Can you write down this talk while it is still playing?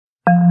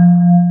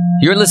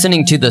You're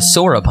listening to the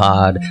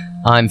Sauropod.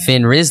 I'm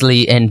Finn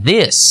Risley, and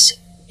this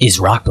is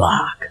Rock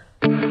Block.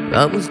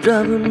 I was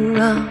driving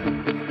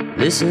around,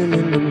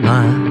 listening to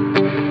my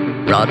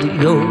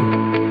radio.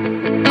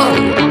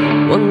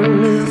 Oh,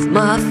 wondering if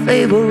my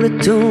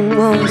favorite tune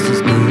was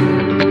as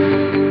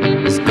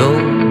good as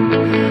gold.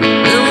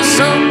 There was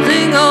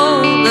something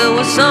old, there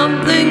was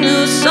something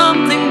new,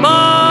 something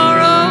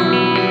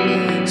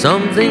borrowed,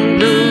 something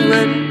blue,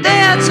 and they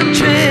had some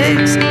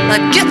tricks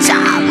like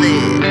guitar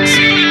licks.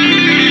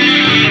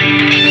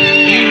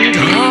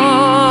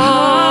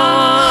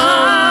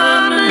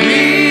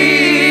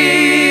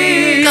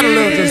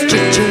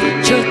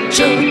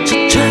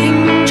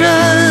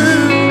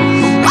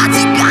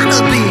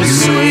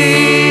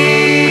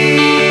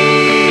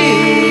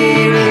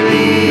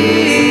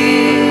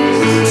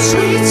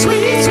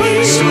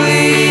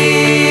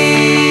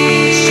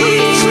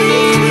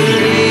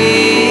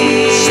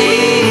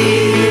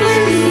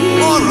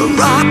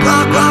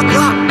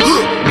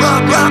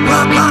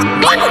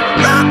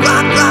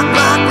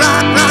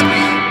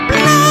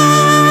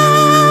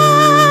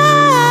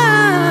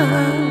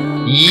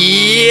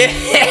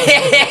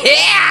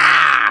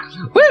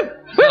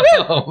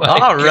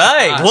 All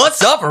right.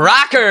 What's up,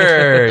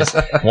 rockers?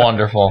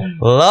 Wonderful.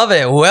 Love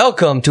it.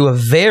 Welcome to a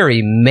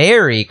very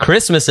merry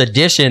Christmas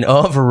edition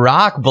of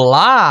Rock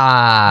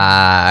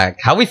Block.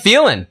 How we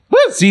feeling? Woo!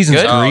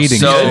 Season's greetings.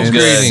 So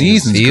good.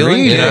 Season's Feeling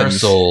greetings. good. In our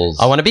souls.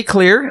 I want to be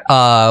clear.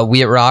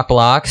 We at Rock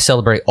Block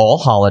celebrate all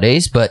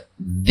holidays, but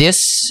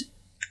this...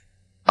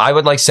 I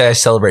would like to say I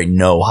celebrate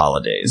no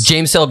holidays.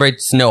 James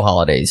celebrates no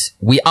holidays.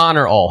 We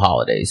honor all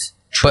holidays.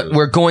 True. But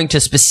we're going to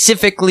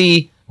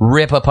specifically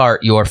rip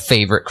apart your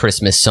favorite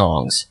Christmas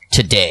songs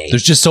today.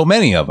 There's just so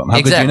many of them. How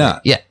could you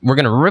not? Yeah, we're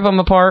gonna rip them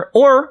apart,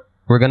 or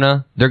they're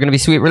gonna be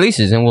sweet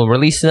releases, and we'll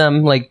release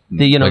them like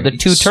the Like the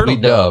two turtle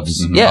sweet doves.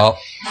 doves. Yeah,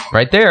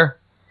 right there.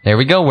 There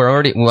we go.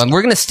 We're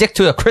gonna stick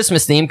to a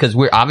Christmas theme because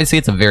we're obviously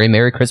it's a very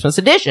Merry Christmas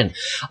edition.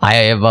 I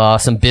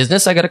have some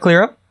business I got to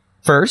clear up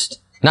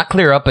first. Not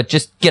clear up, but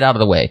just get out of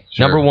the way.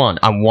 Sure. Number one,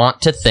 I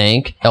want to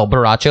thank El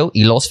Baracho,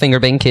 Elos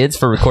Fingerbang Kids,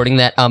 for recording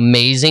that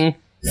amazing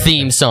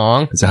theme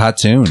song. It's a hot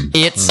tune.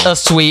 It's a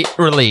sweet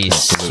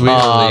release.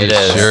 It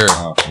is.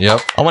 Sure. Yep.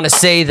 I want to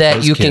say that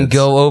Those you can kids.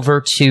 go over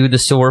to the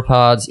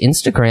Sauropod's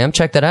Instagram.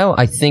 Check that out.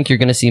 I think you're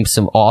going to see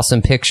some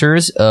awesome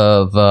pictures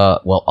of,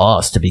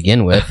 us to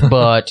begin with.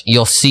 But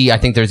you'll see, I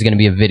think there's going to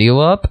be a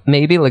video up,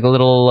 maybe like a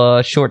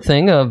little short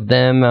thing of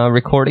them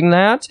recording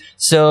that.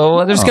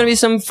 So there's going to be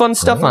some fun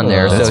stuff on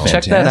there. That's So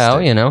check that out,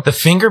 fantastic. you know. The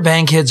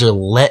Fingerbang kids are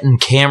letting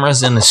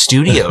cameras in the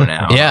studio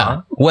now.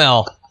 Yeah.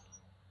 Well,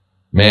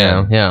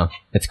 Man, yeah.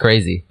 It's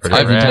crazy.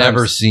 I've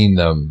never seen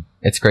them.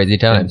 It's crazy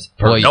times.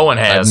 Well, No one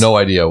I have has. no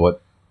idea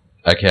what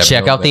I can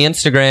Check out the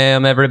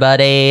Instagram,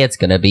 everybody. It's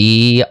going to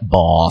be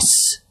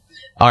boss.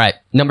 All right.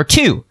 Number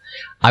 2.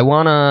 I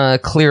want to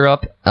clear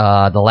up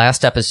the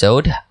last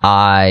episode.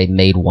 I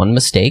made one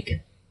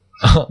mistake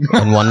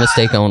and one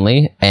mistake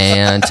only.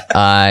 And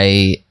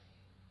I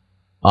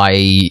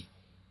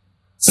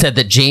said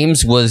that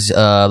James was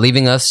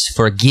leaving us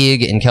for a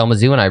gig in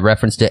Kalamazoo, and I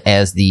referenced it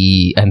as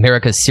the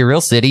America's Cereal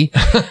City.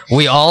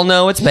 We all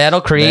know it's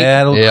Battle Creek.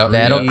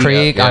 Battle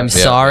Creek. I'm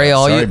sorry,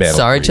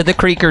 sorry to the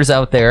Creekers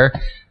out there.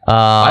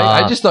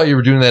 I just thought you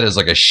were doing that as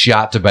like a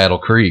shot to Battle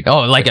Creek. Oh,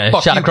 like a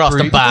Fuck shot you, across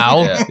the Creek.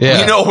 bow.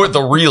 Yeah. You know what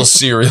the real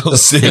Cereal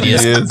City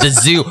is. The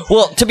zoo.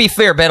 Well, to be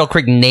fair, Battle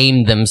Creek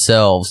named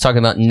themselves. Talking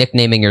about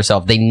nicknaming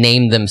yourself, they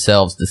named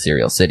themselves the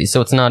Cereal City,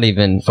 so it's not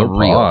even a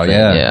real thing.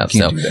 yeah.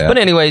 Can't do that. But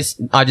anyways,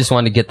 I just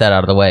wanted to get that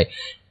out of the way.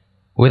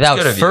 Without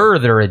good of you.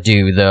 further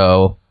ado,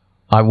 though,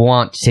 I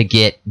want to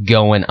get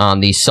going on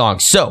these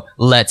songs. So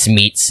let's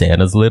meet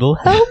Santa's little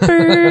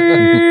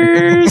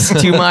helpers.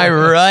 To my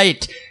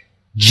right,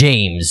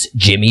 James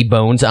Jimmy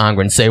Bones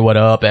Ongren. Say what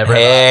up,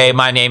 everybody. Hey,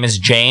 my name is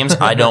James.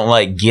 I don't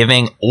like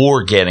giving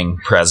or getting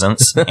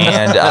presents,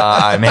 and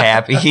I'm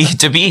happy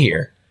to be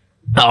here.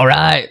 All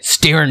right,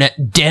 staring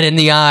at dead in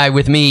the eye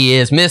with me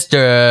is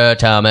Mr.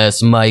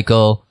 Thomas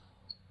Michael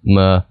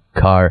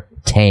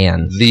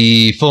McCartan.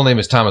 The full name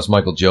is Thomas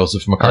Michael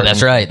Joseph McCartney. Oh,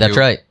 that's right. That's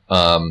right.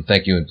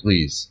 Thank you and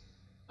please.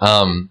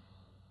 I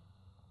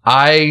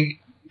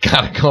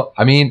gotta go.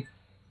 I mean,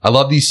 I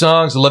love these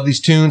songs. I love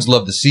these tunes.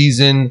 Love the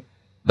season.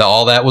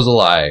 All that was a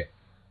lie.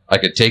 I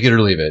could take it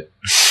or leave it.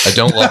 I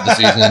don't love the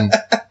season.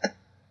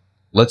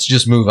 Let's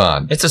just move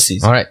on. It's a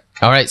season. All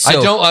right. So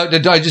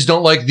I just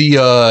don't like the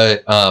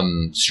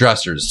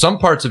stressors. Some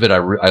parts of it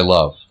I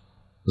love.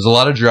 There's a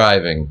lot of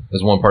driving.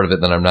 There's one part of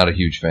it that I'm not a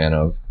huge fan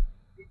of.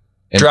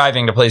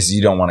 Driving to places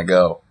you don't want to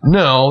go.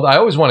 No, I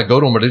always want to go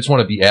to them, but I just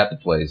want to be at the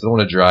place. I don't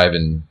want to drive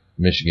in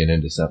Michigan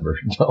in December.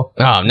 No.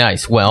 Oh,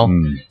 nice. Well,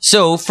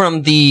 so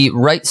from the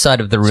right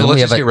side of the room, So we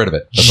let's have just a get rid of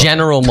it. That's all.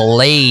 general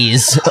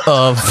malaise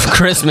of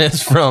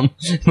Christmas from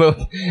both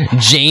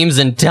James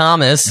and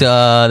Thomas.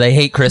 They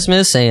hate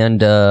Christmas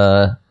and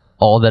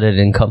all that it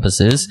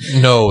encompasses.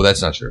 No,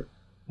 that's not true.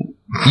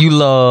 You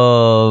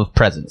love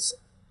presents.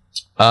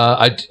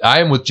 I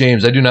am with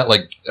James. I do not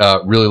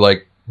really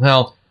like.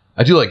 Well,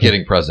 I do like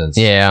getting presents.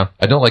 Yeah.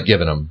 I don't like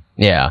giving them.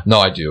 Yeah. No,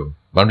 I do.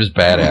 but I'm just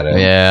bad at it.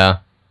 Yeah.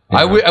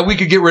 We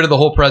could get rid of the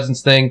whole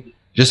presents thing.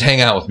 Just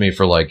hang out with me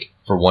for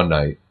one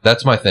night.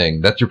 That's my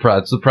thing. That's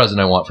the present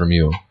I want from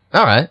you.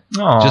 All right.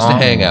 Aww. Just to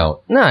hang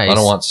out. Nice. I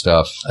don't want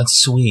stuff. That's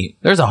sweet.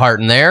 There's a heart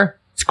in there.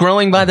 It's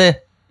growing by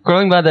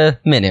the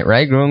minute,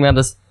 right? Growing by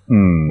this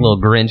little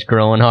Grinch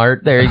growing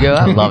heart. There you go.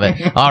 I love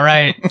it. All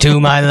right. To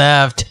my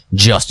left,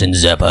 Justin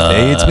Zeppa.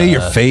 Hey, it's me, your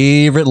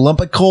favorite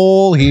lump of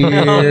coal here.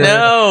 Oh,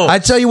 no. I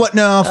tell you what,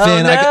 no,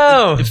 Finn.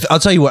 no. I'll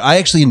tell you what. I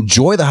actually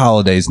enjoy the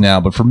holidays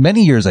now, but for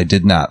many years I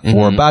did not.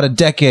 For about a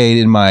decade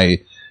in my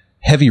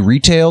heavy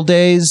retail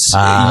days,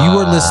 you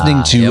were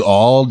listening to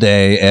all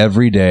day,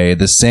 every day,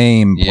 the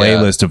same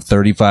playlist of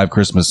 35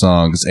 Christmas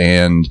songs,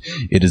 and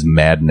it is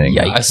maddening.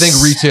 Yikes. I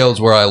think retail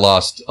is where I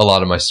lost a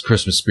lot of my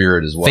Christmas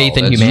spirit as well. Faith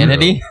in That's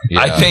humanity? true.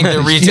 Yeah. I think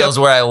the retail's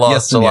where I lost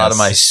Yes a and lot yes. of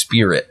my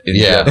spirit. in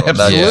Yeah, general. That's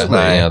absolutely.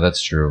 my- Yeah,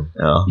 that's true.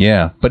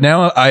 Yeah, but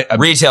now I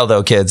Retail,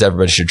 though, kids,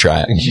 everybody should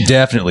try it.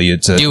 definitely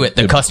it's a Do it.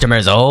 The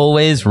customer's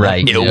always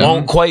right. It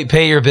won't quite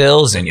pay your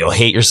bills, and you'll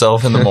hate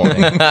yourself in the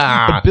morning.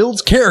 it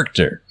builds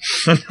character.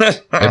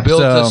 It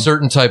builds So- a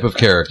certain type of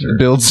character.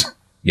 Builds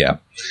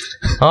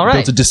All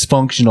right. builds a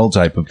dysfunctional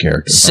type of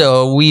character.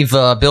 So we've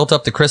built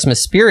up the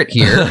Christmas spirit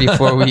here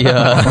before we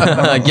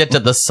get to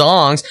the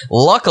songs.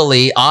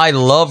 Luckily, I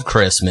love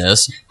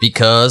Christmas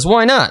because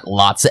why not?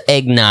 Lots of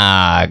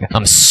eggnog.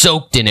 I'm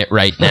soaked in it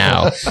right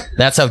now.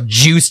 That's how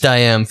juiced I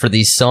am for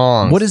these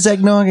songs. What is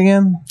eggnog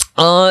again?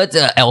 It's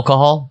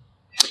alcohol.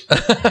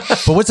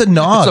 But what's a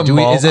nog? It's a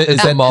malt. Is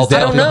It's a that malt. I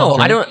don't know.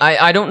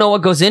 I don't know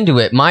what goes into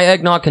it. My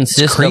eggnog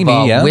consists creamy,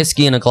 of yeah.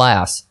 whiskey in a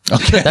glass.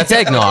 Okay. That's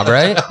eggnog,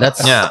 right?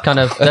 That's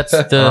that's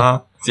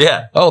the.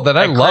 Yeah. Oh, then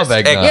I love Chris-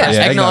 eggnog. Yeah, Yeah,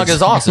 eggnog eggnog's-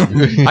 is awesome.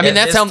 I mean,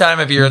 that's this how time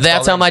of year, it's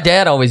that's all how my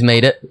dad always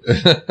made it.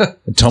 a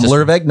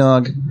tumbler of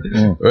eggnog?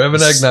 We have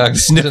an eggnog.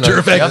 Snifter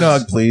of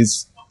eggnog,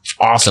 please.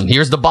 Awesome.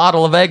 Here's the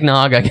bottle of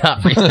eggnog I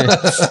got for you.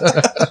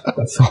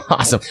 That's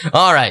awesome.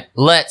 All right,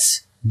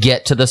 let's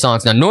get to the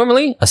songs. Now,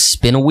 normally, a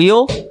spin a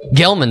wheel.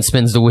 Gelman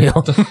spins the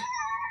wheel.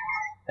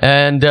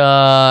 And,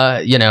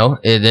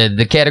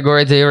 the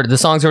categories, the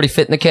songs already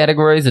fit in the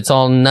categories. It's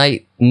all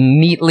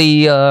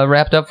neatly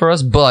wrapped up for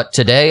us. But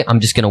today, I'm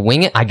just going to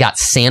wing it. I got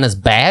Santa's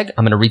bag.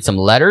 I'm going to read some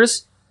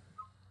letters.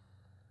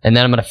 And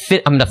then I'm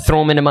going to throw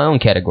them into my own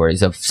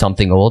categories of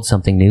something old,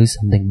 something new,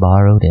 something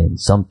borrowed, and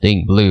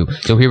something blue.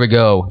 So here we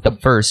go. The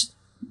first.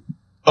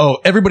 Oh,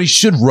 everybody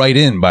should write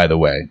in, by the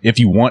way, if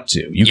you want to.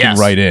 You Yes. can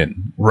write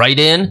in. Write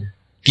in.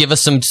 Give us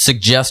some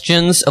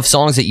suggestions of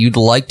songs that you'd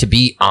like to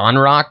be on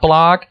Rock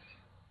Block.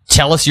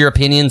 Tell us your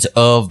opinions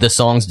of the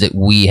songs that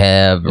we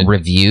have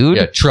reviewed.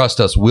 Yeah, trust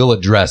us. We'll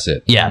address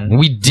it. Yeah,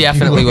 we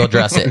definitely will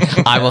address it.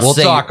 I will We'll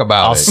say, talk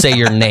about I'll it. say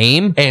your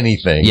name.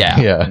 Anything. Yeah.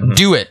 Yeah.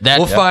 Do it.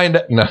 We'll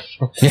find. No.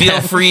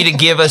 Feel free to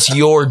give us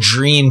your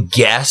dream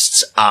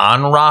guests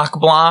on Rock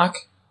Block.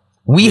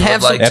 We would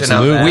have like some. to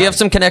know that. We have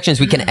some connections.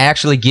 We can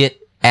actually get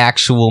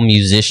actual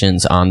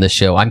musicians on the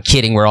show. I'm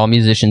kidding. We're all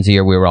musicians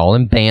here. We were all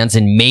in bands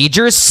in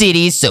major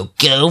cities, so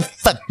go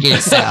fuck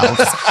yourselves.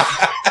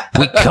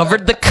 We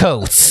covered the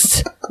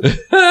coast.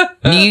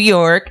 New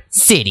York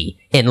City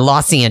and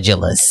Los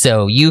Angeles,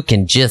 so you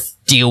can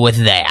just deal with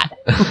that.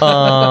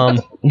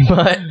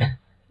 But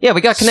yeah,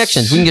 we got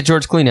connections. We can get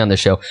George Clooney on the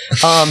show.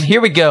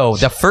 Here we go.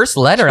 The first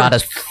letter out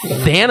of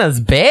Santa's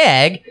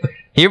bag.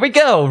 Here we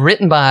go.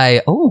 Written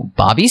by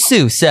Bobby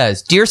Sue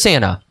says, "Dear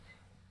Santa,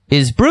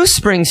 is Bruce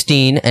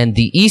Springsteen and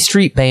the E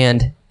Street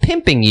Band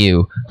pimping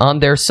you on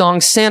their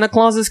song Santa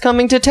Claus is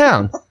Coming to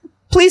Town?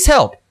 Please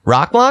help.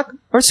 Rock Block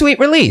or Sweet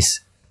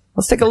Release?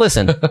 Let's take a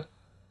listen."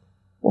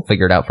 We'll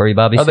figure it out for you,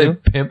 Bobby Are they Sue.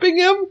 pimping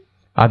him?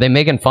 Are they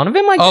making fun of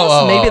him? I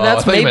guess maybe I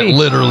that's thought you meant maybe.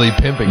 literally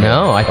pimping him.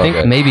 No, I think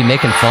Okay. maybe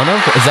making fun of.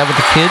 Is that what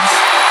the kids?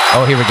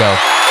 Oh, here we go.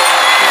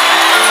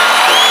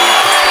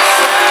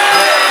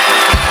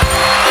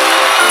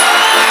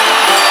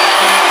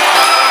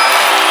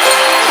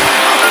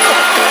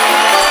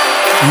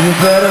 You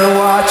better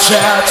watch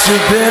out, you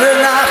better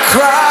not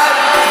cry,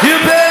 you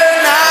better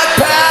not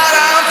pout,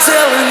 I'm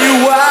telling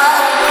you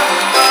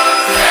why.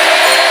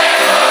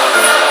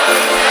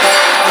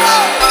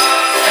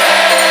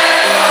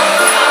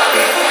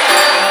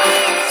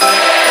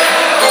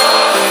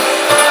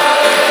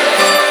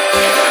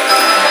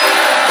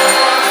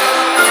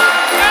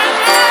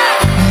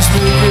 He's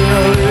making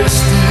a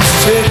list, he's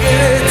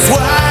checking it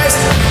twice,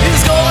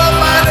 he's gonna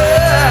find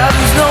out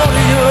who's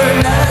naughty or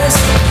nice.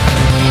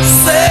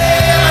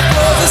 Santa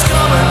Claus is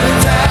coming to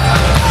town.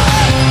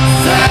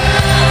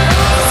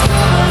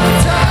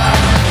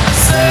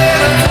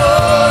 Santa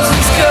Claus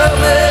is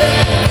coming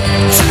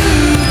to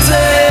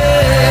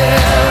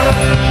town.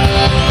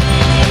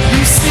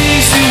 He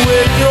sees you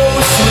when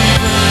you're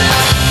sleeping.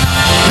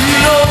 He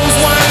knows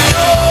when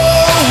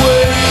you're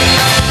awake.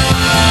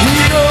 He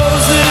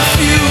knows if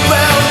you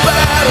bound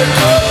by the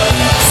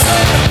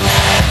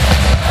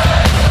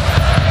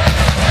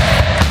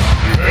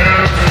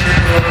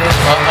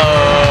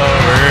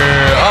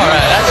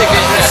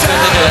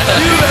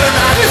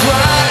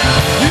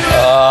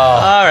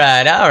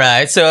All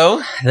right.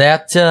 So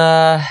that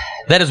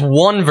That is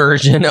one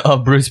version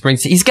of Bruce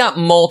Springsteen. He's got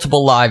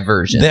multiple live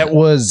versions. That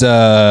was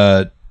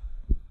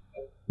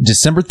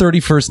December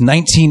 31st,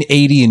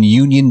 1980 in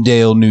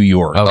Uniondale, New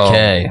York.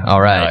 Okay, all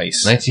right.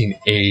 Nice.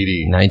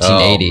 1980.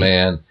 1980. Oh,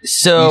 man.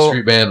 So E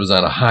Street Band was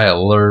on a high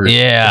alert.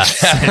 yeah.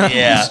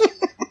 Yeah.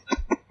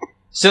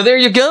 So there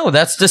you go.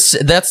 That's the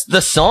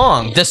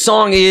song. The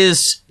song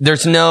is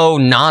there's no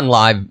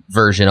non-live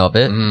version of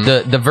it.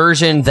 The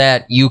version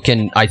that you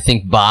can I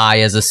think buy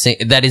as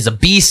that is a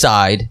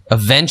B-side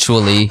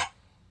eventually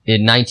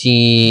in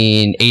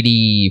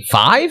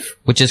 1985,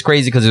 which is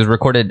crazy because it was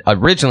recorded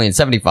originally in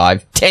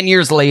 75. 10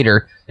 years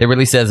later, they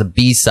released it as a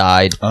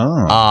B-side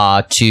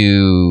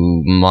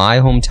to My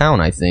Hometown,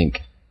 I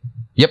think.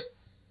 Yep.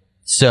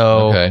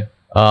 So Okay.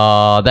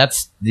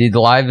 that's the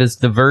live is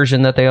the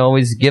version that they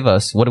always give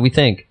us. What do we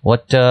think?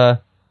 What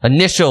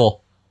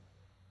initial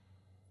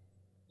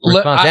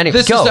response? Anyway,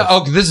 This go. is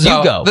how, okay, this is You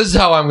how, go. This is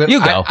how I'm going to. You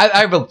go.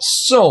 I have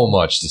so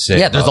much to say.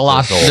 Yeah, there's a about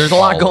lot. this whole There's a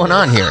lot follow. going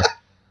on here.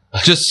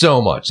 Just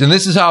so much. And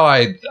this is how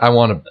I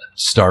want to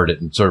start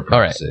it and sort of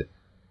preface it.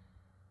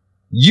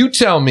 You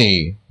tell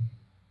me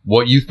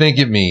what you think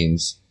it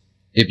means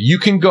if you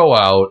can go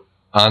out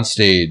on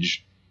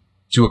stage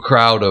to a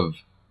crowd of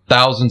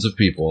thousands of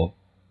people,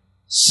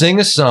 sing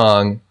a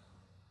song,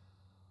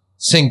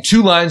 sing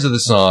 2 lines of the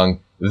song,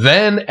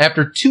 then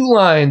after 2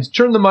 lines,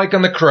 turn the mic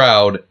on the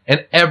crowd,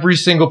 and every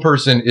single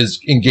person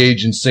is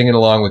engaged in singing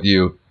along with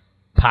you.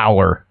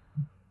 Power.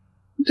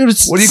 Dude,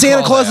 it's What do you Santa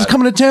call Claus that? is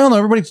coming to town.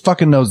 Everybody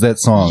fucking knows that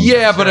song.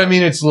 Yeah, but I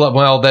mean,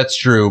 well, that's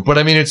true. But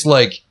I mean, it's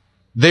like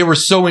they were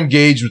so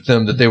engaged with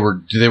them that they were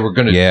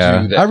going to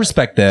Yeah, do that. I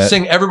respect that.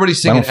 Sing everybody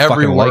singing I don't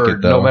every fucking like word,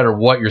 it, though. no matter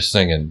what you're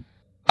singing.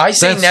 I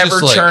say That's never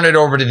just like- turn it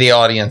over to the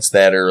audience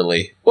that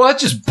early. Well,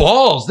 that's just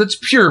balls. That's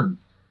pure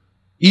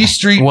E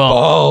Street Well,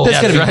 balls.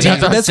 That's gotta be right. deep.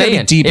 That's what I'm That's gotta be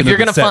saying. deep If into you're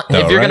the gonna set, if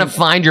though, you're right? gonna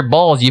find your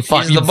balls, you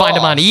find He's the them ball.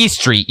 on E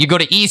Street. You go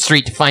to E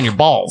Street to find your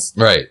balls.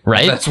 Right.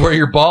 Right? That's where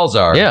your balls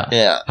are. Yeah.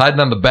 Yeah.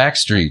 Hiding on the back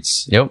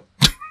streets. Yep.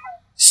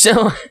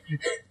 So,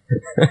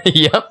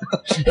 yep.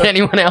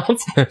 Anyone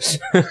else?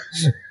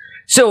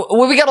 So,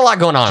 well, we got a lot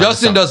going on.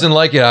 Justin doesn't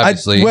like it,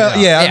 obviously. I'm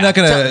Yeah. not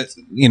gonna.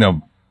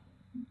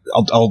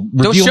 I'll Don't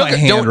reveal my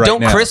hand don't right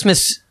don't now.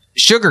 Christmas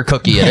sugar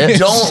cookie it.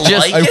 Don't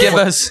just like give it?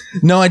 us.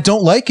 No, I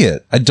don't like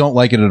it. I don't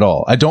like it at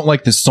all. I don't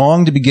like the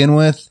song to begin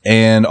with,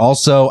 and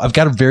also I've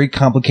got a very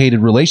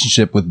complicated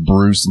relationship with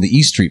Bruce and the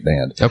E Street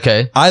Band.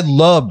 Okay, I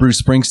love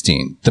Bruce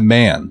Springsteen, the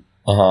man.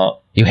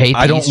 you hate.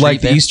 I don't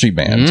like the E Street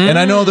Band, and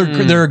I know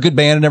they're a good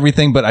band and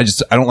everything, but I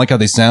don't like how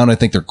they sound. I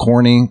think they're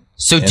corny.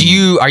 So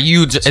are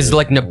you as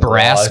like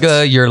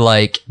Nebraska? You're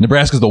like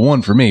Nebraska's the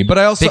one for me, but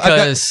I also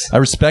Because- I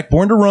respect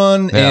Born to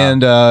Run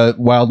and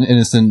Wild and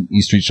Innocent,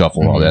 E Street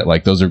Shuffle, and all that.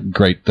 Like those are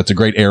great. That's a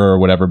great era or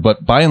whatever.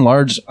 But by and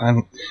large,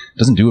 it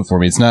doesn't do it for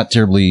me. It's not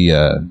terribly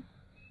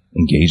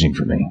engaging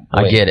for me.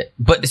 I get it,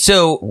 but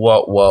so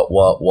What?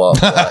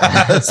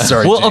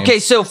 Sorry. well, James. okay.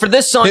 So for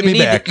this song, Hit me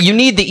back. you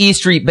need the E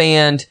Street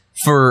Band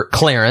for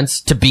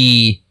Clarence to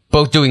be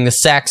both doing the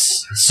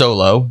sax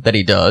solo that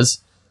he does.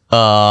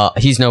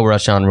 He's no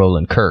Rashawn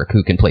Roland Kirk,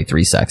 who can play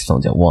 3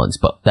 saxophones at once,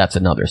 but that's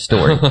another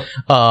story.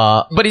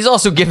 But he's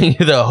also giving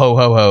you the ho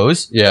ho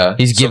hos. Yeah.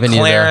 He's giving you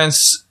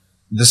Clarence,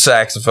 the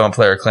saxophone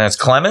player, Clarence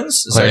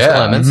Clemens. Is that the his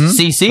Clemens,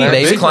 name? CC, Clarence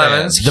baby. Big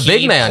Clemens, the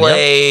big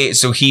man.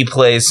 So he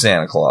plays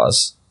Santa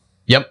Claus.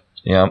 Yep.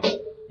 Yep.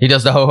 He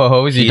does the ho ho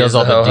hos. He does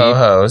all the deep.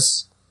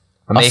 ho-ho-hos.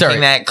 I'm Oh, sorry.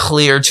 making that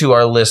clear to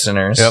our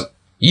listeners. Yep.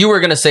 You were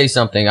gonna say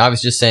something. I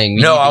was just saying.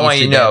 We No, need the I E want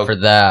you Street to Band know. for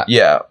that.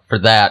 Yeah. For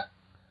that,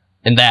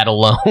 and that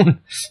alone.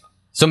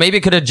 So maybe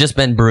it could have just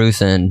been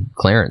Bruce and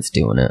Clarence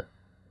doing it.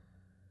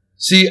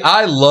 See,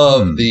 I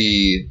love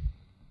the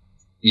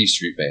E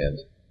Street Band.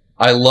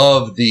 I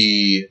love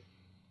the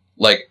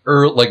like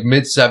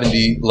mid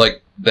 70s,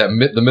 like the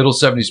middle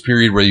 70s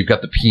period where you've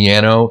got the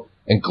piano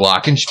and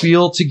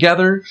glockenspiel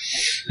together.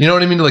 You know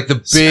what I mean? Like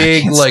the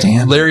big can't like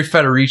stand Larry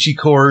Federici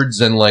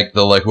chords and like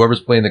whoever's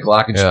playing the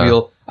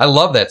glockenspiel. I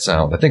love that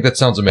sound. I think that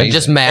sounds amazing. And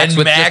just Max And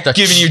with Mac just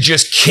a giving you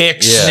just kick,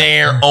 Yeah.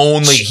 snare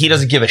only. He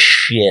doesn't give a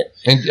shit.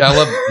 And I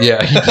love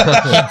yeah.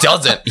 He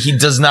doesn't. He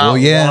does not Well,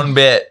 yeah. one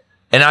bit.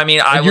 And I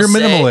mean, You're a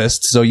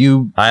minimalist, so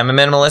you. I'm a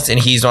minimalist, and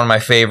he's one of my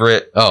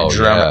favorite Oh,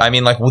 drummer. yeah. I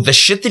mean, like with the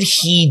shit that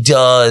he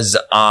does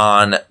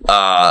on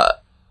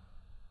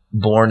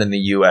Born in the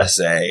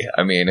USA.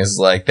 I mean, is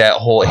like that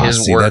whole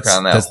his See, work that's,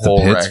 on that that's whole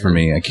the pits record for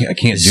me. I can't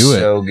is do it.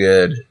 So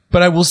good.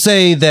 But I will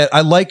say that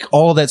I like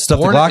all that stuff,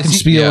 Born- the is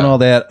glockenspiel he- yeah. and all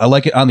that. I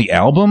like it on the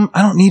album.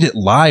 I don't need it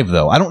live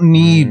though. I don't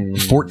need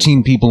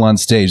 14 people on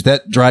stage.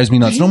 That drives me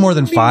nuts. No more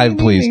than 5,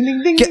 please.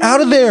 Get out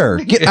of there.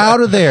 Get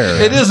out of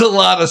there. It is a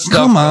lot of stuff.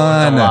 Come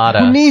on. A lot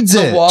of- Who needs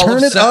It's a it? wall Turn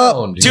of it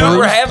sound, up. Dude, Bruce,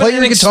 we're having play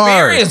an your guitar.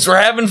 experience.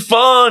 We're having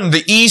fun.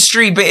 The E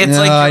Street Band. It's No,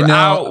 like you're I know.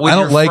 out with I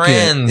don't your like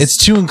friends. it. It's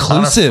too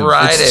inclusive.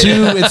 Friday.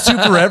 It's too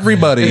for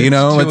everybody. You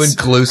know, Too it's,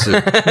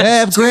 inclusive.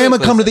 have grandma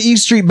come to the E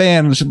Street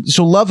Band.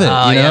 She'll love it.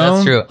 Oh, you know? yeah,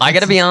 that's true. I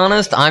gotta be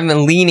honest, I'm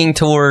leaning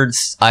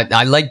towards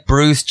I like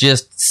Bruce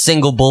just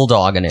single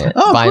bulldogging it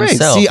Oh, by great.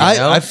 himself. See, you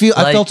know? I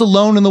Like, felt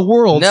alone in the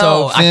world. no,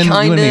 so Finn,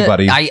 I you and me, kinda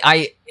buddy.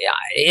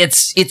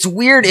 it's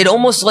weird. It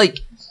almost like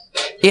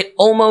it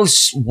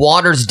almost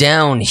waters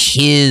down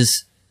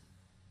his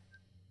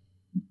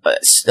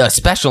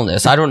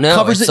specialness. I don't know.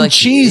 Covers it's it in like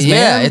cheese, yeah,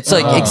 man. it's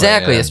like Oh,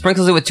 exactly. man. It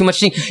sprinkles it with too much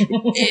cheese.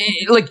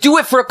 Like do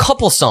it for a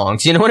couple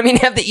songs. You know what I mean?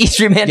 Have the E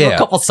Street Band do a Yeah.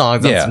 couple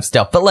songs on Yeah. some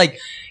stuff. But like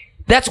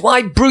that's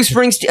why Bruce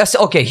Springsteen.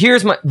 Okay,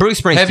 here's my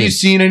Bruce Springsteen. Have you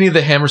seen any of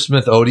the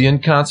Hammersmith Odeon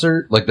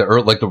concert? Like the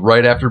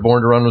right after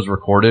Born to Run was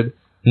recorded.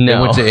 No.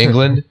 They went to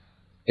England.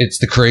 It's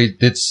the crazy.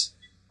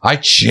 I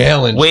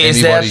challenge Wait,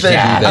 is that anybody the,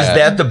 to do is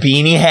that the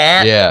beanie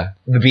hat? Yeah.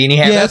 The beanie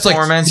hat Yeah, it's like-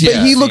 performance? But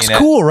Yeah, he I've looks seen it.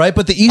 cool, right?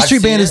 But the E I've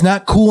Street seen Band it. is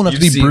not cool enough You've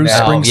to be seen Bruce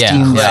that.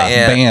 Springsteen's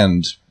Yeah.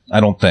 band. I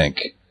don't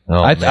think.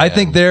 Oh, I man.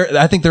 think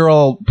they're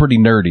all pretty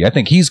nerdy. I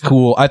think he's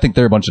cool. I think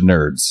they're a bunch of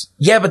nerds.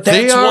 Yeah, but that's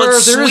They are.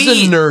 what's There is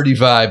sweet. a nerdy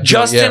vibe. to it,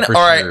 Justin, yeah, for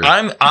all right,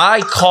 sure. I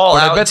call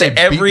But I out bet they to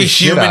beat every the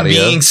shit out human of you.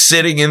 being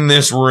sitting in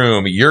this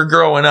room. You're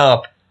growing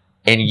up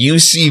and you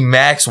see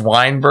Max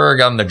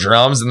Weinberg on the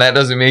drums, and that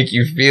doesn't make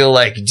you feel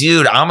like,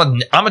 dude, I'm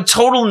a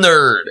total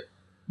nerd,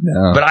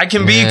 No. but I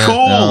can be Yeah,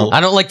 cool. no. I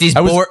don't like these.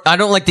 was- I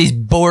don't like these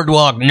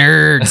boardwalk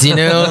nerds. You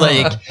know,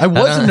 like I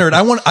was a nerd.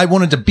 I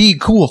wanted to be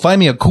cool. Find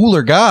me a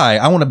cooler guy.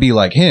 I want to be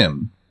like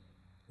him.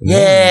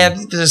 Yeah,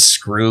 just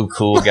screw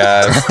cool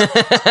guys.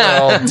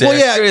 They're all dicks. Well,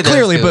 yeah, Screw those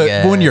clearly, cool but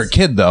guys. when you're a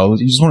kid, though,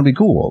 you just want to be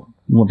cool.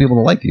 You want people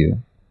to like you.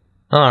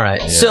 all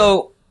right.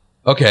 So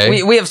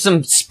Okay. we have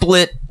some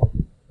split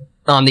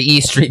on the E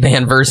Street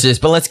Band verses,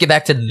 but let's get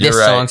back to this You're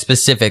right. song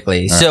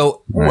specifically.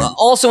 So right.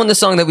 also in the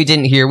song that we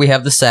didn't hear, we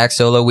have the sax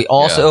solo. We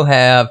also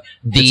have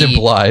the It's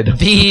implied.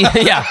 The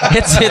yeah,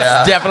 it's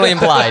definitely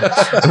implied.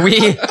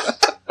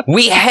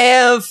 We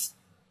have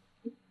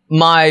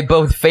my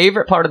both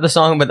favorite part of the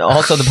song, but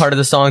also the part of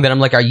the song that I'm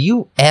like, are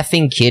you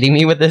effing kidding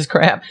me with this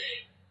crap?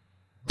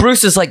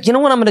 Bruce is like, you know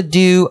what I'm going to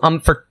do?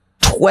 For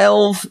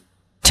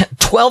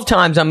 12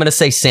 times, I'm going to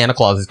say Santa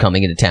Claus is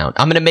coming into town.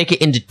 I'm going to make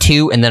it into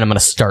 2, and then I'm going to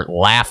start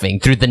laughing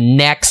through the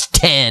next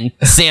 10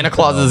 Santa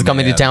Claus is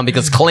coming to town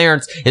because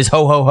Clarence is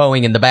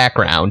ho-ho-hoing in the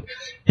background.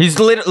 He's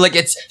literally like,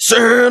 it's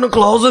Santa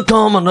Claus is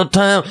coming to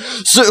town.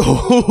 So,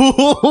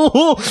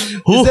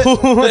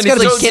 That's got to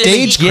be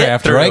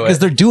stagecraft, right? Because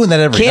they're doing that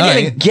every can't night.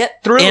 even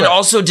get through And it.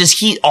 also, does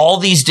he all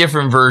these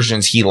different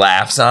versions? He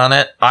laughs on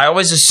it. I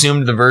always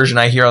assumed the version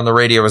I hear on the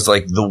radio was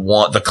like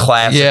the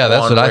classic. Yeah,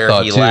 that's one what I where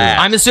thought, he too.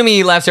 laughed. I'm assuming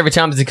he laughs every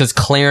time because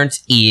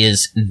Clarence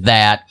is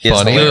that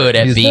Funny. good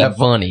at He's being that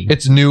funny.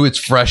 It's new. It's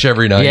fresh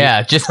every night.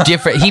 Yeah, just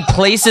different. He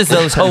places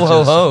those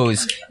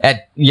ho-ho-hos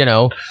at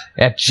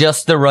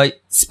just the right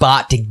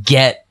spot to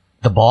get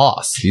the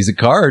boss. He's a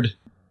card.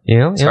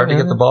 It's hard to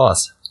get the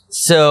boss.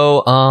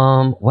 So,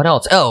 what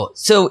else? Oh,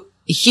 so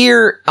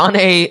here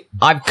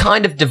I've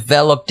kind of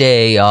developed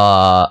a,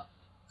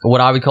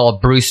 what I would call a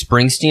Bruce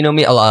Springsteen,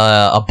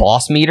 a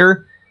boss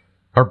meter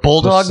or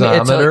bulldog.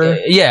 Bossometer?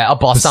 A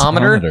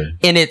bossometer. Bossometer.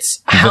 And it's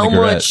The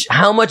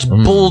how much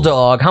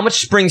bulldog, how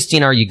much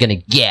Springsteen are you going to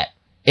get?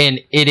 And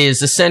it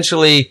is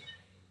essentially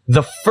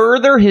the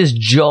further his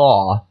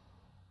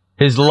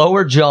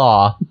lower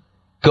jaw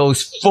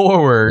goes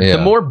forward, Yeah.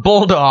 the more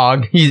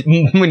bulldog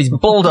when he's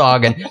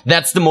bulldogging,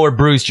 that's the more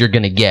Bruce you're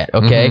gonna get.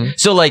 Okay,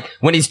 so like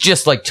when he's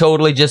just like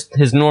totally just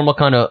his normal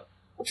kind of,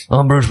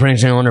 I'm Bruce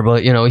Springsteen,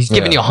 but he's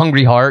giving Yeah. you a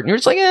hungry heart, and you're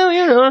just like,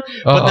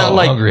 but not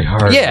like Hungry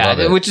Heart, love yeah,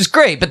 it. which is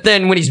great. But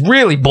then when he's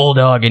really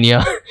bulldogging you,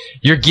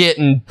 you're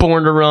getting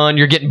Born to Run,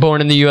 you're getting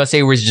Born in the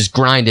USA, where he's just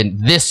grinding.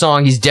 This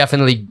song, he's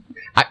definitely.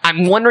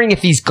 I'm wondering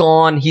if he's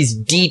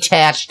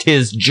detached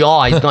his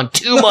jaw. He's gone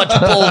too much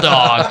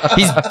bulldog.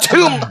 He's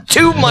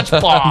too much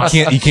boss.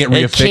 You can't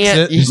reaffix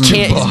it. He's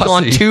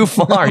gone too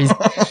far. He's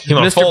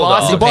Mr. full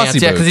Bossy dog. Pants, Bossy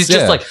yeah, because he's boots,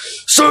 just yeah. like,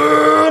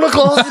 Santa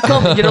Claus is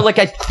coming. Like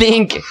I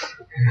think,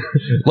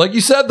 Like you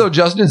said though,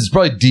 Justin is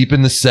probably deep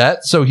in the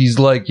set, so he's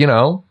like,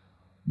 gotta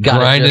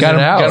grinding just- it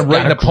out. Got to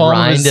right in the Gotta palm of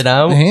grind his it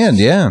out. hand.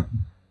 Yeah.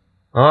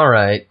 All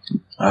right.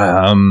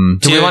 Do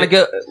Dude. we want to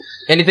go?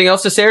 Anything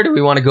else to say, or do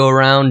we want to go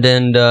around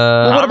and?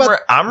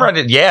 I'm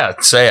ready. Yeah,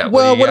 say it.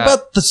 Well, do you what got?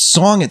 about the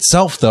song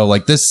itself, though?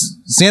 Like this,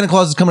 Santa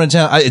Claus is coming to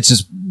town. It's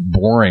just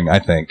boring. I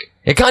think.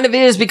 It kind of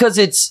is because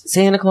it's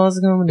Santa Claus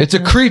is coming. It's a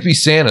creepy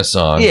Santa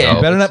song. Yeah. though.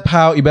 You better not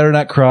pout. You better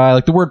not cry.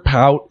 Like the word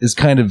pout is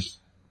kind of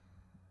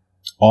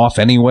off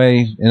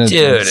anyway. And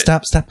Dude.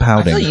 stop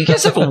pouting. You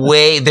guys have a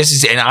way. And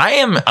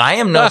I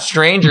am no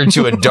stranger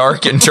to a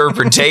dark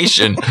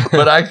interpretation,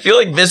 but I feel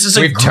like this is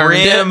a We've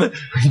turned grim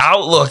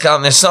outlook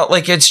on this. Not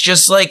like it's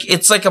just like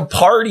it's like a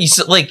party.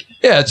 So like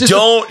Yeah, it's just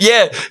don't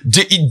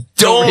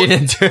read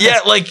into it. yeah,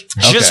 like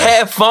just Okay.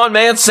 have fun,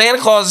 man. Santa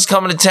Claus is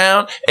coming to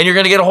town, and you're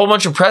gonna get a whole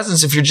bunch of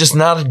presents if you're just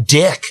not a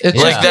dick. It's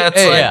like just- that's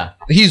hey, like. yeah.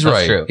 He's That's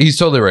right. true. He's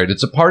totally right.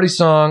 It's a party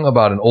song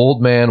about an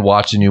old man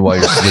watching you while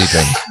you're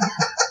sleeping.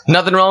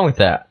 Nothing wrong with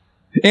that.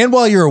 And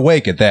while you're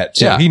awake at that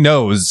too, Yeah. he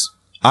knows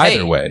either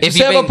Hey, way. if Just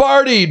you have been- a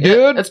party,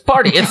 dude. It's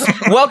party. It's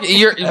well,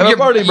 you're a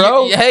party,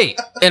 bro. Hey,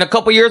 in a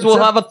couple years we'll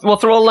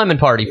throw a lemon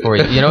party for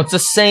you. It's the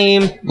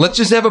same. Let's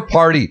just have a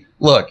party.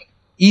 Look,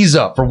 ease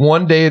up for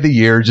one day of the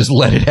year. Just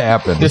let it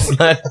happen.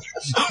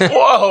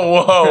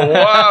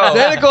 Whoa.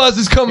 Santa Claus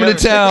is coming to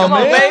town, Come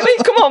on, man. baby.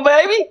 Come on,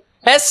 baby.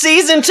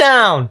 SC's in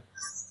town.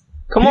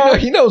 Come on.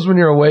 He knows when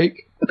you're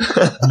awake.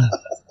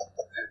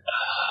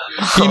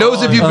 He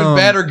knows if you've been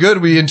bad or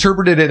good. We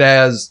interpreted it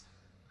as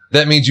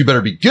that means you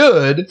better be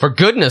good For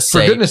goodness for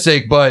sake. goodness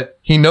sake. But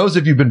he knows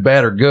if you've been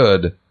bad or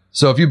good.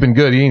 So if you've been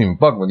good, he ain't even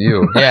fucking with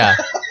you. Yeah.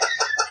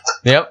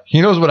 Yep.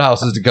 He knows what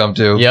houses to come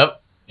to.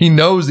 Yep. He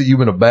knows that you've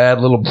been a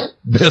bad little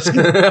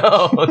biscuit.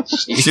 Oh,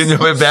 Excuse me,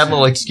 bad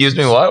little. Excuse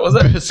me. What was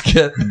it?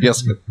 biscuit.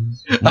 Yes.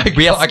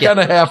 I kind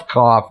of half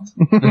coughed.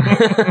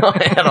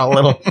 I had a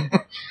little.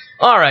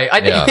 All right. I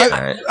think.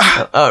 Yeah.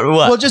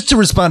 What? Well, just to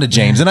respond to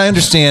James, and I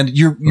understand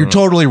you're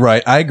totally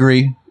right. I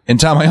agree. And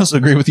Tom, I also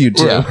agree with you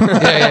too. Yeah.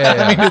 Yeah.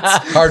 I mean,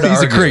 it's Hard to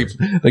he's argue. a creep.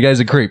 The guy's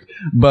a creep.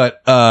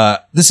 But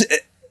this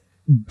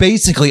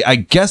basically, I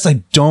guess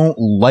I don't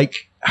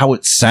like how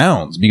it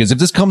sounds, because if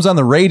this comes on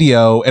the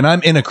radio and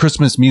I'm in a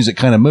Christmas music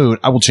kind of mood,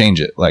 I will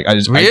change it. Like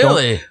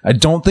Really? I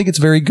don't think it's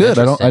very good.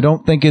 I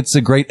don't think it's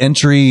a great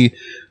entry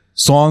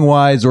song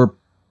wise or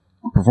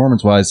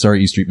performance wise.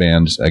 Sorry, E Street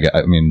Band.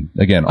 I mean,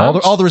 again,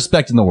 all the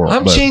respect in the world.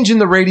 I'm but- changing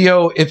the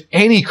radio if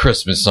any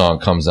Christmas song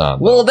comes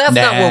on. Well, that's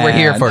not what we're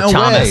here for, no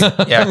Thomas. way.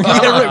 Yeah.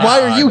 Yeah, right. Why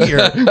are you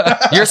here?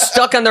 You're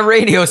stuck on the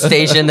radio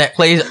station that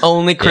plays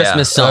only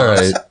Christmas all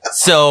songs. right.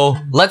 So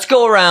let's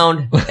go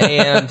around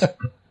and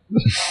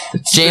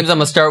James, I'm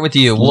gonna start with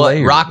you. What,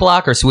 Layered. rock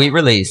block or sweet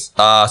release?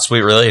 Sweet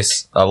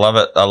release. I love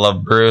it. I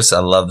love Bruce. I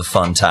love the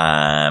fun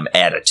time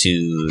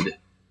attitude.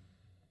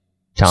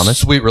 Thomas?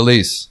 Sweet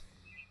release.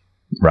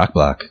 Rock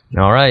block.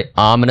 All right.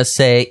 I'm gonna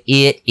say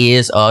it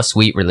is a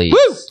sweet release.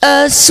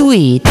 A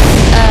sweet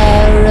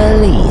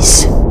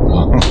release.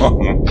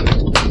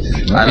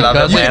 I love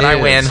Because it when it I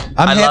is. win.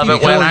 I'm I love happy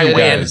it when for I you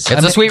win. guys.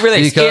 It's a sweet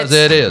release. Because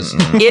it is.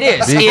 It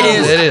is. It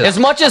is. It is. As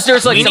much as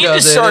there's like We some, need to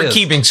Because it start is.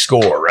 keeping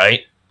score,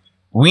 right?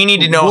 We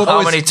need to know Well, how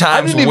boys, many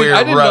times I didn't we're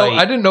I right.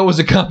 didn't know it was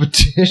a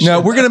competition.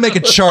 No, we're gonna make a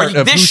chart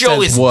of This who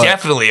show says is what.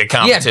 definitely a yeah,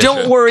 competition.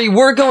 don't worry.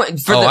 We're going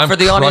for Oh, the I'm for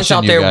the audience crushing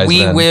out you there. guys We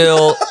then.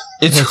 will.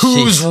 It's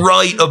who's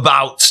right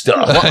about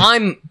stuff. Well,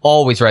 I'm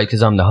always right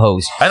because I'm the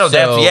host. I know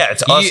that- yeah,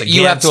 it's us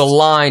You have against- to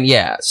align.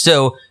 Yeah.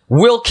 So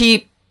we'll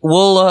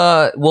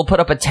put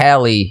up a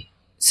tally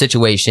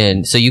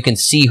situation so you can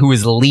see who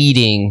is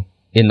leading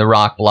in the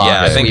rock block.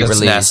 Yeah, I think sweet that's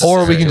release.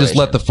 necessary. Or we can just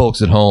let the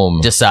folks at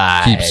home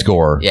Decide. keep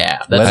score.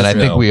 Yeah. Let And us I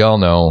think know. we all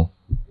know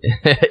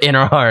in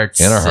our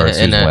hearts. in our hearts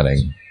who's And,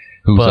 winning.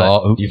 Who's but-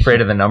 all? Who, You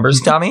afraid of the numbers,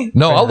 Tommy?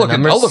 no, I'll the look. I'll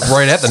numbers? look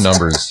right at the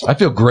numbers. I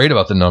feel great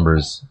about the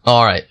numbers.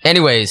 All right.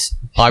 Anyways,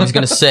 I was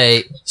going to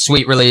say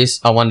sweet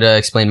release. I wanted to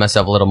explain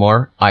myself a little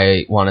more.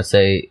 I want to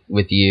say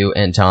with you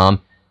and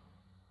Tom.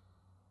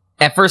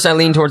 At first, I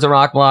lean towards a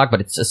rock block,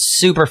 but it's a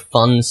super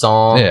fun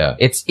song. Yeah.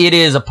 It's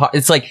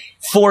like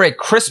for a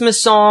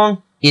Christmas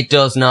song, it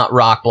does not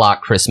rock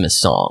block Christmas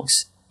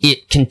songs.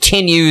 It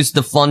continues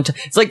the fun.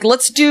 It's like,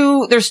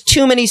 there's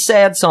too many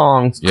sad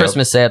songs, Yep.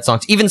 Christmas sad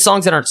songs. Even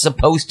songs that aren't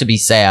supposed to be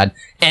sad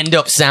end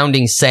up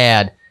sounding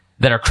sad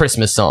that are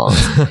Christmas songs.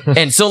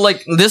 And so,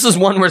 like, this is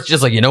one where it's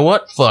just like, you know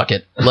what? Fuck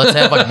it. Let's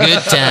have a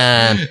good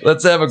time.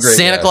 Let's have a great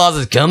Santa time. Claus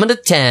is coming to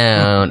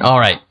town. All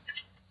right.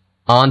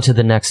 On to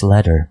the next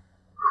letter.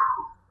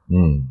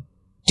 Mm.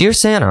 Dear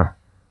Santa,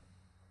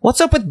 what's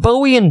up with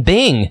Bowie and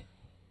Bing?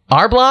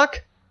 R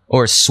block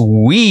or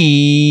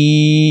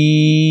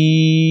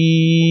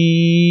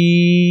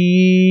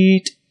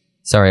sweet?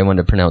 Sorry, I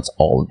wanted to pronounce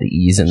all of the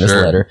E's in this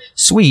Sure. letter.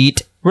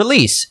 Sweet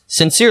release.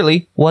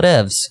 Sincerely,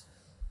 whatevs.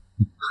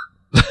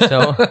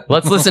 So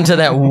let's listen to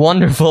that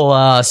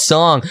wonderful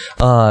song,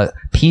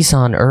 Peace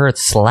on Earth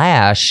 /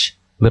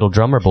 Little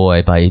Drummer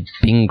Boy by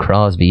Bing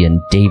Crosby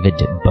and David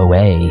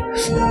Bowie.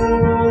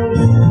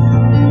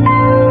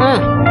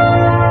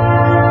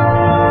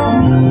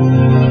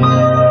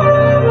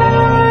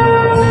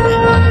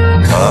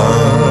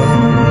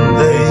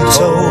 They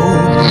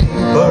told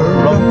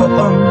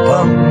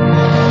ba-rum-ba-bum-bum,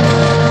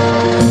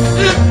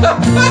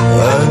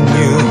 a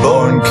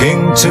newborn king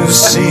to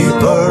see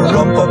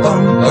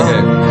ba-rum-ba-bum-bum.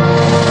 Okay.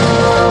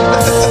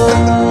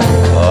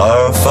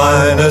 Our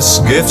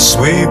finest gifts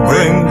we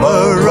bring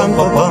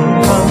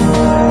ba-rum-ba-bum-bum,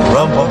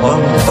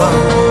 rum-ba-bum-bum,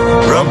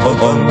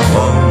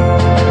 rum-ba-bum-bum.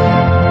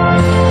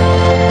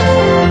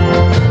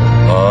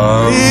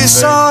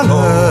 Peace on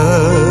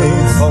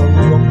earth,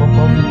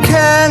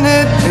 can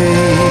it be?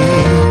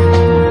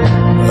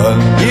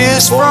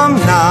 Years from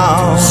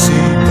now,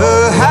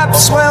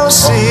 perhaps we'll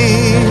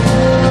see.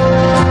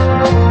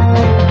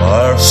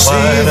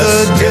 See the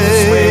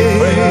day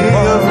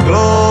of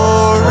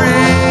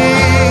glory.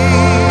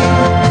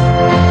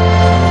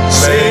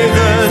 See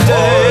the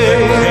day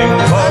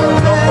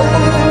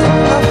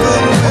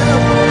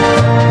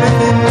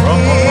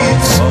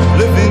of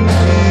living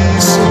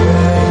peace.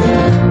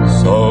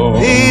 So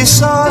peace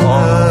on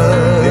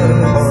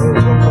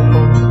earth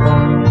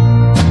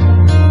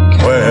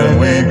when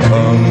we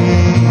come.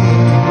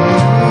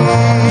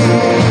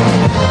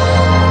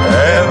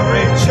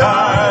 Every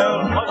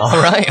child.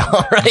 All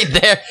right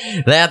there.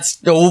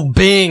 That's old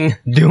Bing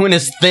doing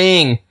his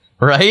thing,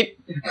 right?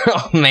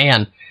 Oh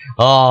man.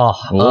 Oh,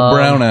 Old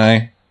brown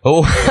eye.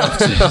 Oh,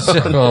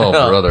 Oh,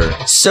 brother.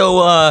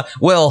 so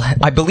well,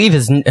 I believe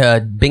his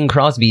Bing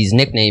Crosby's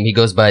nickname. He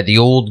goes by the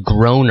Old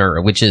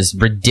Groaner, which is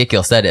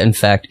ridiculous. That in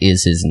fact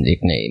is his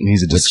nickname.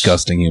 He's a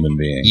disgusting human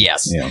being.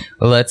 Yes. Yeah.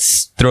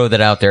 Let's throw that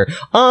out there.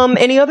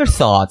 Any other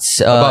thoughts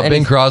About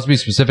Bing Crosby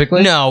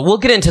specifically? No, we'll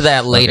get into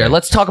that later. Okay.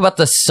 Let's talk about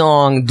the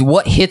song.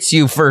 What hits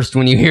you first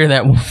when you hear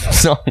that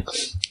song?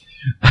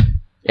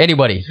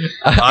 Anybody?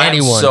 I'm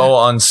Anyone? so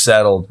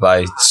unsettled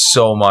by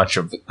so much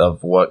of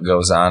what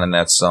goes on in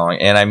that song.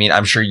 And I mean,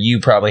 I'm sure you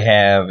probably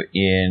have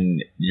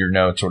in your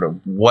notes sort of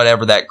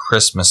whatever that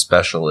Christmas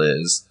special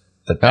is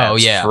that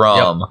that's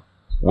from,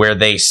 where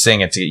they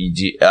sing it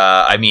to.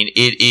 I mean,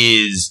 it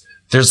is.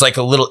 There's like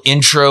a little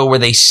intro where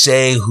they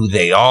say who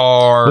they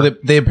are. Well,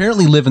 they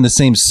apparently live in the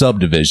same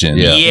subdivision.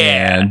 Yeah.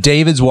 And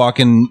David's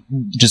walking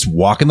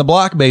the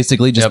block,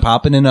 basically, just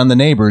popping in on the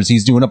neighbors.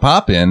 He's doing a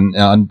pop in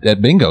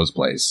at Bingo's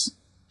place.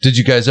 Did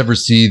you guys ever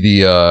see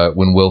the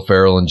when Will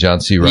Ferrell and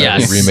John C.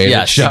 Reilly remade it?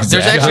 Yes.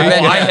 There's actually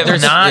been, I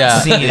have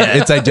not seen it.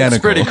 It's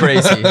identical. It's pretty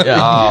crazy. Yeah.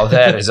 Oh,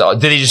 that is.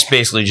 Did he just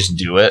basically just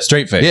do it?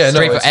 Straight face. Yeah, no,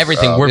 Straight for it's-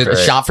 everything. Word for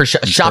it's- shot for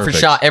shot, shot for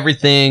perfect. shot.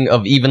 Everything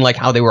of even like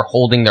how they were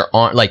holding their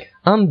arm. Like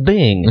I'm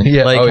Bing.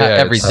 Yeah. Like Oh, how yeah,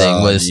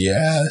 everything was.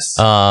 Yes.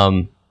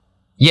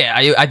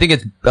 Yeah, I think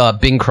it's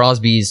Bing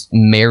Crosby's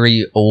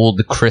 "Merry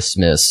Old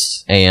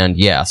Christmas," and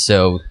yeah,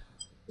 so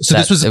So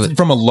this was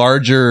from a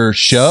larger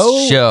show?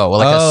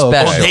 like a okay. special.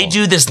 Well, they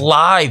do this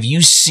live.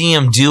 You see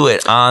them do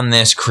it on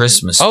this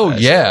Christmas. Oh,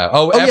 special. yeah.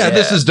 Oh, after yeah.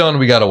 this is done,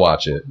 we got to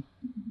watch it.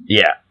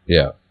 Yeah.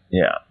 Yeah.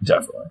 Yeah,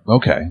 definitely.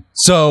 Okay.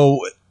 So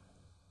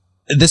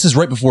this is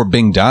right before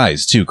Bing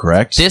dies, too,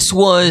 correct? This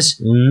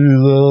was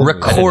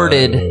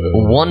recorded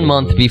 1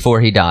 month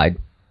before he died.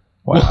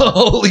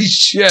 Holy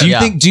shit.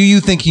 Do you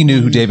think he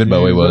knew who David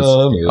Bowie was?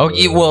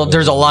 Well,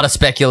 there's a lot of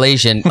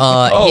speculation.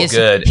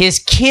 Good. His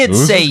kids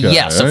Who's say this guy,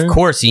 yes, eh? of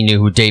course he knew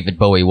who David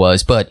Bowie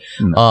was, but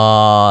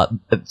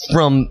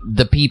from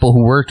the people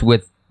who worked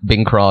with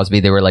Bing Crosby,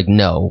 they were like,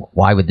 no,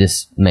 why would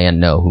this man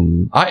know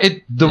who?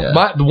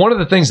 One of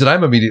the things that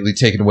I'm immediately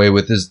taken away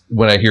with is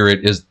when I hear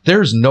it is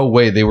there's no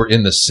way they were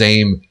in the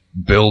same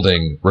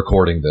building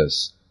recording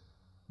this.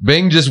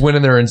 Bing just went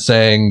in there and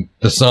sang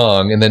the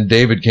song, and then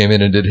David came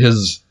in and did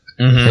his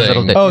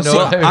thing. bit. Oh, You know so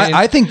what I mean?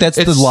 I think that's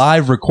the It's-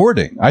 live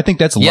recording. I think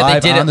that's Yeah, they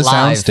live did on it the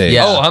live. soundstage.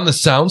 Yeah. Oh, on the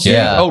sound system?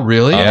 Yeah. Oh,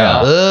 really?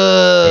 Yeah.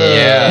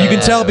 Yeah. You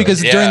can tell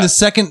because during the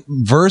second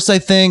verse, I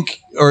think,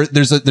 or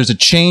there's a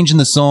change in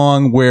the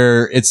song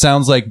where it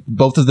sounds like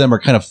both of them are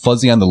kind of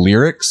fuzzy on the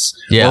lyrics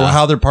Yeah. or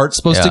how their part's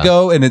supposed to Yeah.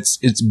 go, and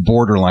it's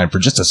borderline for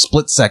just a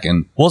split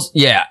second. Well,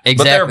 yeah, But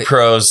exactly. they're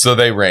pros, so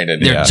they reined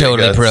it. They're in.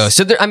 totally That's- pros.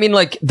 So, I mean,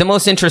 like, the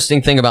most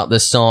interesting thing about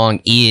this song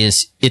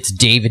is it's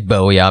David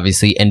Bowie,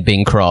 obviously, and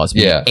Bing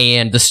Crosby. Yeah.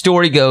 And the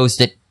story goes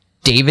that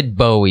David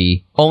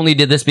Bowie only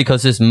did this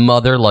because his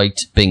mother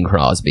liked Bing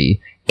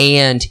Crosby.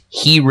 And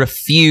he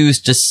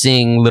refused to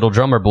sing Little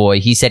Drummer Boy.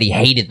 He said he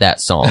hated that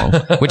song,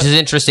 which is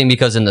interesting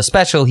because in the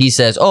special he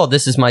says, "Oh,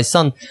 this is my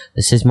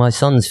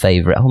son's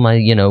favorite. Oh my,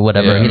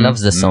 whatever. Yeah. He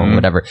loves this song,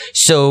 whatever."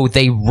 So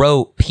they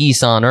wrote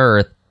 "Peace on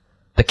Earth,"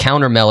 the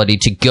counter melody,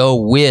 to go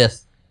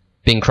with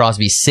Bing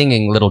Crosby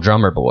singing Little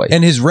Drummer Boy.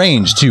 And his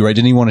range too, right?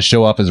 Didn't he want to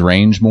show off his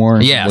range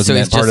more? Yeah, Wasn't so that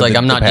he's part just of like, the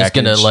I'm not just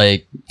gonna package?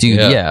 like do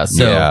Yeah.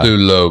 so Yeah. Do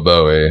low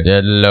Bowie.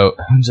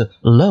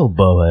 low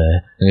boy,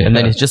 Yeah. and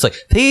then he's just like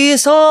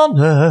peace on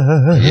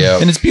earth. Yeah.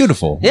 And it's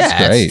beautiful.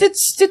 Yeah, it's great.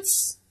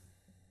 it's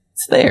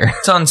there.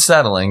 It's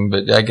unsettling,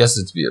 but I guess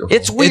it's beautiful.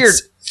 It's weird.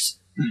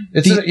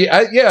 It's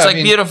It's like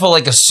beautiful,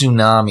 like a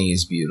tsunami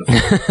is beautiful.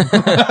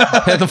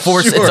 The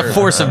force. It's a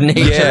force of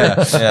nature.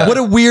 Yeah. What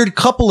a weird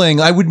coupling.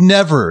 I would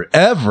never,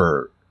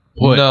 ever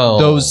put No.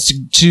 those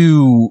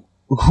two.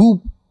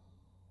 Who?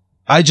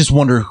 I just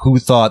wonder who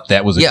thought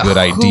that was a good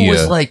idea. Who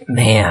was like,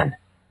 man?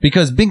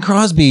 Because Bing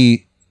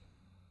Crosby,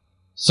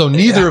 So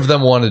neither of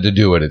them wanted to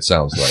do it, it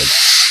sounds like.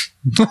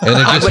 And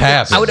it just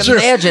happened. I would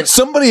imagine.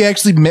 somebody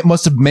actually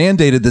must have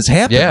mandated this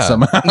happen Yeah.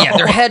 somehow. Yeah,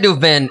 there had to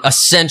have been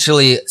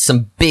essentially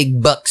some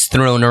big bucks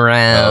thrown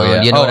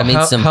around. You know what I mean?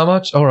 How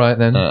much? All right,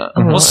 then.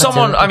 Well,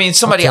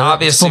 somebody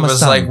obviously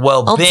was like,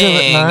 well, I'll do Bing,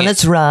 it, man.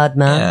 It's Rod,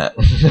 man.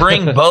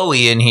 bring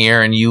Bowie in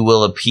here and you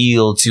will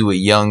appeal to a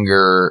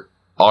younger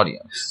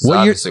audience. What year-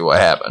 Obviously what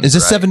happened. Is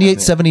this right?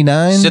 78,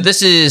 79? So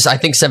this is, I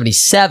think,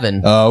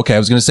 77. Oh, okay. I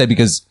was going to say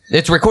because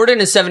It's recorded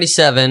in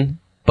 77,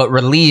 but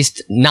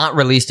not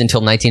released until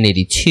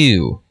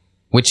 1982,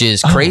 which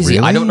is crazy.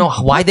 really? I don't know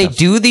why they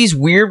do these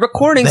weird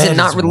recordings That and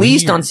not is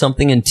released weird. on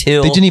something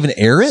until they didn't even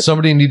air it.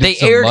 Somebody needed they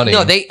some aired. money.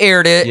 No, they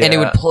aired it, and it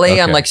would play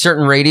on Okay. like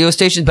certain radio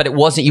stations, but it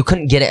wasn't. You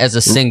couldn't get it as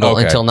a single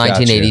Okay, until gotcha.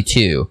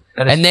 1982,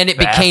 That is and then it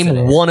became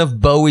fascinating. one of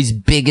Bowie's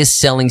biggest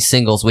selling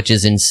singles, which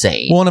is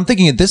insane. Well, and I'm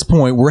thinking at this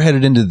point we're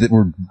headed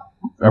into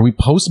are we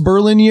post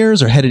Berlin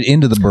years or headed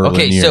into the Berlin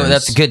Okay, years? so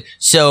that's good.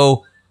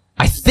 So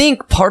I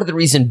think part of the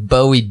reason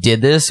Bowie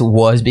did this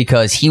was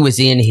because he was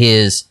in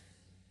his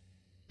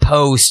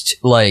post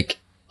like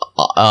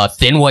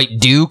Thin White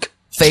Duke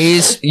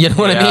phase, you know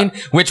what I mean?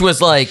 Which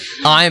was like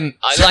I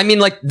mean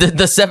like the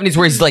 70s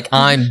where he's like,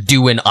 I'm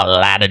doing a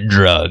lot of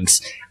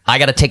drugs. I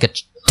got to take a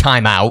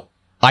time out.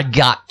 I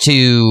got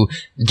to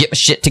get my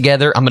shit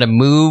together. I'm going to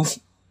move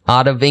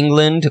out of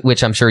England,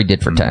 which I'm sure he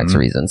did for tax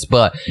reasons,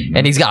 but,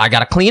 and I got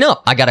to clean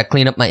up. I got to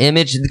clean up my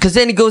image, because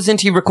then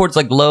he records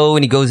like low,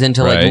 and he goes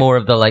into like more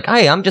of the like,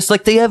 hey, I'm just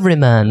like the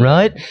everyman,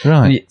 right?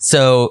 Right.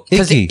 So,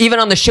 because even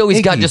on the show,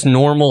 he's got just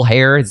normal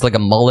hair. It's like a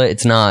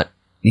mullet.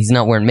 He's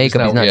not wearing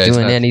makeup. He's not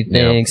doing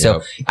anything.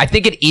 So I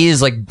think it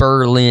is like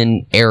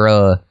Berlin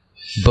era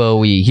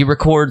Bowie. He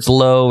records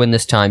low in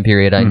this time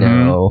period. I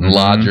know.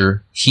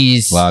 Lodger.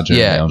 He's Lodger,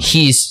 yeah.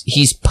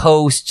 He's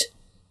post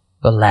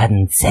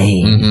Aladdin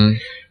Sane.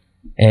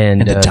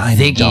 And the Diamond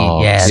Ziggy,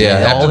 Dogs.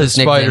 all his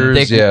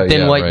nicknames,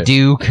 Thin White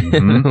Duke.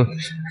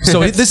 So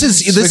this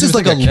is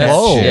like a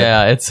lull.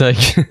 Yeah, it's like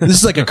This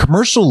is like a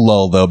commercial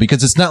lull though,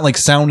 because it's not like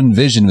Sound and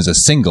Vision was a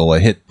single, a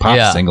hit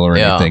pop single or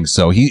anything.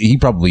 So he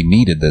probably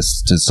needed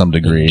this to some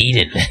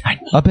degree.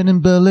 I've been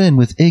in Berlin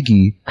with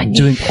Iggy,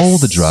 doing all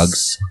the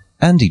drugs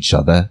and each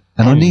other,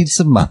 and I need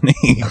some money.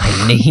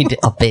 I need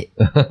a bit.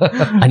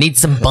 I need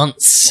some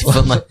bunts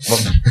for my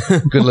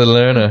Good little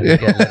learner.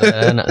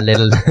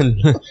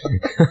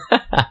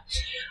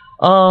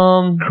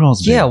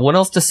 Crosby. Yeah, what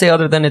else to say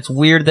other than it's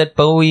weird that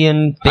Bowie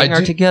and Bing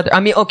are together?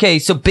 I mean, okay,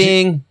 so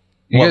Bing.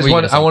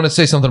 I want to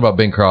say something about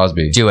Bing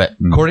Crosby. Do it.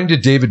 According to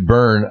David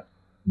Byrne,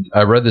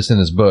 I read this in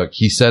his book.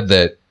 He said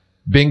that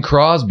Bing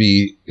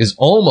Crosby is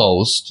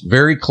almost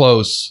very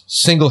close,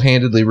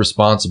 single-handedly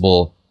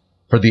responsible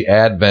for the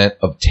advent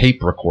of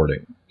tape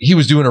recording. He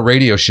was doing a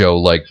radio show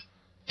like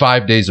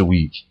 5 days a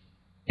week,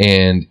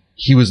 and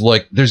he was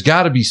like, there's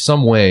got to be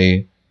some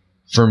way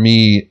for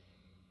me.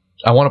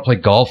 I want to play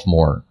golf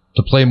more,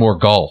 to play more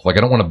golf. Like, I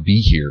don't want to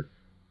be here.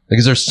 Like,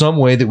 is there some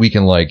way that we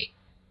can like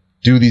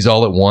do these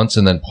all at once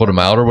and then put them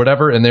out or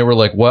whatever? And they were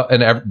like, well,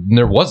 and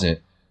there wasn't,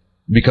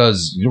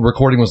 because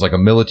recording was like a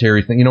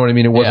military thing. You know what I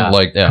mean? It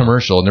wasn't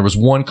commercial. And there was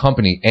one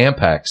company,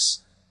 Ampex,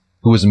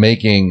 who was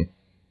making,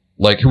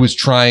 like, who was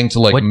trying to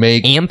like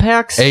make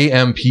Ampex?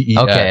 AMPEX.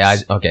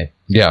 Okay. Okay.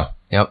 Yeah.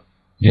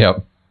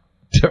 Yep.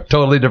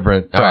 Totally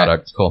different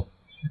product. Cool.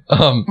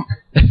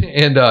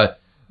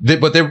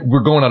 But they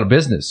were going out of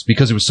business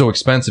because it was so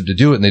expensive to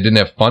do it, and they didn't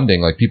have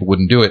funding. Like, people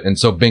wouldn't do it. And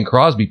so Bing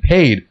Crosby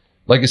paid,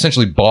 like,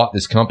 essentially bought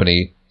this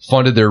company,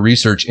 funded their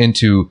research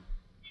into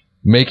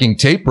making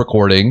tape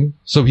recording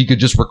so he could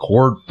just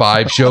record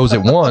 5 shows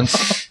at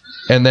once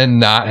and then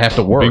not have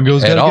to work.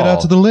 Bingo's got to get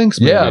out to the links.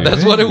 Baby. Yeah,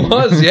 that's what it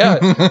was.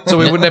 Yeah. So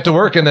we wouldn't have to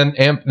work. And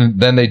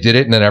then they did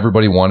it, and then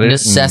everybody wanted it.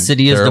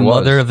 Necessity is the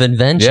mother of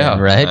invention,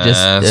 right?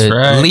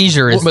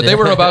 Leisure is. But they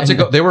were about to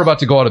go. They were about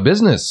to go out of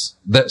business.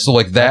 They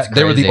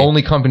were the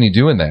only company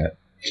doing that,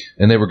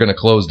 and they were going to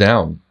close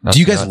down. Do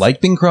you guys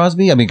like Bing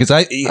Crosby? I mean, because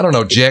I don't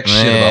know jack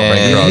shit about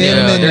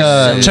Bing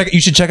Crosby.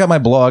 You should check out my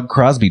blog,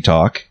 Crosby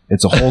Talk.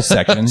 It's a whole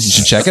section. You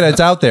should check it.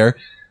 It's out there.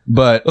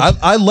 But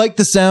I like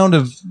the sound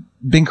of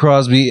Bing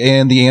Crosby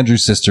and the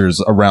Andrews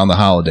Sisters around the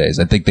holidays.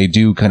 I think they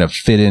do kind of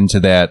fit into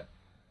that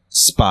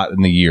spot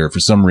in the year for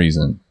some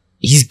reason.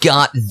 He's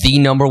got the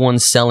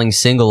 #1 selling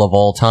single of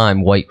all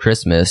time, "White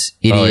Christmas."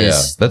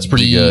 That's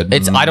pretty good.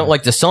 It's I don't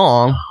like the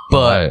song,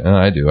 but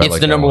I do. It's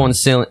like the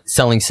 #1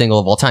 selling single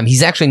of all time.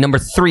 He's actually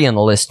 #3 on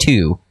the list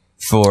too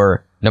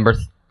for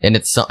and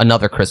it's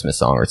another Christmas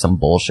song or some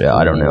bullshit.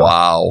 I don't know.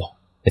 Wow.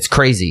 It's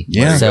crazy.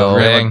 Yeah. So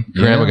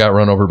Grandma got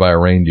run over by a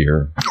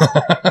reindeer.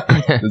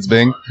 It's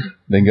Bing.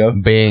 Bingo.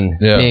 Bing.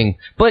 Yeah. Bing.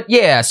 But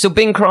yeah, so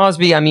Bing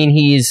Crosby, I mean,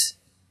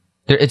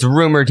 it's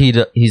rumored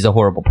he's a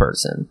horrible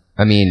person.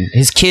 I mean,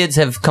 his kids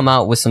have come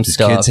out with some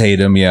stuff. Kids hate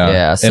him, yeah.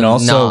 Yeah, and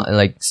also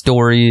like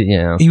story,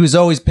 He was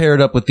always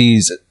paired up with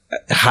these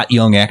hot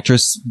young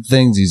actress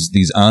things,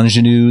 these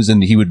ingenues,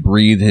 and he would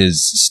breathe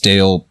his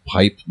stale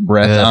pipe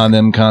breath on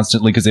them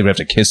constantly because they would have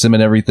to kiss him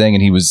and everything,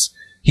 and he's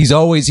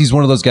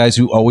one of those guys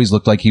who always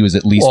looked like he was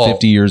at least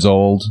 50 years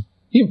old.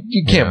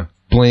 You can't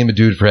blame a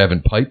dude for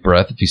having pipe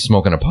breath if he's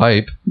smoking a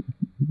pipe.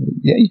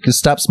 Yeah, you could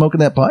stop smoking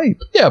that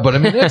pipe. Yeah, but I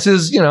mean, that's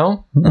his,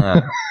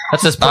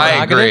 that's his prerogative.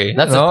 I agree.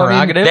 That's his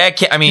prerogative.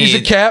 He's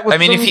a cat with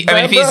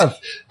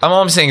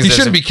all I'm saying is he this.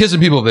 shouldn't be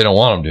kissing people if they don't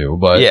want him to,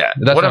 but yeah.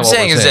 That's what I'm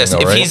saying is this. Though,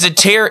 right?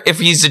 If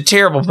he's a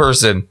terrible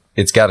person,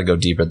 it's got to go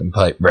deeper than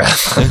pipe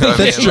breath.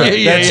 That's true.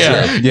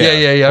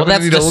 Yeah. Well,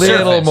 that's need a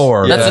little surface.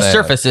 more. That's the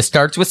surface. It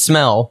starts with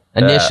smell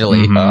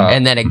initially,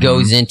 and then it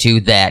goes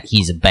into that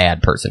he's a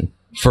bad person.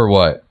 For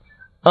what?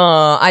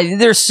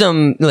 There's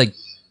some like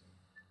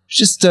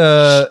just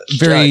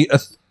very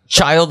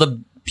child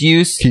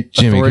abuse,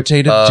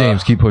 authoritative.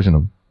 James, keep pushing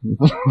him.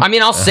 I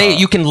mean, I'll say it.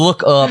 You can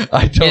look up.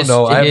 I don't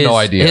know. I have no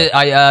idea.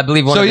 I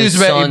believe one of his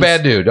sons. So he was a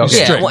bad dude. Okay.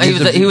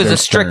 Yeah, he was a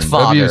strict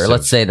father. Abusive.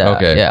 Let's say that.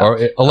 Okay. Yeah. Or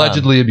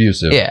allegedly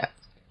abusive. Yeah.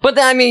 But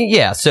I mean,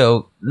 yeah.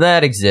 So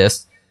that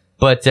exists.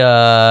 But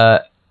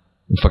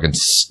fucking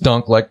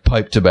stunk like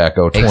pipe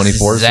tobacco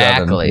 24/7.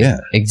 Exactly. Yeah.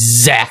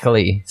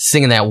 Exactly.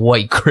 Singing that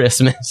White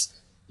Christmas.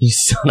 You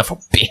son of a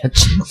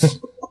bitch.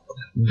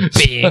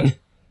 Bing.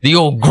 The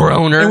old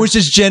groaner. And which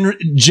is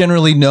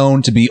generally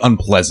known to be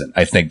unpleasant.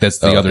 I think that's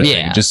the other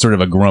thing. Just sort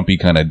of a grumpy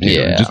kind of dude.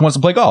 Yeah. Just wants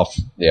to play golf.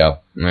 Yeah.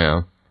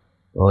 Yeah.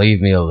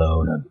 Leave me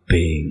alone,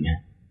 Bing.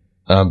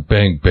 I'm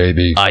Bing,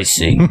 baby. I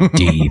sing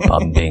deep.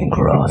 I'm Bing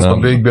Crosby.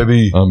 I'm Bing,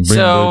 baby. I'm Bing,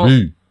 So-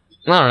 baby.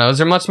 I don't know. Is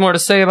there much more to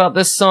say about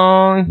this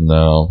song?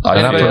 No. I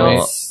Anybody feel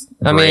else?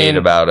 I great mean,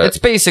 about it. It's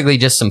basically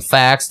just some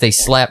facts. They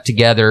slapped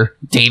together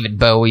David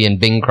Bowie and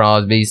Bing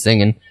Crosby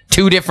singing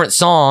two different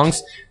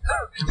songs.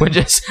 Which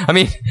is, I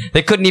mean,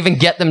 they couldn't even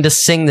get them to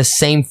sing the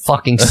same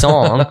fucking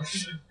song.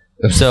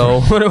 So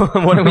what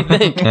do we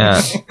think?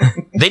 Yeah,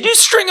 they do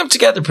string them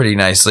together pretty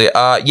nicely.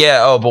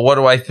 Yeah. Oh, but what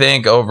do I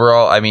think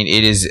overall? I mean,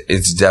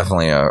 it's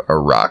definitely a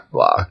rock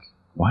block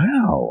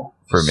Wow.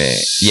 for me.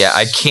 Yeah,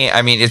 I can't.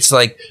 I mean, it's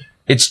like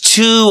it's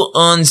too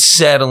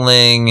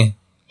unsettling.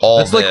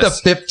 That's like the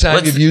fifth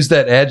time you've used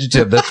that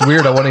adjective. That's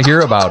weird. I want to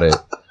hear about it.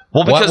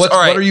 Well, because what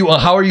are you?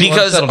 How are you?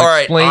 Because all unsettled?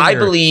 right, Explain I your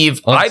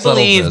believe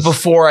unsettledness.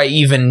 before I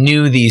even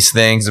knew these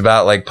things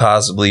about like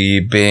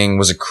possibly Bing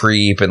was a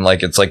creep and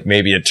like it's like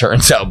maybe it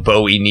turns out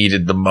Bowie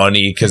needed the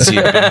money because he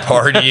had been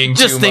partying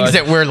Just too things much.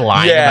 that we're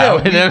lying Yeah,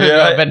 about.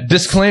 yeah.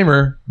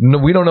 Disclaimer: no,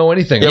 we don't know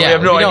anything. Yeah, we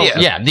have no don't-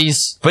 idea. Yeah,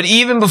 these. But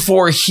even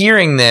before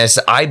hearing this,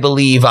 I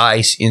believe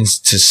to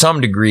some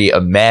degree,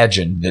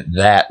 imagined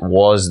that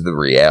was the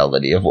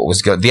reality of what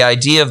was going. The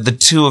idea of the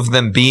two of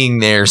them being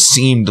there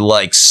seemed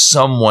like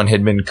someone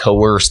had been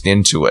coerced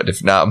into it,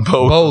 if not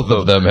both. Both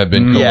of them have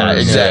been. Yeah,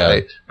 coerced.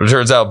 exactly. But it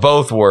turns out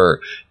both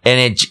were,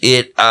 and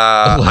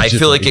I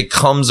feel like it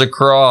comes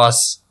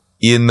across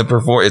in the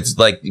performance. It's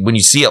like when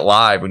you see it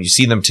live, when you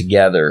see them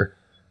together.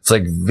 It's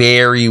like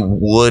very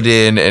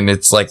wooden, and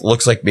it's like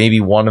looks like maybe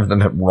one of them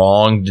had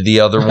wronged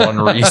the other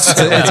one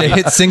recently. It's a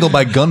hit single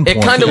by gunpoint.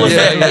 It kind of looks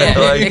Yeah, like yeah,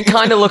 like- it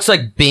kind of looks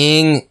like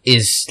Bing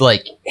is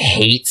like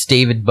hates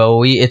David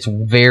Bowie. It's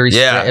very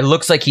Yeah. It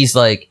looks like he's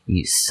like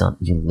you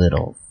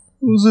little.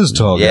 Who's this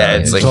tall guy? Yeah,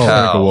 it's like Tall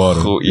how, drink of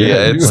water.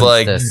 it's What's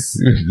like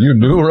this? You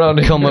knew around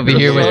here. Come over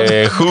here with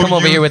yeah, who come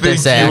over you here with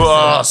this think accent. you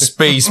are,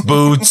 space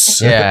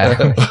boots.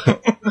 Yeah,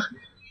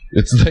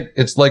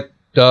 It's like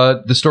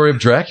the story of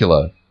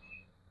Dracula.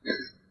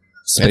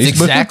 it's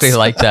exactly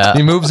like that.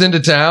 He moves into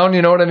town.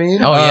 You know what I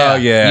mean? Oh yeah, Oh,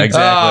 yeah,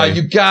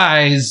 exactly. You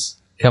guys.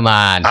 Come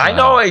on. I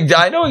know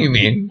what you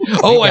mean.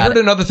 Oh, I got heard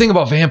another thing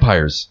about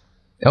vampires.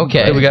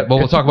 Okay. Hey,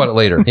 we'll talk about it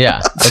later.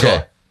 Yeah.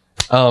 Okay.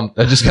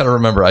 I just gotta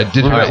remember. I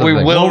did. hear We something.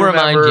 will We'll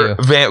remind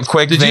remember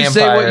quick Did you vampire.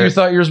 say what you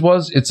thought yours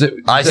was?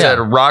 I said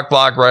rock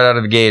block right out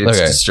of the gate. It Okay.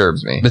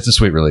 disturbs me. It's a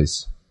sweet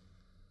release.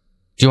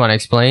 Do you want to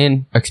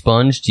explain?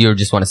 Expunge? Do you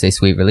just want to say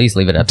sweet release?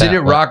 Leave it at that. Did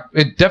it rock?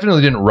 It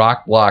definitely didn't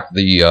rock block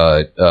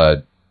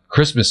the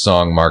Christmas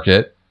song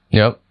market.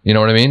 Yep. You know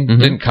what I mean? Mhm.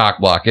 Didn't cock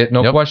block it.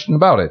 No Yep. question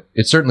about it.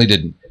 It certainly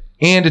didn't.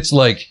 And it's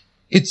like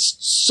it's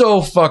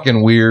so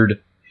fucking weird.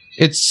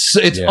 It's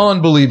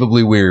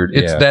unbelievably weird.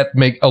 It's Yeah.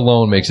 that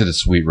alone makes it a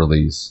sweet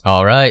release.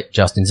 All right,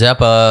 Justin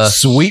Zeppa.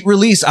 Sweet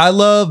release. I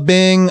love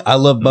Bing. I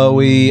love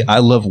Bowie. I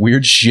love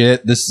weird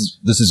shit. This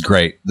is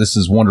great. This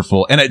is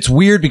wonderful. And it's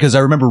weird because I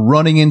remember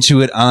running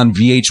into it on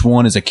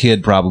VH1 as a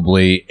kid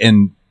probably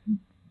and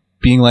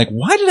being like,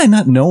 why did I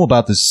not know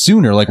about this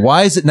sooner? Like,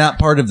 why is it not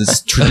part of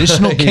this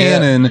traditional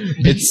canon?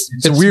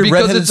 It's a weird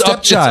because redheaded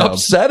stepchild.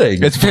 It's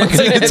upsetting. It's fucking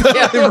it's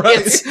totally right.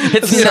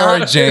 It's Sorry,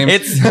 not, James.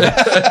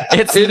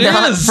 It's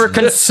not for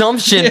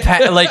consumption.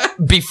 Like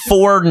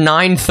before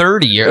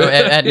 9:30 or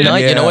at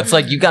night. Yeah. You know, it's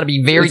like you got to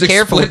be very It's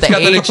careful with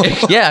explicit- the it's got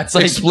age. that Yeah, it's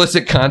like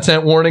explicit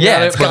content warning yeah,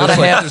 on it. it's but got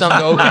to like, have some.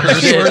 no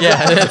curse words.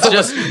 Yeah, it's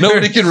just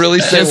Nobody can really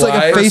say It's why.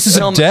 like a Faces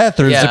of Death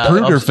or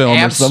Zapruder film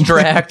or something.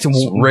 abstract,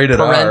 rated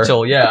R.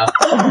 parental. Yeah.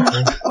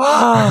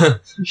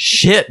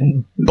 Shit,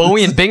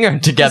 Bowie and Bing are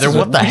together.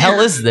 What the hell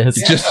is this?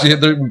 Just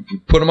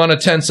put them on a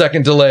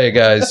 10-second delay,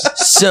 guys.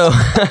 So,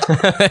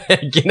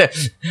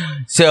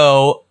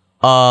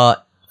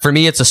 for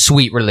me, it's a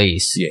sweet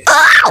release. Yeah.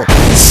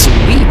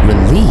 Sweet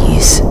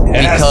release.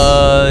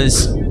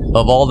 Because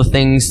of all the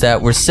things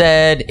that were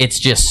said, it's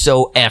just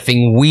so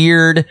effing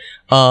weird.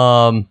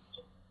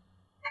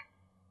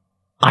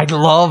 I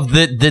love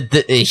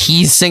that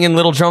he's singing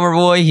Little Drummer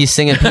Boy. He's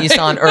singing Peace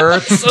on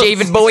Earth. so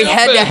David Bowie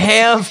had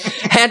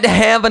stupid. to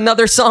have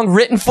another song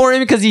written for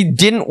him because he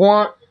didn't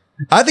want.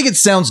 I think it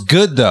sounds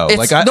good though.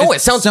 It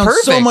sounds so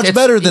perfect. much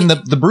better than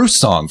the Bruce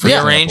song. For The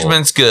example.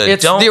 arrangement's good.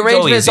 The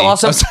arrangement is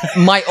awesome.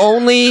 My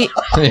only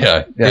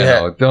Yeah.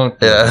 No, don't.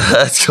 Yeah,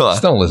 that's cool.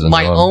 Just don't listen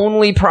My to him.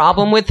 only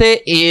problem with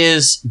it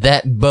is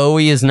that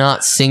Bowie is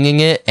not singing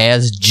it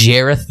as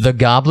Jareth the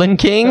Goblin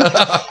King.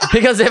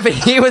 Because if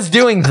he was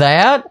doing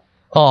that,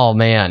 oh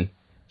man,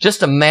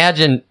 just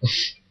imagine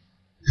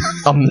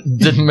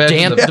Imagine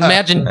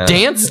imagine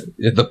dance,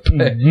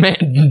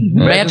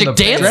 magic the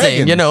dancing,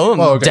 dragons. you know,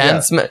 Oh, okay,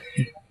 dance.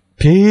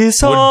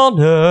 Peace on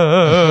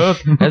earth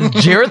as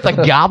Jareth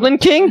the Goblin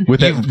King. with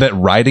that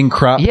riding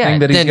crop thing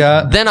that he's then,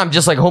 got. then I'm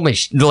just like, holy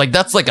like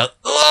that's like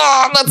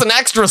that's an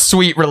extra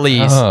sweet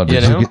release. Oh, you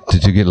know?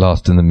 did you get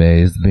lost in the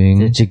maze, Bing?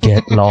 Did you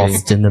get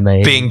lost in the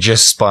maze? Bing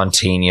just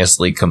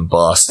spontaneously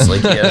combusts.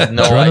 Like he has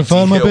no Trying idea to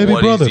find my baby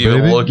what brother, he's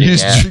even baby. looking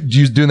at.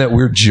 He's doing that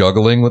weird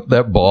juggling with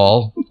that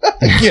ball.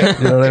 You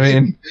know what I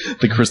mean?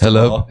 The crystal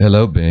ball.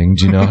 Hello, Bing.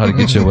 Do you know how to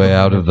get your way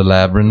out of the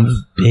labyrinth?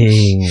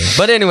 Bing.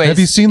 But anyways, Have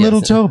you seen yes.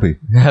 Little Toby?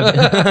 Have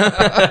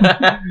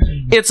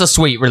It's a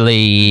sweet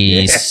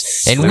release.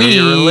 Yes, and sweet we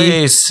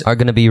release. are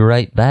going to be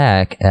right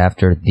back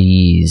after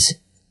these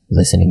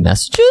listening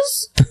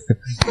messages.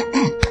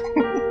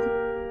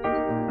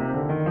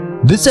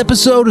 This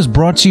episode is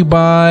brought to you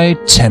by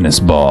tennis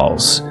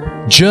balls.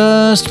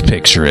 Just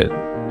picture it.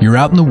 You're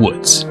out in the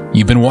woods.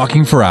 You've been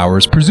walking for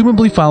hours,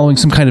 presumably following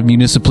some kind of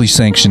municipally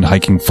sanctioned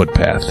hiking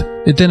footpath.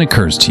 It then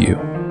occurs to you,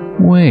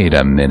 wait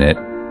a minute.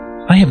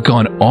 I have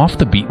gone off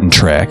the beaten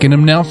track and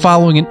am now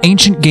following an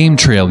ancient game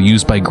trail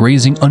used by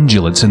grazing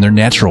ungulates and their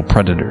natural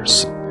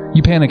predators.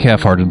 You panic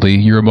half-heartedly,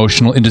 your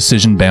emotional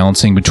indecision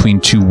balancing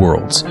between two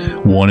worlds,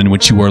 one in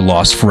which you are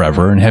lost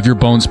forever and have your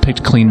bones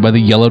picked clean by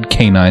the yellowed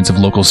canines of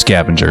local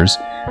scavengers,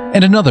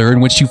 and another in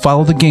which you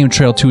follow the game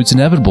trail to its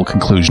inevitable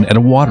conclusion at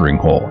a watering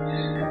hole.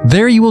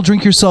 There you will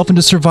drink yourself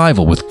into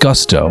survival with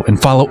gusto and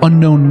follow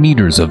unknown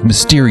meters of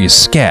mysterious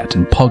scat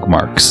and pug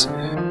marks.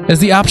 As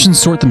the options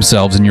sort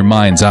themselves in your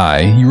mind's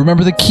eye, you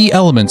remember the key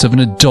elements of an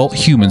adult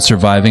human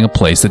surviving a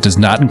place that does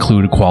not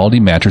include a quality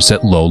mattress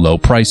at low, low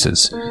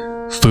prices.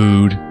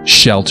 Food,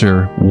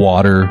 shelter,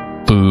 water,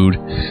 food.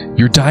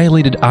 Your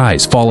dilated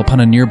eyes fall upon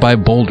a nearby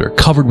boulder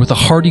covered with a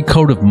hardy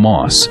coat of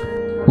moss.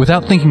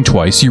 Without thinking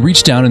twice, you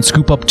reach down and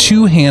scoop up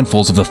 2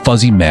 handfuls of the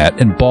fuzzy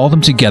mat and ball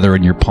them together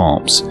in your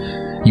palms.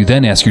 You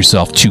then ask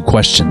yourself 2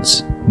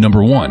 questions.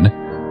 Number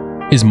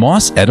 1, is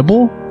moss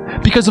edible?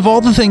 Because of all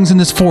the things in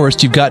this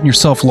forest you've gotten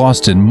yourself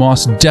lost in,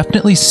 moss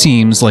definitely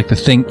seems like the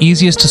thing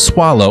easiest to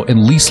swallow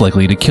and least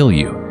likely to kill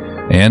you.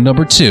 And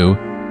number 2,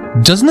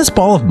 doesn't this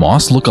ball of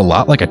moss look a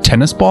lot like a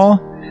tennis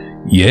ball?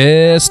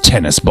 Yes,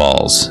 tennis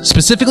balls.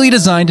 Specifically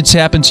designed to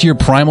tap into your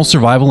primal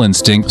survival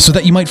instinct so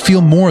that you might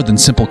feel more than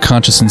simple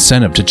conscious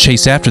incentive to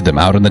chase after them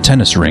out on the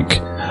tennis rink.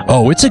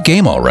 Oh, it's a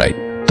game all right.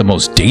 The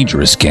most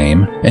dangerous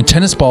game, and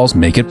tennis balls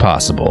make it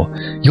possible.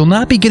 You'll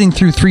not be getting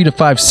through 3 to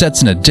 5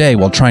 sets in a day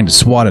while trying to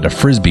swat at a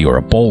frisbee or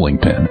a bowling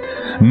pin.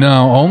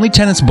 No, only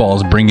tennis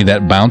balls bring you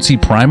that bouncy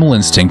primal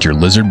instinct your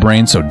lizard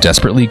brain so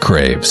desperately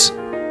craves.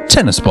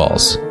 Tennis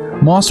balls.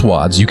 Moss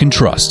wads you can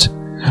trust.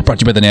 Brought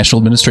to you by the National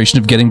Administration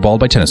of Getting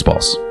Balled by Tennis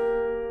Balls.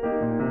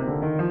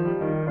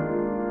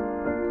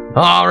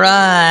 All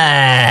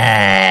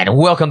right.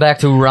 Welcome back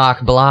to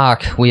Rock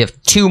Block. We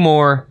have 2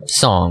 more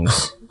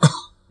songs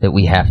that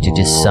we have to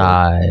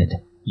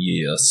decide.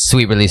 Yes.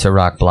 Sweet release of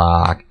Rock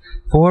Block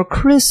for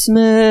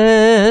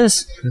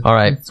Christmas. All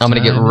right. I'm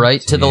going to get right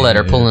to the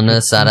letter, pulling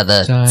this out of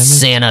the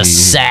Santa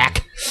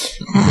sack.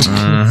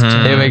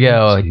 Here we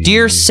go.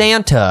 Dear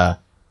Santa,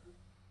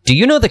 do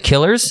you know the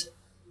Killers?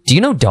 Do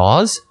you know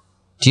Dawes?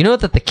 Do you know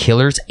that the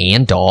Killers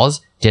and Dawes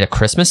did a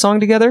Christmas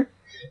song together?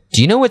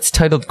 Do you know it's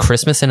titled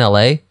Christmas in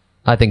LA?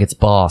 I think it's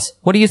boss.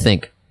 What do you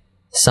think?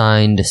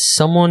 Signed,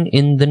 Someone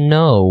in the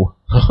Know.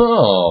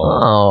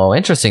 Oh,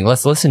 interesting.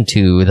 Let's listen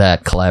to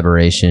that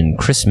collaboration,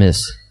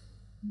 Christmas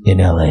in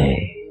LA.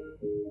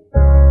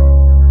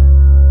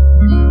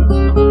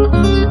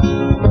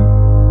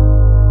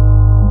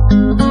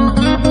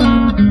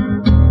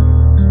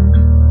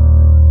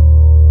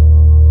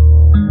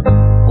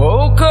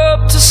 Woke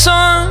up to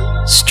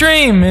sun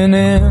streaming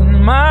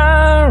in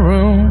my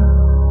room.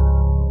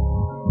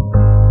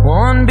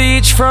 One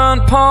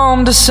beachfront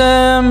Palm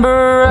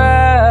December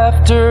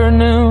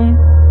afternoon.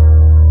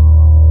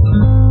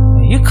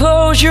 You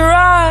close your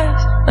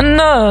eyes,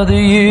 another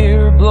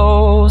year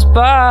blows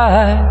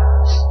by.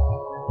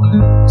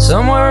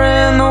 Somewhere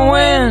in the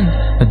wind,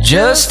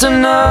 just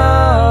another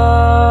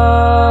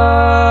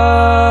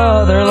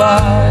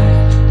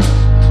life.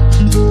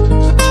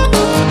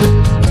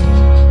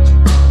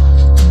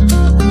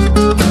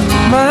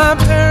 My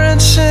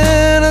parents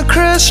sent a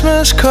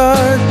Christmas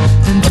card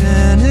and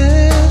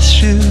tennis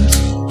shoes.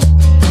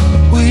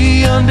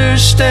 We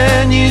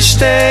understand you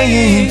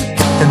staying,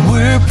 and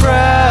we're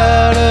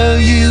proud of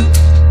you.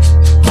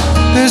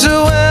 There's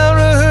a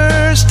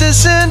well-rehearsed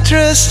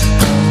disinterest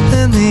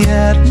in the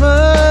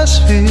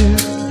atmosphere.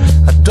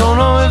 I don't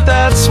know if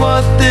that's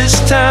what this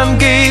time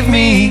gave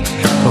me,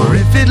 or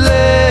if it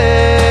led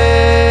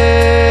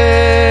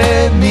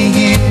me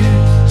here.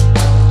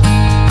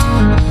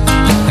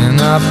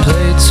 And I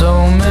played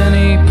so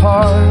many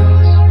parts,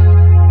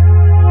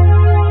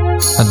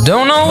 I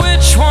don't know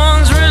which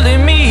one's really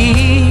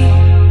me.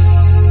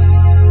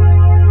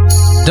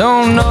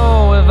 Don't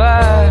know if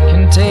I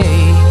can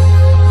take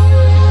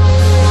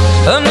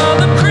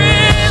another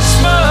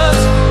Christmas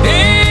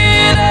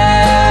in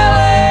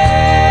LA.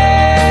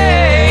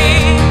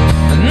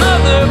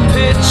 Another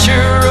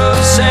picture of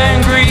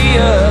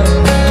sangria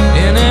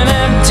in an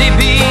empty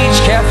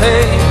beach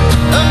cafe.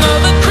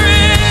 Another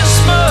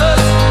Christmas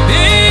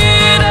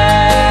in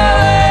LA.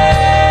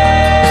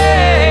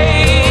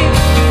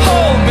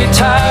 Hold me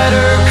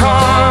tighter,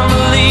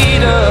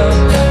 Carmelita.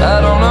 I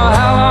don't know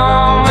how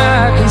long I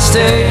can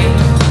stay.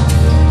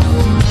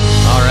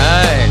 All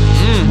right.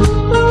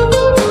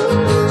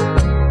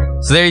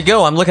 So there you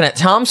go. I'm looking at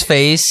Tom's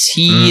face.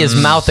 He is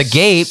mouth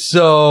agape.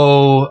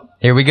 So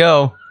Here we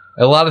go.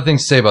 a lot of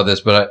things to say about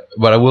this, but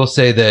I will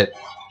say that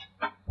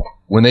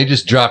when they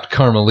just dropped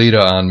Carmelita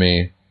on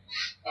me,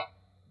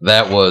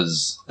 that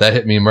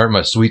hit me right in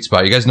my sweet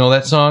spot. You guys know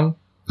that song?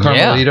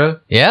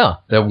 Carmelita? Yeah.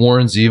 That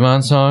Warren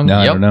Zevon song? No,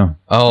 I don't know.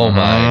 Oh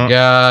my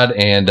God.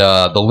 And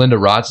the Linda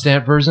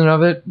Ronstadt version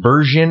of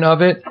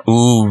it.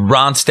 Ooh,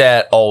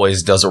 Ronstadt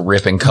always does a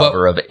ripping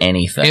cover of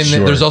anything.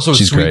 And there's also a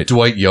She's sweet great.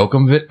 Dwight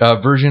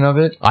Yoakam version of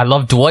it. I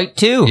love Dwight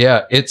too.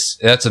 Yeah,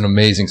 that's an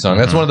amazing song.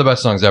 That's one of the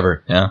best songs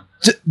ever. Yeah.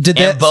 Did And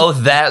that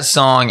both that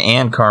song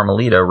and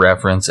Carmelita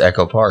reference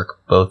Echo Park,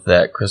 both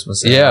that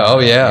Christmas. Yeah, oh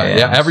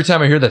yeah. Every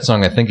time I hear that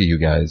song, I think of you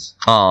guys.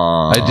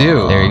 Aww. I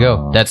do. There you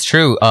go. That's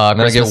true. And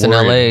then I get Christmas in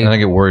worried. LA. And I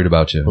get worried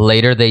about you.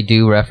 Later, they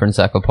do reference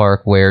Echo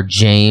Park, where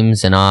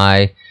James and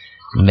I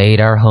made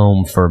our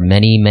home for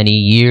many, many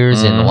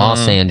years in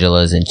Los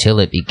Angeles until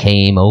it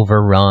became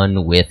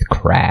overrun with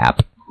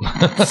crap.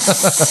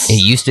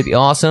 It used to be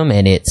awesome,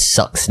 and it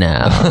sucks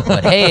now.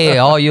 But hey,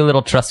 all you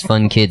little trust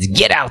fund kids,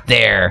 get out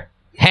there.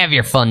 Have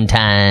your fun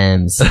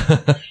times.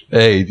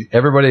 Hey,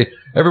 everybody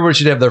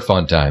should have their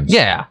fun times.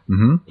 Yeah.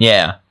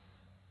 Yeah.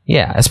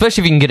 Yeah.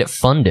 Especially if you can get it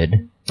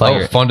funded. by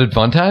your Funded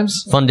fun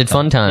times? funded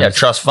fun times. Yeah,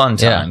 Trust Fund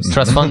Times. Yeah,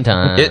 trust fun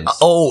times.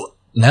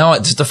 Now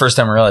it's the first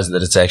time I realized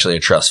that it's actually a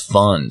trust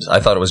fund.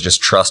 I thought it was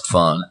just trust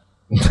fun.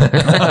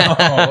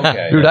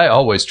 Okay. Dude, I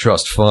always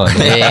trust fun.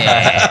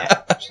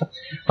 Yeah.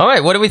 All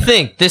right, what do we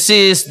think? This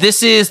is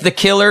the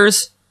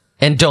Killers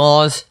and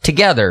Dawes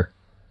together.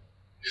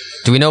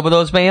 Do we know about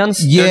those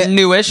bands? Yeah. They're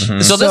newish.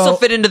 So this will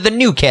fit into the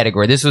new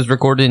category. This was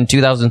recorded in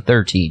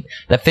 2013.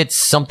 That fits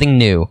something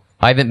new.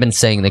 I haven't been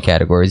saying the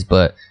categories,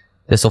 but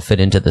this will fit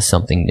into the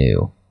something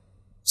new.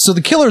 So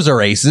the Killers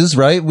are aces,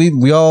 right?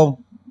 We all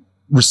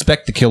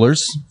respect the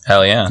Killers.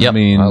 Hell yeah. I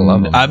mean, I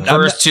love them. I'm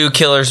First two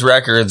Killers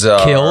records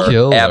are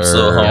Killer.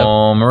 absolute Yep.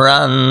 home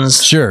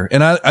runs. sure,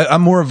 and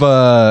I'm more of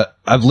a.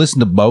 I've listened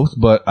to both,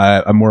 but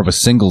I'm more of a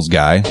singles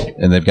guy,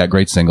 and they've got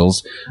great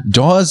singles.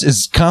 Dawes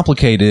is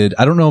complicated.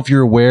 I don't know if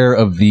you're aware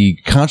of the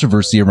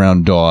controversy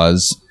around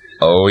Dawes.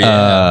 Oh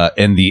yeah.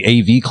 And the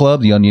AV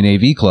Club, the Onion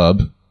AV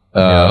Club.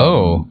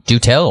 Do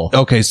tell.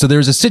 Okay, so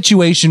there's a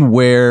situation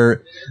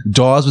where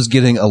Dawes was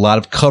getting a lot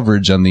of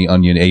coverage on the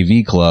Onion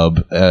AV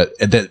Club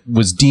that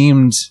was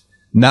deemed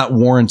not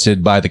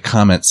warranted by the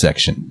comment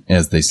section,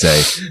 as they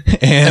say,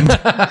 and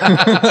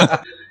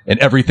and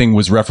everything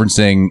was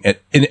referencing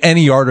in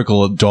any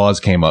article. Dawes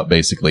came up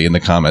basically in the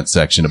comment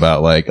section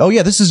about like, oh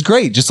yeah, this is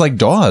great, just like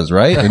Dawes,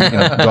 right? And,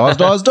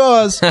 Dawes.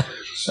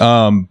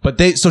 But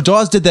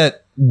Dawes did that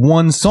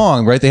one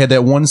song, right? They had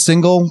that one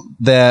single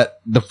that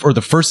the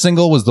first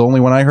single was the only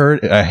one I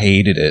heard. I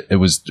hated it. It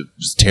was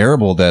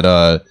terrible.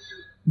 That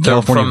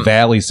California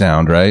Valley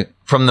sound, right?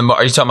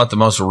 Are you talking about the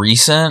most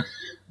recent?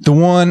 The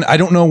one, I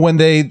don't know when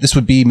this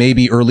would be,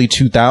 maybe early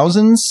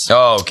 2000s.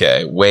 Oh,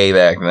 okay. Way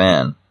back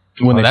then.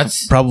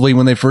 That's Probably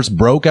when they first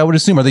broke, I would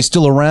assume. Are they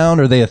still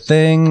around? Are they a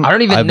thing? I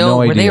don't even have know.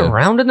 no Were they idea.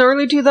 around in the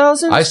early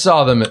 2000s? I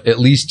saw them at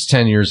least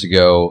 10 years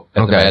ago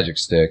at the Magic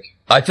Stick.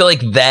 I feel like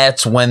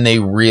that's when they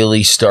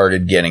really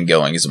started getting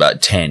going, is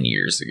about 10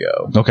 years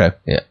ago. Okay.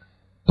 Yeah.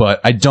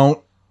 But I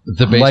don't.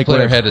 The bass Like what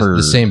player I've had heard.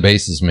 the same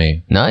bass as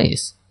me,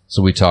 Nice.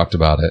 so we talked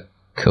about it.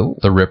 Cool.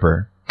 The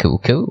Ripper.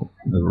 Cool.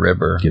 The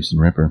Ripper. Gibson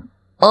Ripper.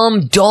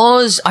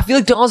 Dawes, I feel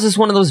like Dawes is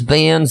one of those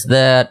bands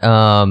that,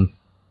 I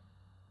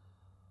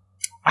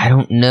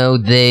don't know,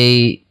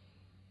 I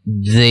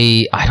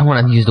don't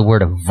want to use the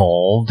word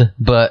evolved,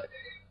 but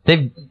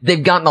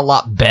they've gotten a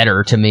lot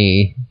better to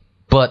me,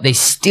 but they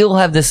still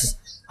have this,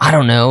 I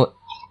don't know,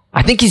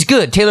 I think he's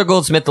good. Taylor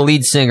Goldsmith, the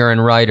lead singer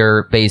and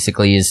writer,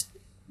 basically is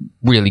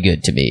really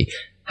good to me.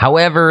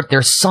 However,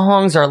 their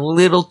songs are a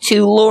little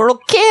too Laurel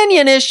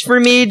Canyon-ish for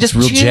me. Just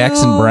Real too,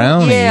 Jackson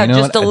Brown. Yeah, you know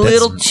just a what?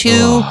 little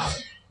too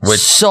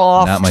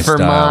soft not my for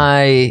style.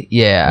 my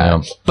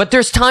Yeah. But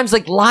there's times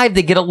like live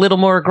they get a little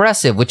more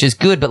aggressive, which is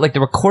good. But like the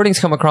recordings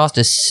come across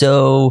as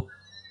so,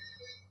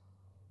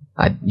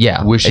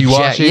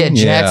 Wishy-washy? Jackson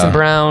Yeah.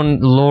 Brown,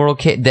 Laurel,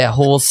 that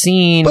whole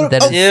scene. But-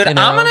 that is, Dude, you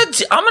know, I'm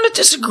gonna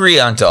disagree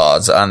on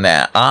Dawes on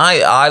that.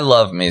 I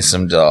love me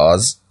some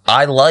Dawes.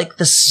 I like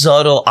the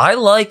subtle. I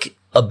like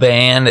a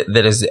band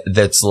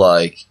that's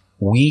like,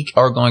 we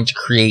are going to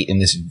create in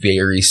this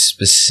very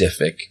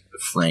specific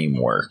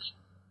framework.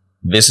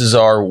 This is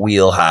our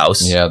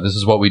wheelhouse. Yeah, this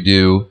is what we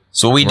do.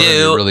 So we We're gonna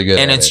do, be really good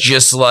and at it's it.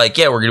 just like,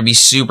 yeah, we're gonna be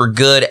super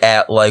good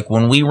at like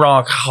when we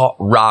rock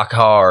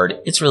hard.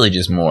 It's really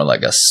just more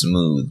like a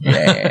smooth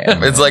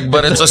jam. It's like,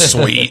 but it's a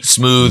sweet,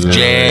 smooth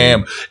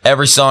jam.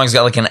 Every song's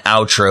got like an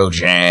outro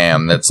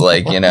jam that's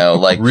like, you know,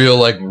 like Real,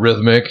 like,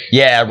 rhythmic.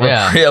 Yeah.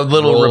 a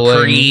little Rolling,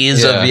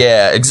 reprise of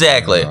yeah.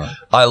 exactly.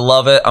 I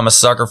love it. I'm a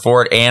sucker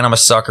for it, and I'm a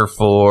sucker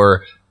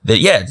for.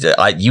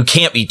 You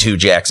can't be too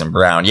Jackson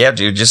Brown. Yeah,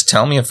 dude, just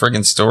tell me a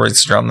friggin' story,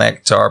 strum that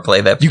guitar,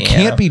 play that You piano.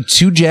 can't be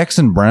too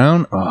Jackson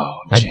Brown. Oh,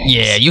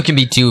 yeah, you can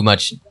be too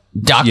much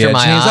Dr.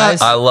 My Change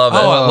Eyes. I love it.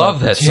 Oh, I love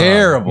that song.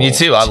 Terrible. Me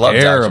too. I love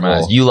Dr. My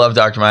Eyes. You love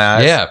Dr. My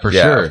Eyes? Yeah, for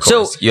sure. Of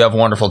course. So- you have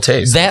wonderful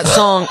taste. That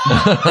song,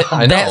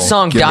 that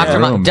song, Give me Doctor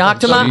room.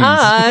 Doctor My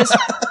Eyes.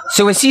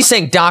 So is he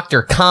saying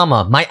Doctor,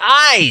 comma my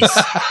eyes,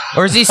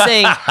 or is he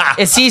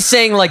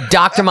saying like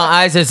Doctor My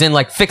Eyes as in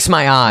like fix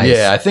my eyes?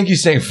 Yeah, I think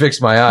he's saying "fix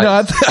my eyes." No,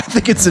 I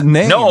think it's a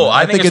name. No,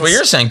 I think it's what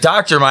you're saying.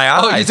 Dr. My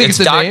Eyes. Oh, you think it's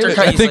a name?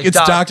 Dr. I think it's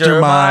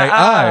Dr. My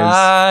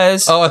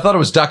Eyes. Oh, I thought it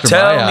was Dr.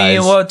 Tell My me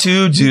Eyes. what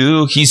to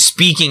do. He's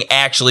speaking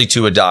actually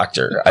to a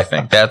doctor. I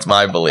think that's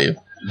my belief.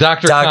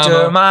 Dr.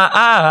 Doctor, my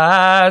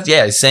eyes.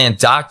 Yeah, he's saying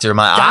Doctor,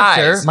 my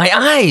Doctor, eyes. my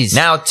eyes.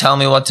 Now tell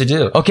me what to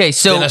do. Okay,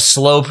 so In a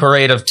slow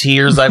parade of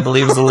tears, I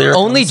believe is the lyric.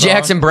 only of the song.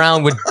 Jackson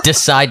Brown would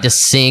decide to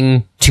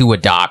sing to a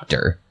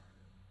doctor.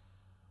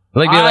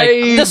 Like, be like,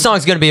 this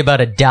song's gonna be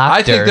about a doctor.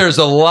 I think there's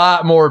a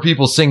lot more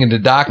people singing to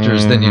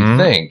doctors than you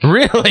think.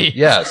 really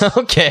Yes.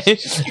 okay.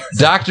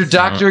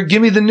 Doctor,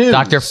 give me the news.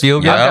 Dr.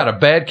 Feelgood. I've got a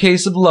bad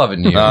case of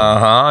loving you.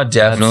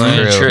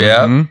 Definitely That's true. true.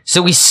 Yeah.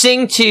 So we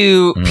sing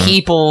to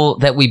people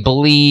that we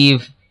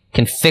believe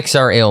can fix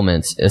our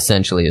ailments.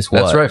 Essentially, is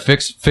what. That's right.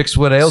 Fix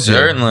what ails you.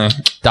 Certainly.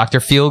 Dr.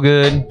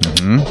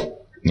 Feelgood.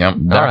 Yep.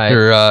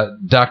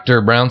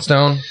 Dr.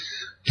 Brownstone.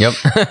 Yep.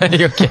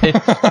 You okay?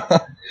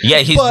 Yeah,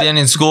 he's been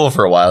in school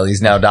for a while.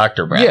 He's now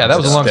Dr. Brown. Yeah, that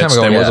was a long time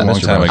ago. That He was a wasn't long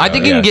Mr. time Brown. ago. I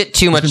think you can get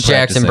too much been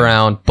Jackson practicing.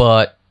 Brown,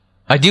 but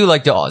I do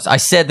like the Oz. I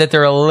said that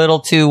they're a little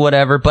too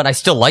whatever, but I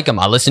still like him.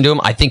 I listen to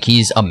him. I think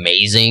he's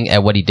amazing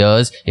at what he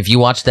does. If you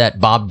watch that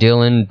Bob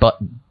Dylan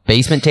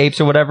basement tapes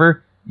or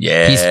whatever,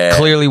 Yeah. he's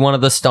clearly one of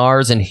the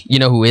stars, and you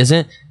know who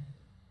isn't?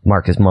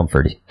 Marcus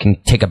Mumford can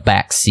take a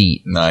back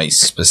seat.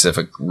 Nice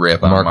specific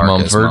rip on Mark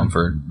Marcus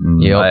Mumford.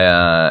 Mumford.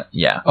 Yep.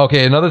 Yeah.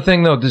 Okay, another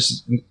thing though, this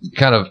is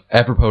kind of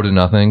apropos to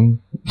nothing,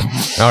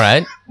 All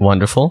right.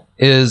 Wonderful.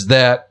 is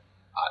that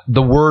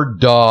the word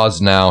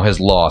 "Dawes" now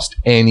has lost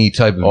any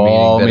type of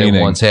All meaning that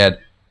meaning. it once had.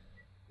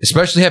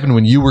 Especially happened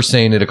when you were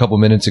saying it a couple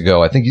minutes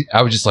ago. I think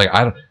I was just like,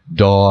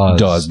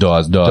 Dawes. Dawes.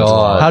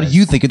 Dawes. How do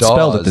you think it's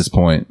spelled Dawes. at this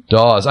point?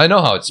 Dawes. I know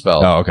how it's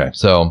spelled. Oh, okay.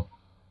 So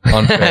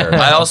unfair.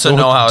 I also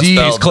know how it's D is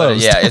spelled. but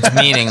closed. Yeah, it's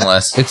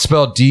meaningless. It's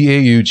spelled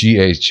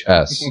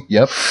Daughs.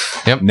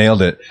 Yep.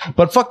 Nailed it.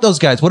 But fuck those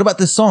guys. What about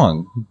this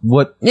song?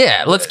 What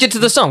Yeah, let's get to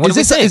the song. What is do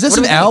we this? think? Is this What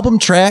do an we think? album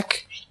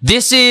track?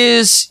 This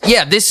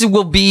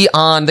will be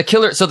on the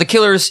Killer. So the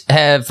Killers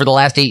have for the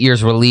last 8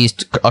 years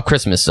released a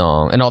Christmas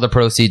song, and all the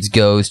proceeds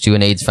goes to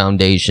an AIDS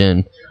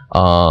foundation,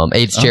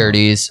 AIDS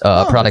charities,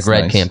 Product that's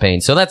Red nice. campaign.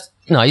 So that's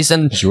nice,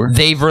 and Sure.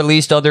 they've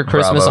released other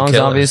Christmas Bravo, songs,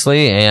 Killers.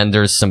 obviously, and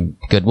there's some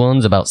good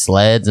ones about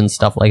sleds and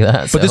stuff like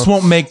that. But this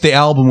won't make the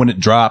album when it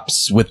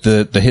drops with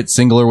the hit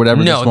single or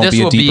whatever. no, this won't this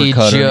be a will deeper be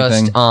cut or just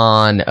anything.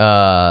 on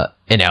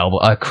an album,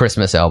 a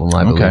Christmas album.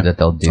 I believe Okay. that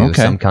they'll do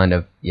Okay. some kind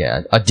of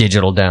a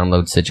digital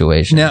download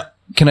situation. Now,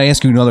 can I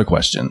ask you another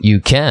question? You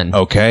can.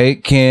 Okay.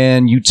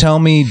 Can you tell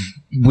me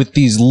with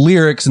these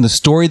lyrics and the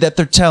story that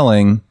they're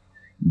telling,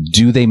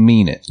 do they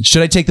mean it?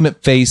 Should I take them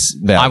at face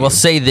value? I will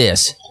say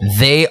this.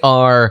 They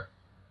are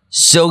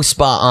so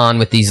spot on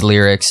with these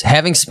lyrics.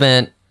 Having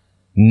spent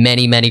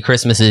many, many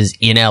Christmases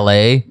in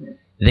LA,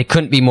 they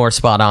couldn't be more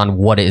spot on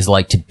what it is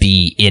like to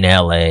be in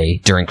LA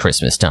during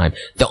Christmas time.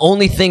 The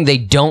only thing they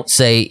don't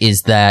say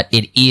is that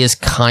it is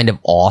kind of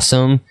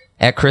awesome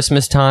at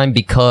Christmas time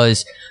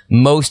because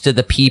most of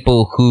the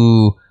people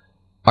who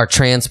are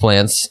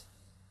transplants,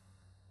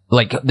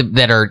 like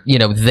that are,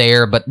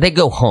 there, but they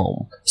go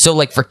home. So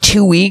like for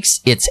 2 weeks,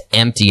 it's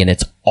empty and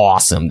it's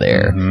awesome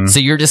there. So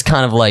you're just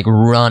kind of like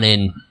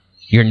running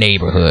your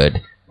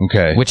neighborhood,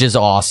 Okay. which is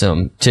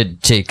awesome to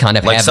kind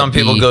of Like have some it be-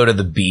 people go to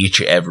the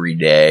beach every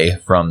day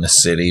from the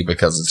city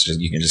because it's just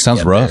you can just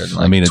Sounds get rough. there in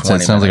I mean, it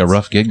 20 sounds like a minutes.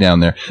 rough gig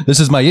down there. This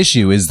is my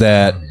issue is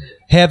that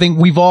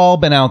we've all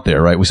been out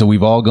there, right? So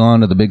we've all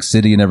gone to the big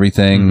city and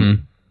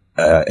everything.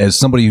 As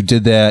somebody who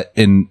did that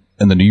in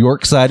the New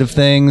York side of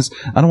things,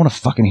 I don't want to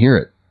fucking hear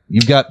it.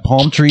 You've got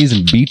palm trees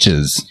and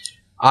beaches.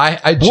 I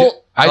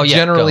yeah,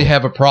 generally go.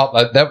 have a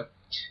problem. I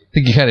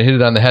think you kind of hit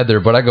it on the head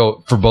there, but I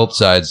go for both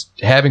sides.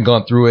 Having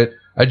gone through it,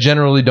 I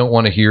generally don't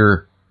want to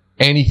hear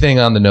anything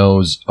on the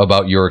nose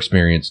about your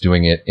experience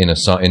doing it in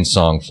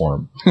song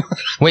form.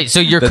 Wait, so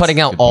you're cutting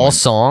out all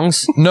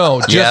songs?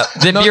 No,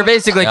 just Then you're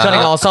basically cutting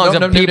all songs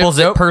of people's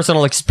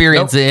personal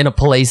experience in a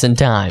place and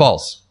time.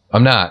 false.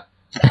 I'm not.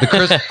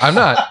 I'm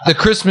not. The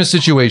Christmas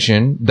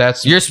situation,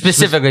 that's You're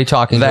specifically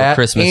talking to a that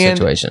Christmas and,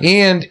 situation.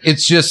 And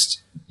it's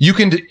just, you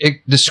can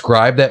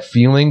describe that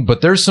feeling, but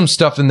there's some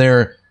stuff in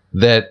there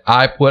that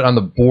I put on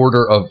the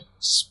border of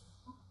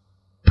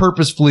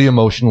purposefully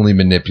emotionally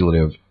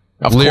manipulative.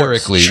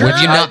 Lyrically, Sure. which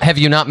Have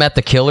you not met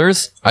the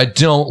Killers? I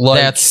don't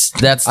like.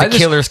 That's I the just-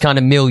 Killers kind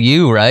of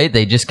milieu, right?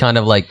 They just kind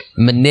of like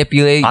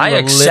manipulate. I you a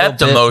accept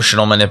little bit.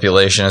 emotional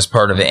manipulation as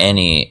part of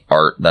any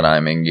art that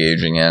I'm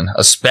engaging in,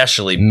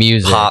 especially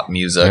Music. pop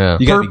music. Yeah.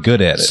 You got to be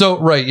good at it. So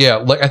right, yeah.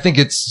 Like I think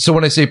it's so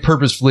when I say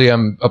purposefully,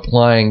 I'm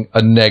applying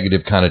a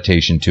negative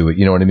connotation to it.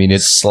 You know what I mean?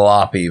 It's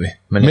Sloppy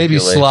manipulation. maybe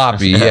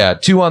sloppy, yeah.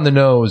 Too on the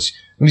nose.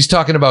 when he's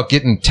talking about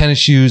getting tennis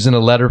shoes and a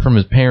letter from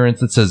his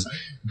parents that says,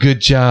 "Good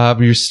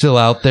job, you're still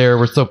out there.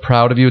 We're so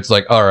proud of you." It's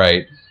like, all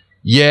right,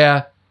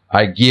 yeah,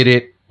 I get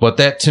it. But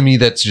that, to me,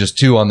 that's just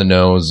too on the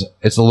nose.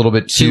 It's a little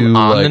bit too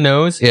on the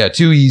nose. Yeah,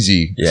 too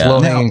easy. Yeah.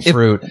 Slow hanging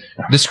fruit.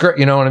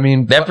 You know what I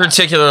mean? That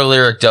particular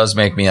lyric does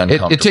make me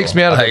uncomfortable. It takes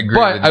me out of it. agree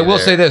But with I you will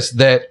there. say this,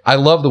 that I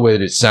love the way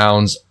that it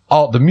sounds.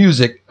 All the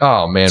music,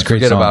 oh man, It's a great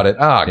forget song. about it.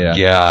 Oh Yeah.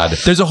 God.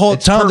 There's a whole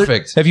It's Tom,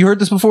 perfect. Have you heard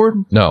this before?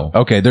 No.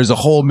 Okay, there's a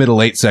whole middle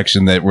eight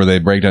section where they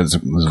break down. This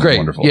is Great.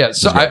 wonderful. Yeah.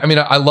 So I mean,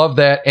 I love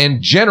that. And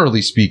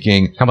generally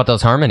speaking, How about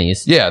those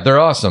harmonies? yeah, they're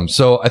awesome.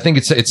 So I think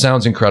it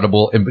sounds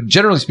incredible. And but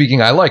generally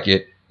speaking, I like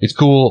it. It's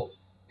cool.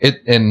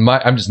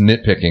 I'm just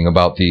nitpicking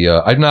about the.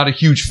 I'm not a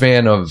huge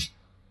fan of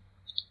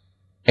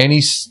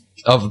any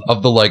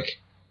of the like.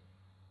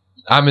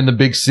 I'm in the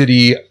big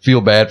city,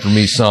 feel bad for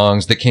me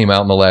songs that came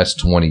out in the last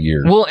 20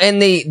 years. Well,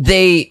 and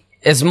they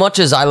as much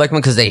as I like them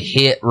because they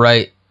hit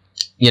right,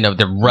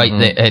 they're right,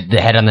 the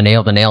head on the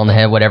nail on the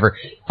head, whatever.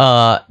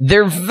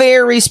 They're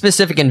very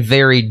specific and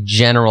very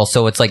general,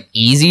 so it's like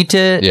easy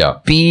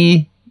to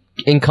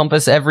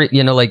encompass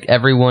like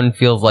everyone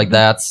feels like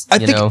that's. I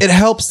think it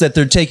helps that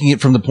they're taking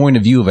it from the point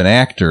of view of an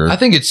actor. I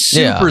think it's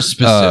super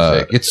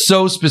specific. It's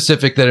so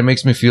specific that it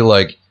makes me feel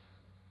like.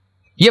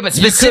 Yeah, but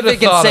You could have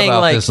specific and thought saying about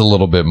like this a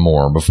little bit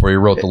more before you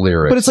wrote the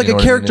lyrics. but it's like you know a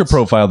what I mean? character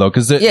profile though,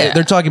 because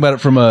they're talking about it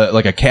from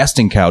a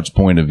casting couch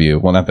point of view.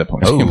 Well, not that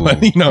point of view,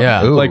 but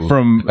Yeah. like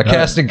from A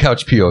casting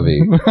couch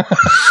POV.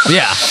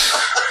 yeah.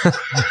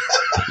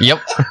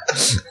 Yep.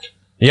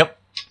 Yep.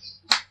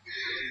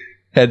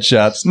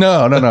 headshots.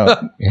 No.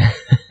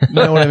 You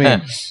know what I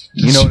mean?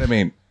 You know what I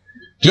mean?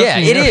 Yeah,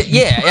 it is.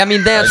 Yeah, I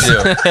mean that's.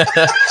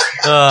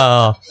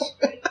 Oh,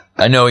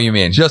 I know what you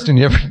mean. Justin,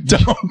 you ever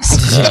Don't.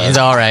 jeez,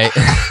 all right.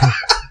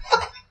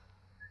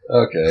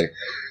 Okay.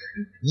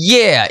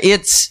 Yeah,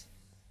 it's.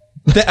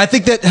 I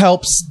think that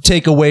helps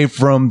take away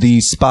from the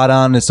spot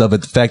onness of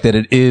it, the fact that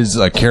it is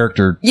a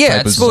character. Yeah,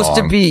 type it's of supposed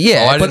to song. be.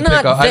 Yeah, Oh, I but didn't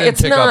pick up- I didn't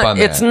it's pick not. up on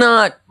that. It's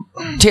not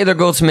Taylor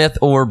Goldsmith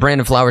or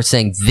Brandon Flowers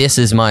saying this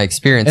is my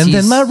experience. And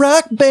He's- then my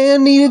rock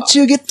band needed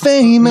to get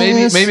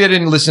famous. Maybe I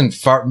didn't listen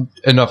far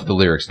enough of the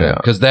lyrics then,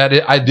 because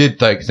I did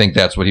think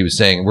that's what he was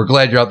saying. We're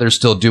glad you're out there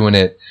still doing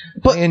it,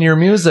 playing your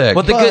music.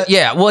 But the good,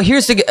 yeah. Well,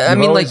 here's the. I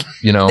mean, always,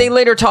 like they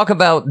later talk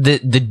about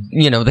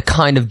the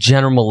kind of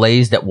general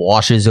malaise that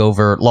washes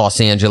over Los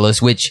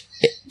Angeles, which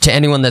to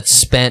anyone that's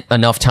spent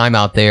enough time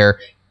out there,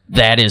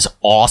 that is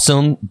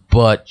awesome,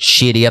 but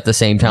shitty at the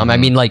same time. I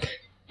mean, like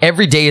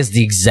every day is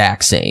the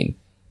exact same.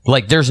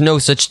 Like there's no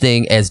such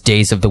thing as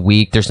days of the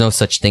week. There's no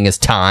such thing as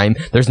time.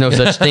 There's no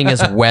such thing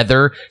as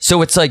weather.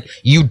 So it's like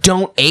you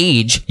don't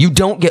age, you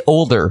don't get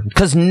older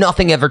because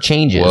nothing ever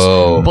changes.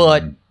 Whoa.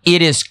 But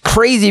it is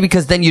crazy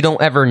because then you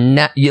don't ever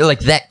like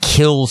that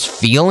kills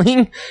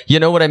feeling. You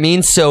know what I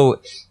mean? So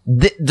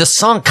the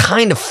song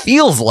kind of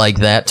feels like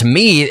that to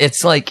me.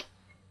 It's like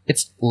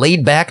it's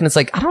laid back and it's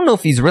like I don't know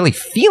if he's really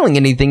feeling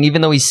anything,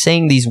 even though he's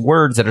saying these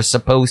words that are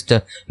supposed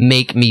to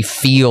make me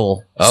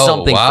feel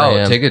something. Wow, for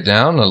him. take it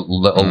down a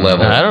level.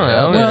 I don't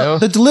know. Well,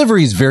 the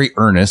delivery is very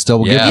earnest. I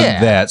will give you Yeah.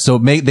 that. So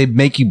they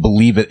make you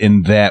believe it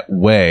in that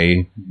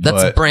way.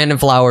 That's but Brandon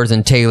Flowers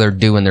and Taylor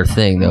doing their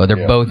thing, though.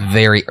 They're both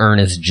very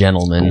earnest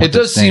gentlemen. It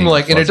does seem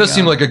like, and it does fuzzy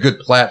seem on like a good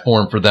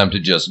platform for them to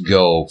just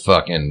go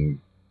fucking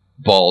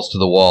balls to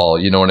the wall.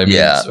 You know what I mean?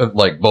 Yeah. It's,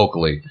 like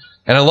vocally,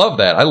 and I love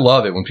that. I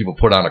love it when people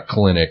put on a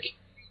clinic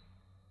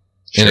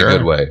in a Sure.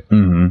 good way,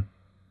 Mhm.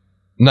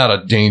 not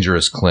a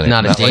dangerous clinic,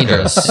 Not a like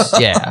dangerous.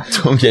 Yeah.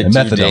 Don't get A too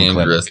methadone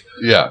dangerous.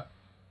 yeah.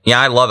 Yeah,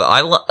 I love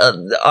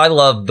it. I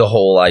love the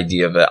whole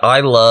idea of it.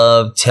 I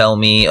love tell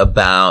me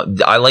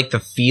about. I like the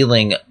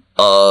feeling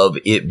of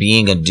it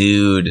being a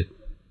dude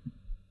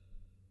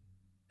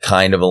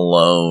kind of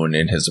alone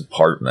in his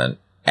apartment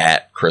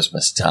at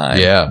Christmas time,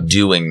 Yeah.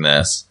 doing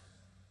this.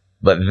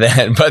 But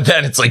then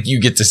it's like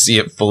you get to see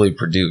it fully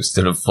produced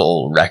in a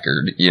full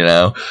record. You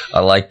know, I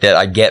like that.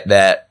 I get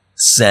that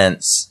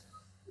sense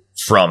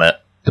from it.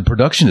 The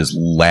production is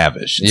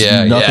lavish. It's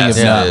Yeah, nothing yes,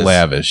 if it not is.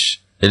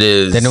 lavish. It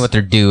is. They know what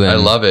they're doing. I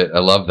love it. I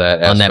love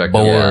that On that aspect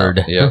of it.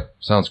 board. Yeah,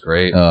 sounds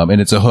great.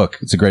 And it's a hook.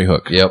 It's a great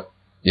hook. Yep.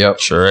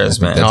 Sure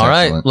is, man. That's All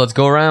right, excellent. let's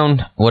go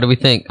around. What do we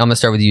think? I'm gonna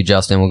start with you,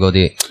 Justin. We'll go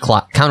the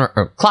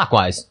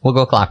clockwise. We'll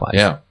go clockwise.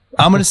 Yeah.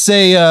 I'm going to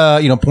say,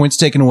 points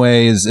taken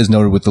away is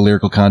noted with the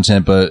lyrical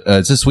content, but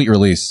it's a sweet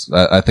release.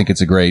 I think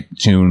it's a great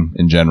tune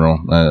in general.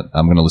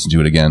 I'm going to listen to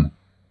it again.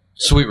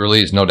 Sweet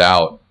release, no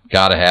doubt.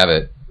 Gotta have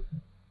it.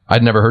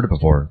 I'd never heard it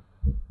before.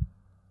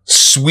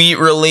 Sweet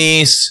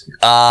release.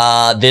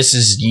 This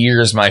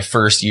is my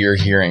first year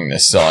hearing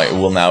this song.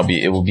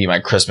 It will be my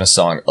Christmas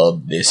song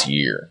of this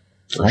year.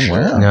 For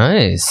sure.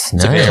 Nice.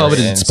 It's a nice.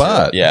 coveted Into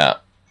spot. it. Yeah,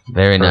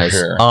 Very for nice.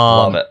 sure.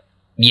 Love it.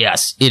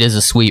 Yes, it is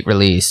a sweet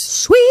release.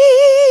 Sweet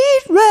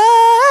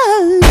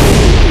release.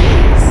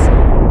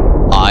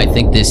 I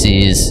think this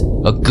is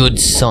a good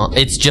song.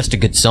 It's just a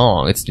good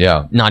song. It's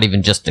Yeah. not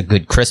even just a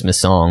good Christmas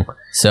song.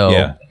 So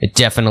Yeah. it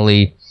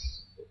definitely,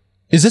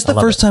 Is this the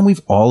love first time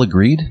we've all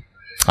agreed?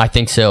 I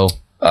think so.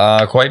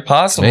 Quite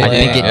possibly. I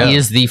think it Yeah.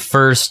 is the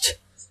first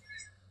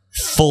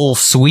full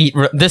sweet.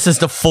 This is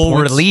the full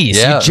release.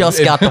 Yeah. You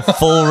just got the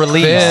full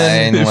release.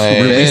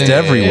 Released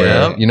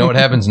everywhere. You know what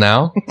happens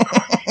now?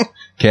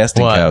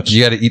 Casting What? couch.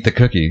 You got to eat the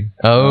cookie.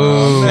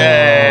 Oh,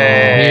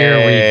 here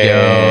we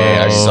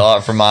go. I saw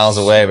it from miles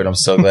away, but I'm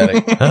so glad I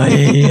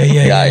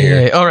got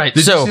here. All right,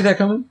 Did so you see that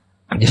coming?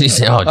 Did you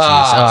say, oh, jeez.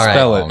 All right.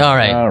 Spell it. All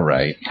right. All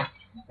right.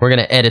 We're going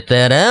to edit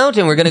that out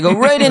and we're going to go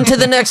right into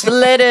the next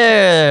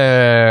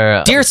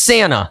letter. Dear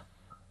Santa,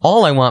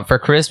 all I want for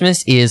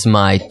Christmas is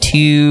my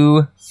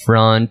 2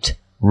 front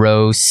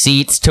row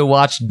seats to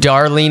watch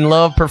Darlene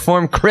Love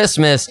perform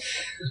Christmas.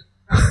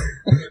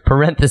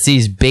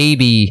 Parentheses,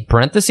 baby.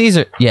 Parentheses?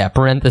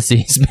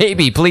 Parentheses.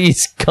 Baby,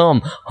 please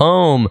come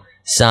home.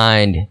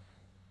 Signed,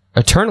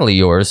 eternally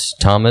yours,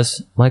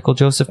 Thomas Michael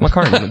Joseph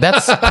McCartney.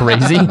 That's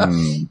crazy.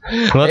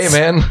 Hey,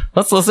 man.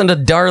 Let's listen to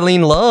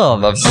Darlene Love.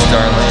 Love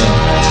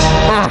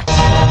Starling.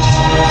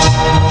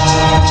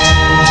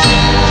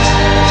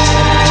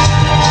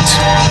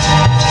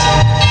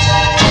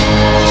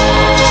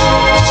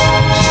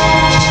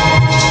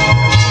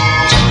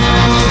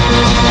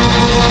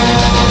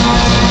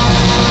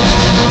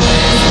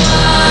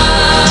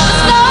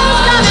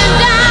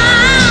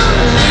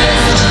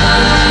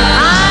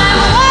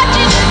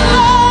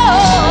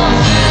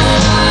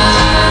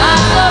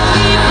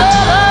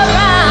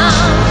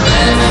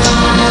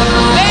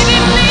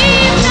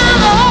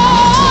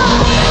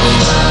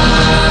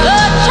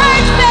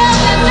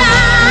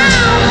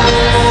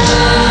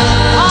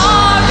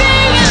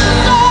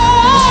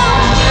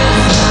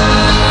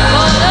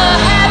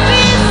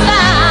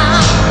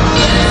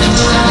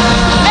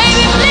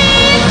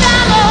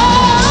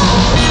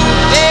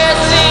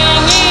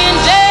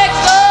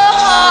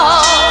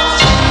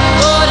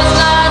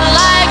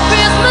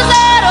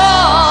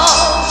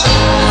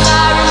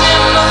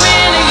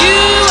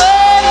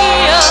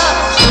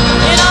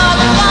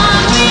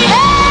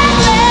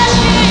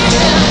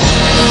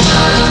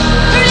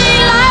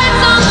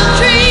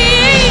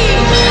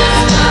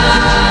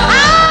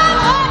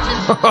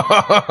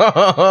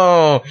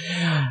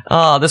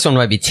 Oh, this one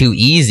might be too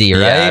easy,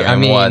 right? Yeah, I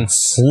mean,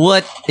 what's-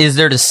 what is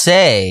there to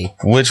say?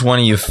 Which one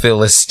of you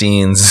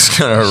Philistines is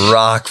gonna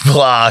rock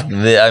block?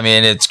 I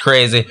mean, it's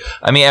crazy.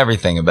 I mean,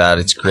 everything about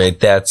it's great.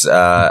 That's,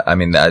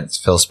 that's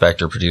Phil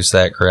Spector produced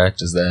that,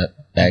 correct? Is that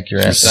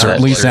accurate? It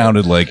certainly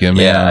sounded like him.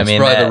 Yeah, I It's mean,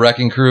 probably that- the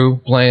Wrecking Crew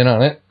playing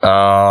on it.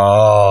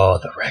 Oh,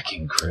 the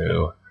Wrecking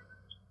Crew.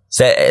 Is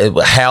that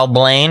Hal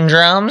Blaine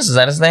drums? Is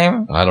that his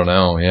name? I don't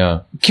know.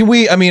 Yeah. Can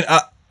we? I mean,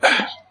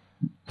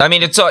 I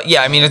mean, it's all.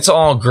 Yeah, I mean, it's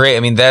all great. I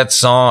mean, that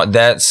sound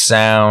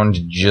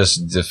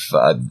just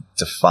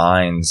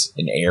defines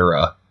an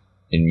era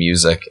in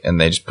music, and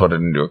they just put it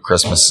into a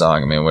Christmas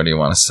song. I mean, what do you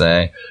want to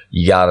say?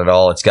 You got it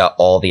all. It's got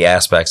all the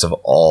aspects of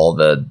all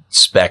the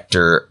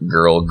Spector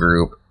girl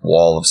group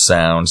wall of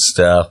sound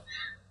stuff.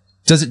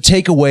 does it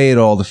take away at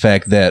all the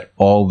fact that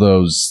all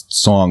those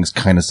songs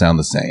kind of sound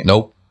the same?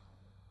 Nope.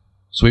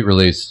 Sweet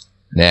release.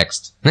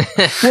 Next.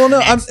 Well, no,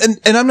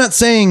 I'm not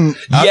saying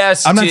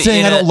Yes, I'm not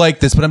saying I don't like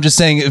this, but I'm just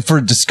saying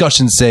for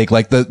discussion's sake,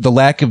 like the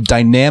lack of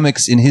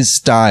dynamics in his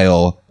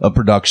style of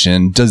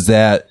production, does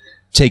that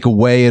take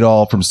away at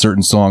all from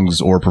certain songs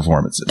or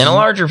performances? In a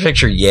larger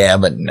picture, yeah,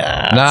 but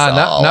nah.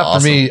 Not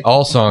for me.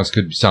 All songs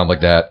could sound like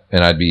that,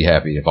 and I'd be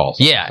happy if all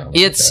songs Yeah,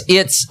 sounded like that.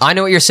 it's. I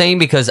know what you're saying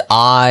because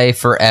I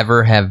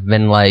forever have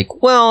been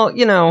like, well,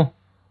 you know,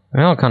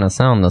 they all kind of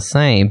sound the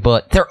same,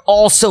 but they're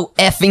all so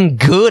effing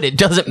good. It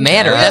doesn't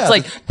matter. Yeah. That's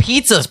like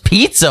pizza's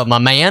pizza, my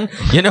man.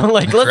 You know,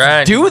 like let's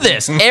Right. do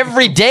this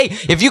every day.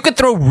 If you could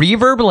throw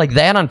reverb like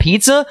that on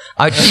pizza,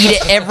 I'd eat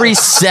it every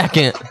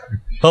second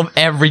of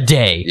every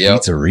day. Yep.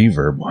 Pizza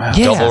reverb. Wow.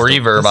 Yeah. Double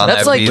reverb on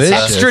That's that like pizza.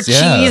 extra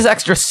Delicious, yeah. cheese,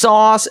 extra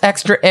sauce,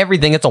 extra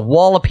everything. It's a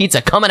wall of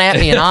pizza coming at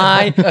me, and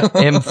I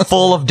am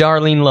full of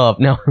Darlene Love.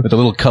 No. With a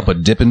little cup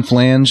of dipping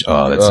flange.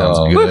 Oh, that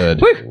sounds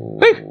good.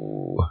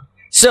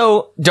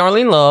 So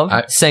Darlene Love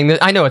sang this.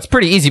 I know it's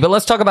pretty easy, but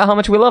let's talk about how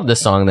much we love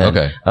this song. Then,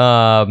 Okay.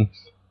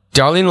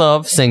 Darlene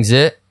Love sings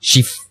it.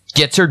 She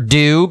gets her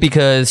due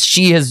because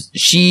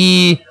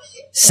she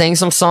sang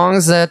some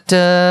songs that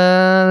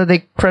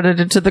they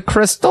credited to the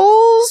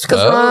Crystals. is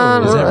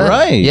that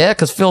right? Yeah,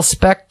 because Phil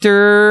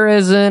Spector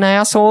is an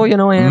asshole, you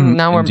know, and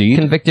now indeed.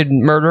 we're convicted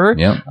murderer.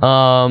 Yep.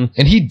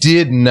 And he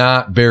did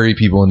not bury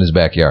people in his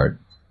backyard.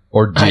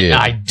 Or did.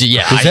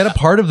 Yeah. Was that a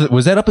part of the?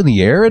 Was that up in the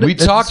air? We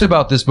talked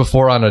about this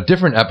before on a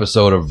different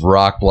episode of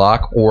Rock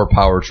Block or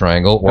Power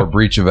Triangle or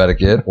Breach of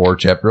Etiquette or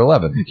Chapter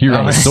 11. here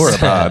on the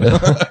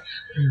Sauropod.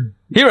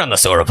 Here on the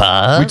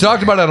Sauropod. We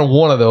talked about it on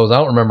one of those. I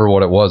don't remember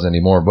what it was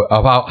anymore, but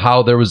about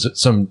how there was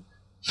some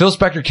Phil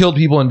Spector killed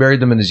people and buried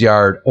them in his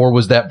yard, or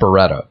was that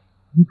Beretta?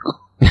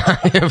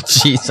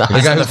 Jeez,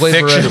 The guy who played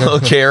Fictional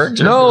Beretta.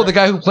 character. No, the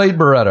guy who played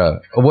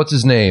Beretta. What's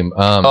his name?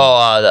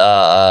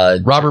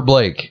 Robert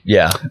Blake.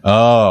 Yeah.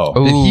 Oh,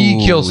 Did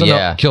he kill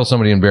yeah. kill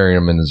somebody and bury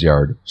him in his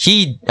yard?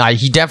 He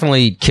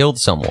definitely killed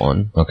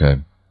someone, Okay.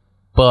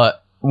 but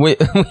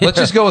Let's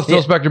just go with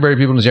Phil Spector buried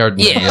people in his yard.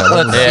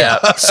 Yeah.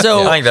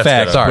 So I think that's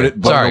fact. good. Sorry. Put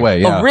it Sorry.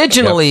 away. Yeah.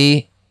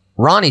 originally,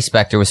 Ronnie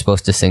Spector was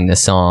supposed to sing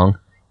this song,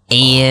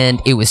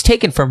 and it was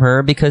taken from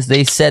her because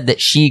they said that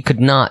she could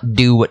not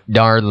do what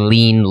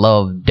Darlene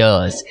Love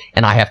does.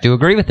 And I have to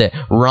agree with it.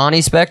 Ronnie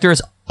Spector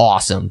is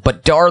awesome,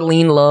 but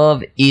Darlene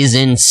Love is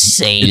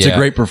insane. It's a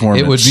great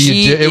performance. It would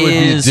be.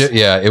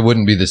 It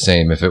wouldn't be the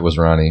same if it was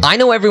Ronnie. I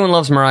know everyone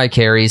loves Mariah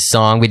Carey's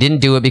song. We didn't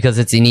do it because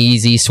it's an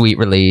easy, sweet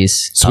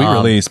release. Sweet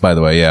release, by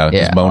the way. Yeah,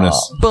 it's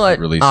bonus. But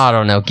release. I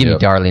don't know. Give me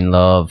Darlene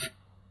Love.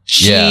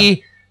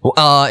 She,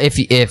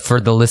 if for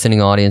the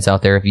listening audience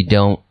out there, if you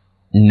don't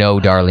know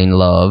Darlene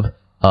Love,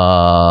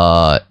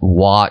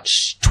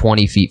 watch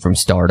 20 Feet from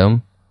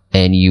Stardom,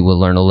 and you will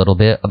learn a little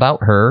bit about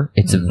her.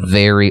 It's a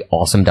very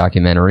awesome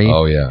documentary.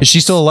 Oh yeah, Is she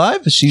still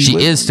alive? She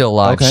is still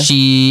alive. Okay.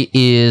 She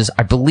is,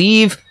 I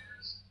believe,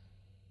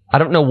 I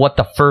don't know what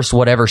the first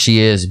whatever she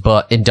is,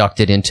 but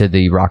inducted into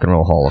the Rock and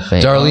Roll Hall of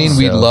Fame. Darlene,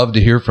 we'd love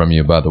to hear from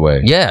you. By the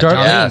way, Yeah,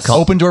 Darlene, come,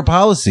 open door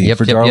policy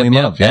for Darlene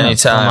Love. Yeah.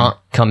 Anytime.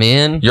 come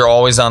in. You're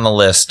always on the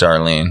list,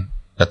 Darlene,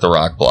 at the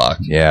Rock Block.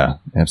 Yeah,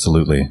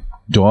 absolutely.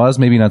 Dawes,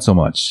 maybe not so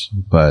much,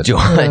 but they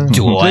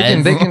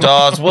can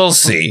Dawes, we'll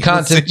see.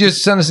 contact.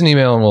 Just send us an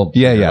email and we'll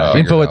yeah.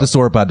 Info at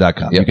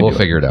thesorpod.com. Yeah, we'll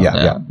figure it out.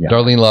 Yeah.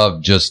 Darlene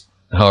Love, just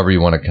however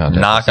you want to contact.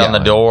 Knock us. on the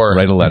door.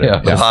 Write a letter. Yeah.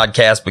 The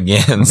podcast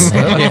begins.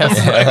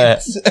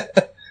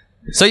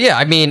 So yeah,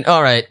 I mean,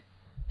 all right.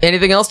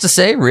 Anything else to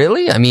say?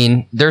 Really? I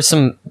mean, there's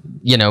some,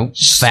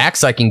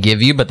 facts I can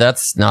give you, but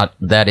that's not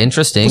that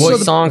interesting. What,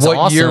 The song's what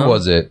awesome. year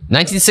was it?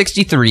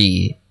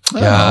 1963.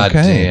 God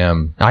okay.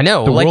 damn. I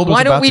know. The Like, world was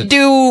why don't about we to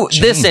do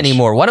this change.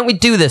 anymore? Why don't we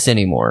do this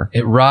anymore?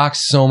 It rocks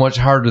so much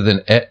harder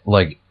than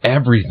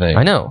everything.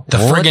 I know. The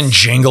friggin'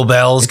 jingle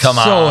bells, come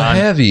so on.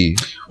 heavy.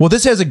 Well,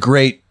 this has a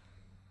great,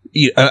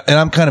 and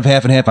I'm kind of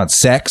half and half on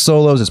sax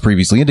solos, as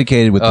previously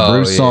indicated with the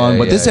Bruce song.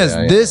 But this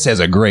has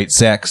a great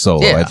sax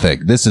solo. Yeah. I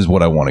think this is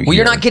what I want to hear. Well,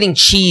 you're not getting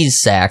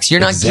cheese sacks. You're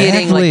not getting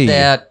Exactly. like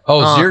that.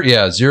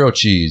 Oh, zero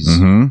cheese.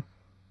 Mm-hmm.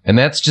 And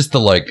that's just the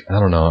I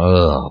don't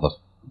know, the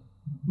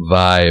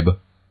vibe.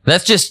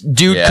 That's just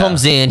dude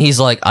comes in. He's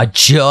like, I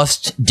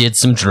just did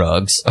some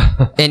drugs,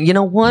 and you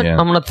know what? Yeah.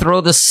 I'm gonna throw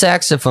the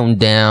saxophone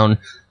down,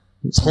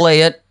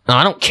 play it.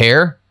 I don't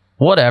care.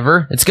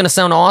 Whatever. It's gonna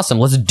sound awesome.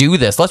 Let's do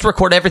this. Let's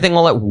record everything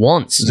all at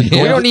once. We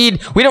don't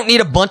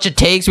need a bunch of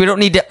takes. We don't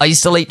need to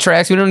isolate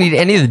tracks. We don't need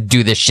any to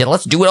do this shit.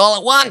 Let's do it all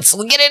at once.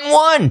 We'll get it in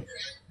one.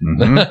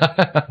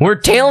 Mm-hmm. We're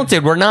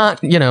talented. We're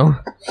not,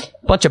 a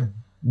bunch of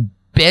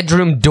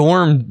bedroom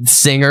dorm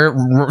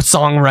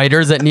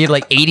songwriters that need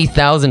like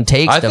 80,000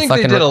 takes. I to think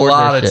fucking they did a record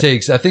lot their of shit.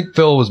 takes. I think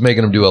Phil was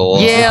making them do a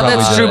lot. Yeah, that's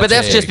probably true, did but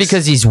that's just takes.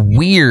 because he's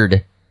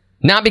weird.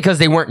 Not because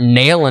they weren't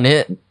nailing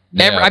it.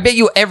 Yeah. I bet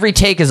you every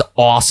take is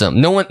awesome.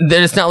 No one,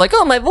 it's not like,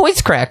 oh, my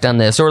voice cracked on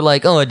this, or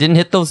like, oh, I didn't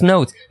hit those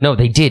notes. No,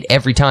 they did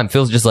every time.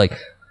 Phil's just like,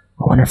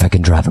 I wonder if I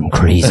can drive him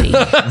crazy.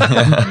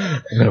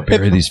 I'm gonna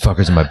bury these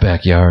fuckers in my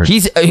backyard.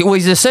 He's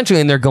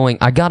essentially in there going,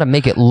 I gotta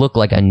make it look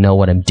like I know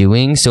what I'm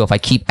doing. So if I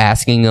keep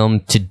asking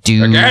him to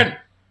do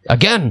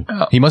again,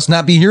 He must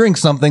not be hearing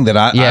something that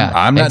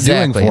I'm not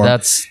exactly. doing for him.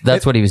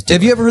 That's what he was doing.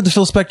 Have you ever heard the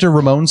Phil Spector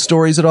Ramones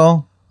stories at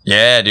all?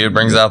 Yeah, dude,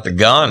 brings out the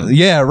gun.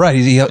 Yeah, right.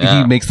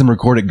 He makes them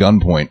record at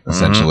gunpoint,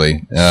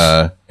 essentially.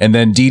 And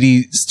then Dee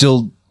Dee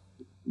still,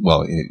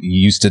 he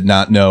used to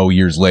not know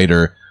years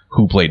later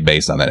who played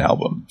bass on that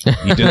album.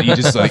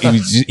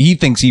 He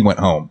thinks he went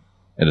home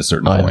at a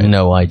certain I have point.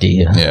 no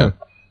idea. Yeah.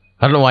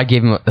 I don't know why I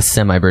gave him a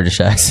semi-British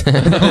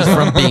accent. Just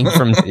from being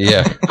from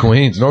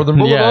Queens, Northern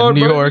Boulevard,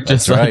 New baby. York.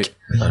 Just That's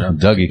like, right.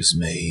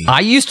 Dougie. I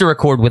used to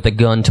record with a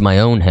gun to my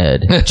own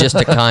head just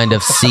to kind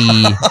of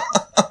see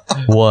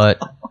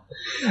what.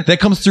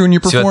 That comes through in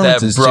your See what that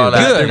performances too. brought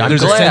out. Good. I'm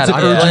There's glad. a sense of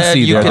I'm glad urgency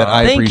you there could- that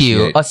I thank appreciate.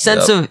 you. A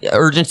sense of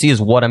urgency is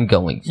what I'm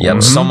going for.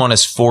 Yep, someone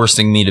is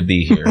forcing me to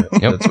be here.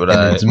 That's what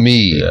It's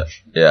me.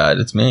 Yeah,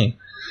 it's me.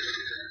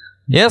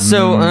 Yeah.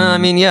 So I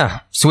mean,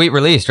 sweet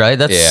release, right?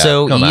 That's Yeah,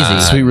 so come easy.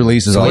 on. Sweet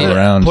releases all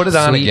around. Put it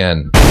on Sweet.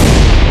 again.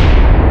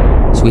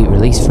 Sweet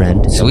release,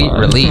 friend. Sweet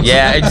release.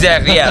 Yeah,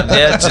 exactly. Yeah,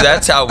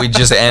 that's how we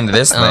just end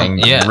this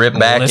thing. Rip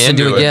back Listen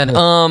into to it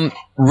again.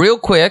 Real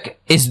quick,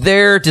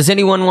 does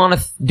anyone want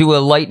to do a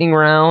lightning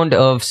round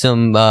of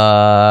some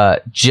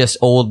just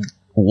old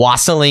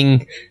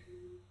wassailing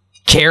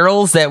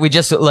carols that we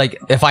just like?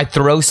 If I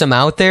throw some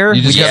out there,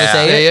 You just we gotta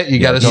say it. You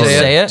gotta You'll say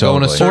say it. it. Go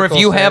in a Totally. circle, Or if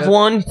you say have it.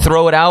 one,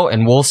 throw it out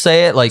and we'll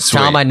say it. Like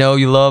Tom, I know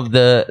you love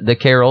the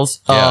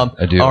carols. Yeah,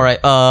 I do. All right.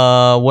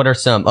 What are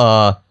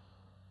some?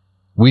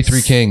 We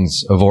Three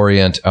Kings of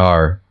Orient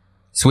are.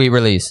 Sweet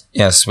release.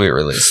 Yeah, sweet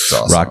release. It's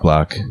awesome. Rock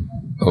Block.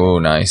 Oh,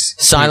 nice.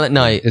 Silent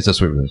Night. It's a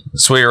sweet release.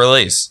 Sweet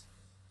release.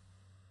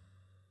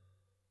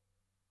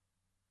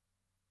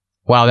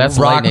 Wow, that's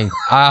lightning.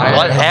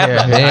 What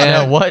happened? I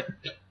know what.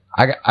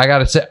 I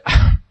gotta say,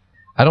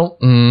 I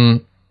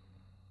don't.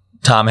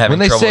 Tom having When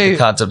they trouble say- with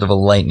the concept of a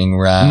lightning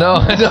round. No,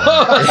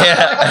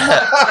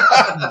 Yeah.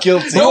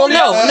 Guilty. Well,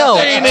 no.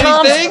 saying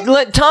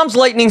anything. Tom's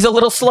lightning's a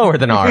little slower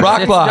than ours.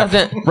 Rock It Block.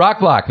 doesn't- Rock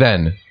Block.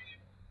 Then.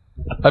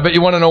 I bet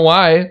you want to know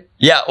why.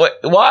 Yeah.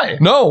 Why?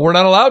 No, we're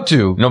not allowed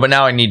to. No, but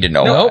now I need to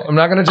know. No, why. I'm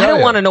not going to I tell don't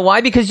you. want to know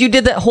why, because you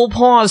did that whole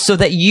pause so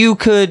that you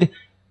could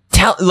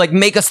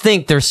make us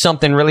think there's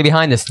something really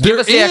behind this. Give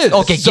us the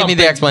okay, give me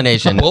the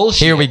explanation.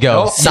 Bullshit. Here we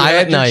go. Nope,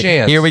 Silent Night.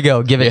 chance. Here we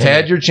go. Give it You to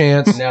had me. your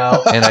chance.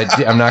 No. And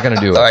I'm not going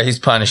to do it. All right, he's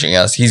punishing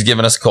us. He's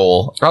giving us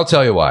coal. I'll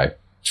tell you why.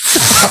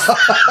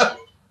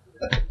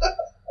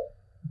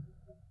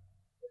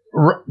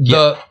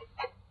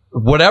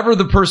 Whatever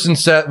the person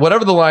said,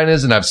 whatever the line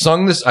is, and I've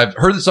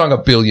heard the song a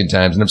billion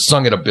times, and I've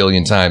sung it a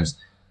billion times,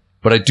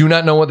 but I do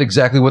not know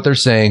exactly what they're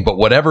saying. But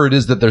whatever it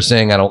is that they're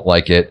saying, I don't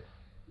like it.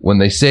 When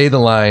they say the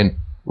line,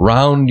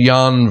 "Round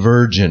yon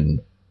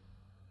virgin,"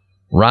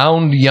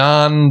 round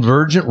yon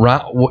virgin,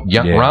 round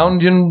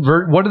yon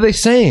virgin. What are they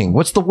saying?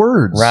 What's the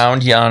words?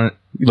 Round yon,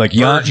 like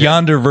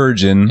yonder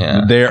virgin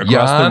there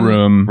across the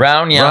room.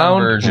 Round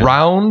yon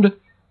virgin.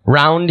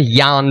 Round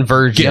yon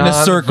virgin. Get in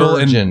a circle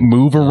and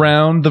move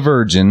around the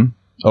virgin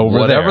over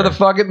whatever there. the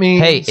fuck it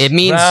means. Hey, it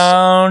means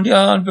round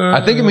yon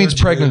virgin. I think it means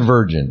pregnant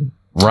virgin.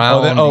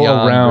 Round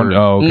round. virgin.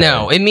 Oh, okay.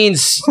 no. It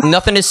means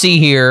nothing to see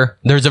here.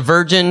 There's a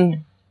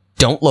virgin.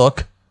 Don't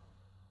look.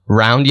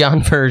 Round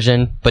yon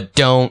virgin, but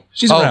don't.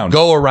 She's around.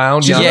 Go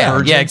around yon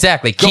virgin. Yeah,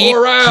 exactly. Go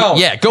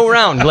around. Go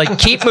around. Like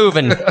keep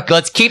moving.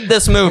 Let's keep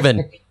this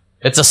moving.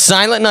 It's a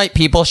silent night,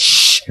 people.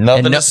 Shh.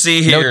 Nothing to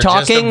see here. No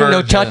talking,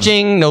 no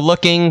touching, no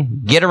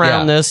looking. Get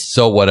around this.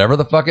 So whatever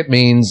the fuck it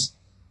means,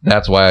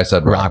 that's why I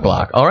said Rock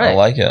block. All right. I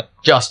like it.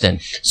 Justin.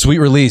 Sweet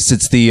Release.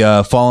 It's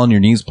the fall on your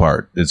knees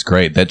part. It's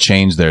great. That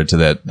change there to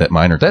that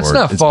minor chord. That's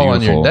not It's fall on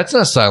beautiful. your. That's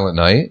not Silent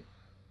Night.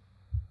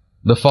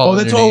 The fall. Oh,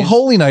 that's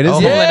Holy Night,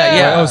 isn't it? Holy Night,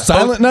 yeah. Oh,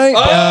 Silent Night.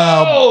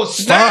 Oh,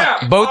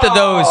 snap! Both of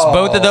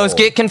those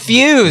get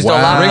confused a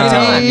lot of the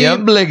time. Yep.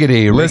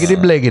 Bliggity, riggity,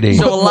 bliggity.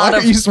 So a lot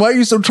of why are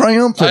you so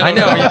triumphant? I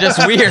know you're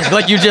just weird.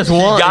 Like you just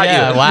won. Got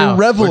yeah, you. wow. You're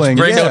reveling.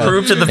 Brings yeah.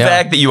 proof to the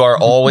fact that you are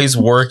always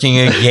working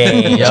a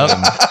game. Yep.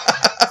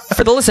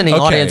 For the listening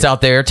audience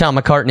out there, Tom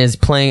McCartney is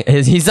playing.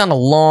 He's on a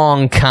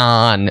long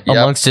con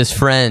amongst his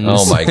friends.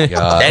 Oh my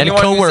god! And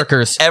Anyone who's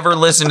coworkers. ever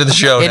listened to the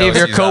show? Any of knows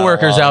your he's on a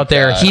coworkers long out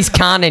there, con. he's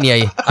conning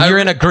you. You're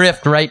in a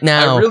grift right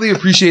now. I really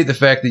appreciate the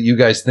fact that you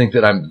guys think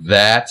that I'm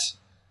that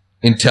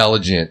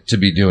intelligent to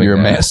be doing. You're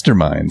a that.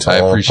 mastermind. I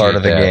all appreciate part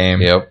of the that.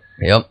 game. Yep.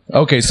 Yep.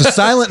 Okay, so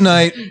Silent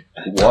Night.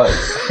 What?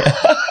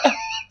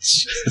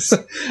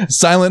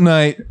 Silent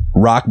Night,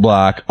 Rock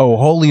Block. Oh,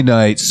 Holy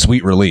Night,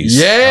 Sweet Release.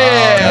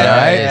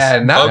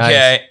 Yeah. Nice.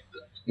 Okay.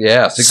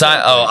 Yeah.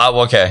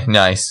 Okay.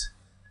 Nice.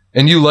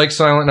 And you like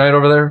Silent Night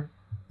over there?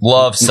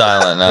 Love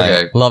Silent Night.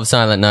 Okay. Love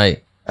Silent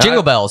Night.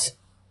 Jingle bells.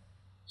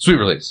 Sweet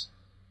Release.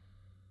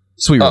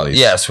 Sweet Oh, Release.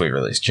 yeah, Sweet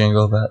Release.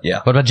 Jingle Bell. Yeah.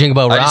 What about Jingle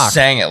Bell I Rock? just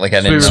sang it like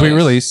I didn't. Sweet know.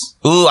 Release.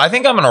 Ooh, I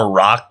think I'm gonna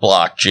rock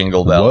block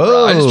Jingle Bell.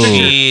 Whoa. Rock.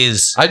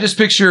 Jeez. I just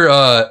picture.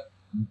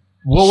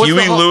 What's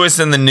Huey the Lewis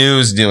in the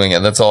News doing it.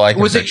 That's all I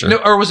can Was it picture. no,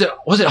 or was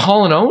it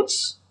Hall and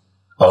Oates?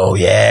 Oh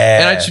yeah.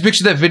 And I just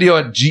picture that video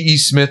of G.E.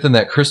 Smith in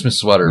that Christmas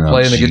sweater Oh,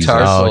 playing the Jesus.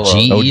 guitar Oh, solo.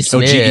 G.E.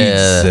 Smith.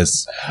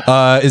 Jesus.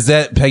 Is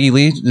that Peggy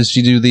Lee? Does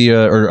she do the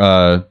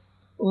do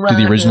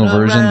the original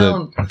version?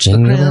 The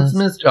Jingle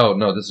bells. Oh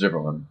no, this is a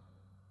different one.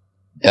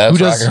 Yeah, who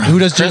that's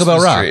does Jingle Bell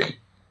Christmas Rock? tree.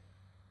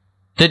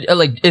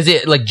 Is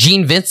it like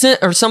Gene Vincent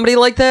or somebody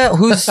like that?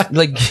 Who's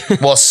like?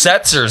 Well,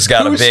 Setzer's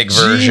got a Who's big Gene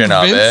version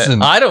of it.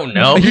 Vincent? I don't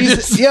know. he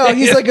was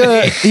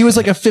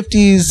like a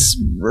 50s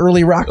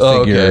early rock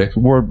Oh, figure. okay.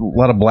 Wore a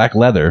lot of black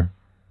leather.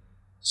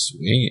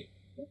 Sweet.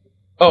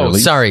 Oh, Really?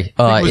 Sorry, it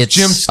was it's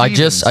Jim I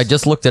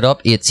just looked it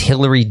up. It's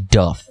Hillary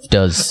Duff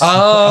does.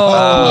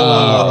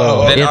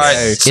 Oh. Then, It's- all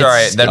right, sorry.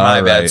 it's- Then my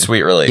all bad. right.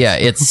 Sweet Release. Yeah,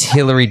 it's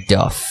Hillary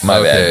Duff. My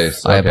Okay.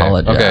 bad. I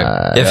apologize.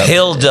 Okay. If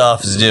Hill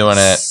Duff's doing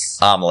it,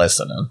 I'm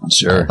listening.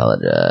 I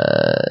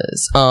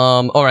apologize.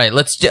 All right,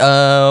 let's.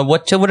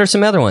 What are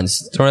some other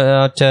ones? Throw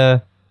out.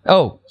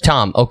 Oh,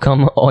 Tom. Oh,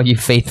 come all you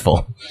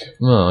faithful.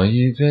 Oh,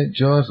 you get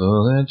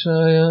joyful and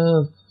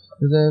triumph.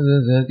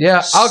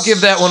 Yeah, I'll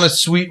give that one a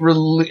sweet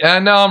release.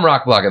 No, I'm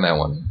rock blocking that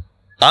one.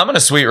 I'm gonna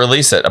sweet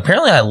release it.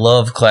 Apparently, I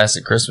love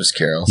classic Christmas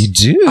carols. You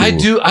do. I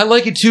do. I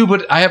like it too,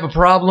 but I have a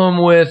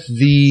problem with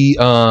the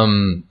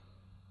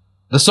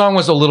song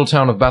was "A Little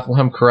Town of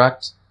Bethlehem,"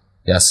 correct?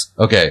 Yes.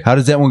 Okay. How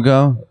does that one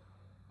go?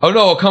 Oh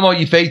no, come all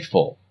ye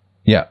faithful.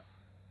 Yeah.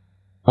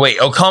 Wait.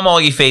 Oh, come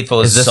all ye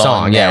faithful Is is the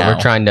song? Yeah, now.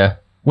 we're trying to.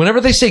 Whenever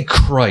they say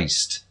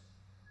Christ,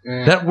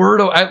 that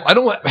word, I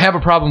don't have a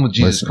problem with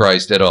Jesus Listen.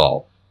 Christ at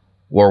all,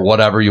 or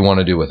whatever you want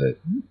to do with it.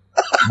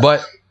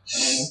 But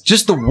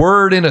just the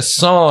word in a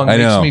song I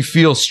makes know. me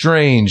feel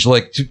strange.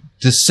 Like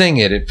to sing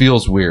it, it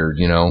feels weird,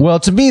 you know? Well,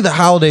 to me, the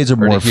holidays are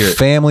to more hear it.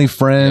 family,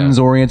 friends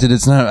oriented.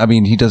 It's not. I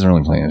mean, he doesn't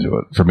really play into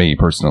it for me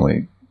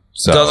personally.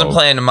 So Doesn't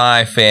play into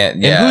my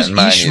fan. Yeah, who's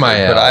mine either,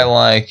 Ishmael? but I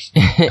like.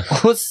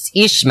 Who's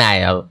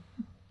Ishmael?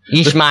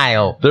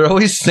 Ishmael. They're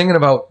always singing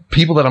about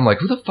people that I'm like,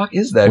 who the fuck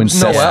is that?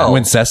 Who's Noel?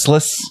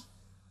 Wenceslus.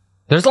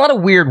 There's a lot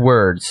of weird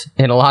words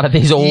in a lot of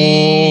these old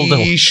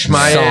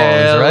Ishmael.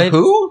 songs, right?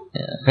 Who?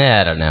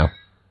 Yeah, I don't know.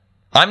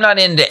 I'm not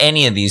into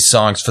any of these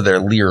songs for their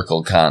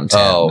lyrical content.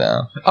 Oh.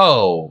 though.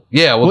 Oh,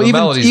 yeah. Well, Well, the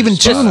melodies even are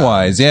spot on. tune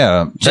wise,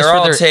 yeah. Just They're for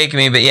all their- take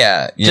me, but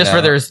yeah, you Just know.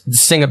 for their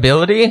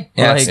singability?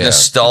 yeah, Like, it's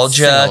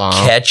nostalgia, sing along.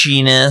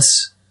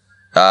 catchiness.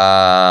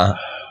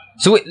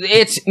 So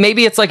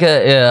it's like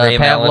a Great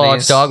Pavlov's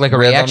melodies, dog, like a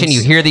reaction. rhythms.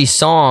 You hear these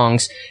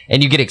songs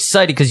and you get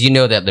excited because you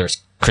know that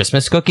there's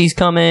Christmas cookies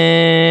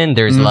coming.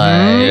 There's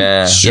like,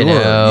 Yeah. Sure. you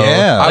know,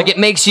 Yeah. like it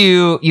makes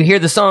you hear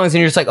the songs and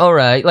you're just like, all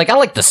right. Like I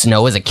like the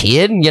snow as a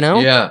kid, you know?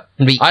 Yeah.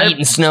 And be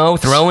eating snow,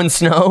 throwing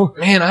snow.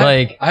 Man,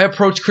 I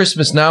approach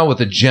Christmas now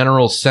with a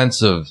general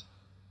sense of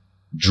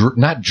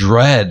not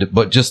dread,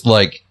 but just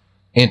like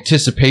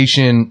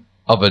anticipation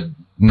of a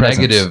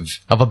negative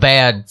of a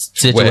bad way.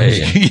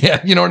 situation.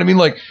 Yeah, you know what I mean?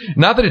 Like,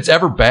 not that it's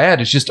ever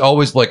bad. It's just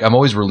always like I'm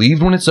always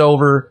relieved when it's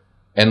over,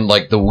 and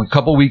like the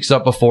couple weeks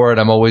up before it,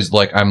 I'm always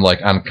like I'm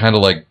kind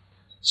of like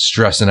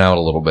stressing out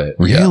a little bit.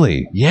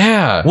 Really?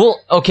 Yeah.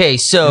 Well, okay,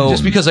 so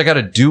Just because I got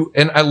to do,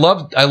 and I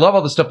love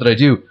all the stuff that I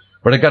do,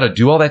 but I got to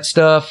do all that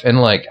stuff,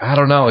 and like I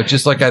don't know, it's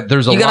just like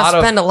there's a you lot gotta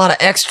of spend a lot of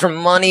extra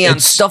money on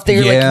It's- stuff that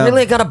you're yeah. like,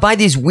 really, I gotta buy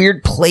these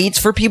weird plates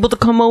for people to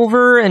come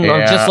over, and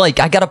I'm Yeah. just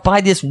like, I gotta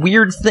buy this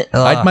weird thing.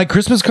 My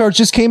Christmas cards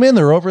just came in.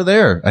 They're over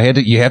there.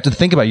 You have to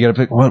think about it. You got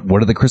to pick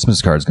what are the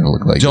Christmas cards going to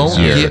look like Don't this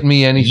year? get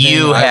me anything.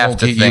 You I have won't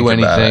to get think you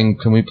about anything.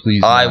 Can we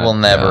please? I not? will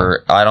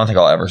never. I don't think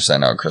I'll ever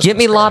send out Christmas. Get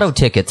me cards. lotto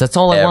tickets. That's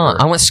all I Ever.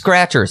 want. I want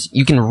scratchers.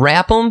 You can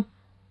wrap them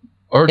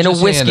Or in a just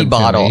hand whiskey them to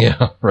bottle. me.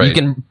 Yeah, right. You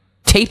can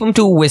tape them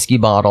to a whiskey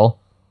bottle.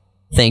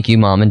 Thank you,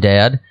 Mom and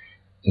Dad.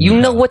 You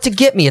know what to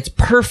get me. It's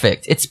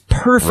perfect. It's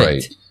perfect.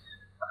 Right.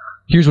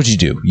 Here's what you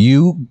do.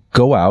 You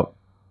go out.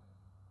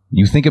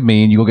 You think of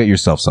me and you go get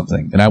yourself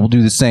something. And I will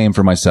do the same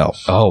for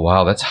myself. Oh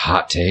wow, that's a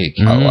hot take.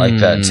 I like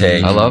that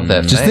take. I love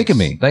that. Just Thanks. think of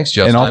me. Thanks,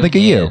 Justin. And I'll think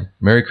of you.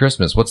 Merry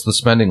Christmas. What's the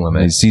spending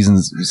limit?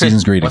 Season's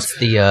greetings. What's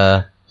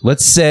the,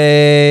 Let's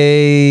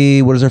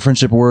say, what is our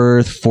friendship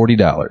worth?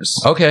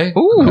 $40. Okay.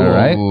 All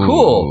right.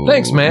 Cool.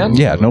 Thanks, man.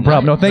 Yeah, no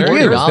problem. No, thank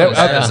Very you. good.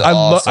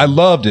 I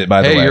loved it,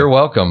 by the Hey, way. you're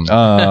welcome.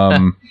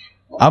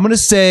 I'm gonna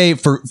say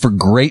for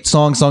great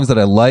songs that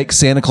I like,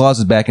 Santa Claus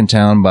is Back in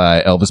Town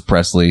by Elvis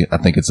Presley. I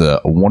think it's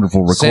a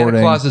wonderful recording.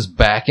 Santa Claus is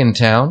back in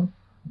town.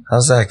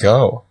 How's that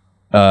go?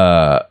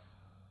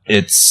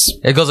 It's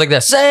it goes like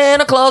this.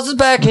 Santa Claus is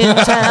back in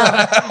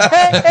town.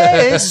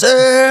 Hey,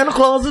 Santa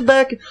Claus is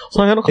back.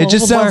 Santa Claus it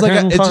just is sounds back like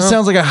in it just town.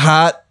 sounds like a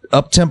hot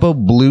up-tempo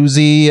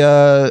bluesy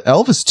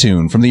Elvis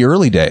tune from the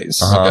early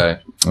days. Okay.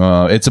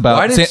 It's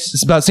about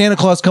it's about Santa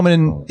Claus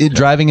coming in,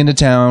 driving into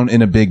town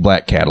in a big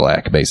black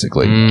Cadillac,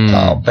 basically.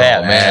 Oh,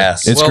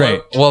 badass. It's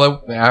great.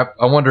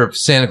 I wonder if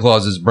Santa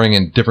Claus is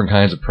bringing different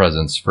kinds of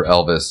presents for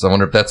Elvis. I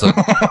wonder if that's a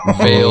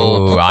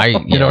veiled.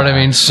 You know what I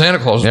mean? Santa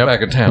Claus is back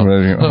in town.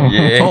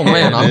 Yeah. Oh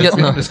man, I'm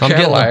getting This I'm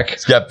getting Cadillac.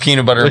 It's got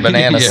peanut butter and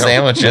banana Yeah.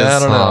 sandwiches. I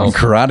don't know.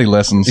 Karate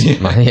lessons. yeah.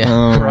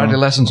 Karate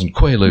lessons and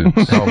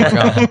Quaaludes. Oh my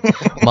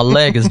god, my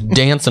leg is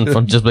dancing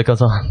from just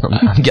because I've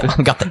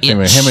got the itch.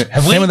 Anyway,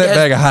 hand me that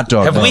bag of hot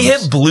dog. Have we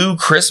donuts. hit Blue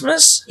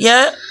Christmas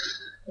yet?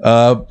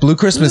 Blue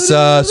Christmas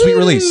sweet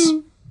release?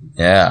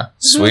 Yeah.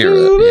 Sweet.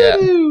 Yeah.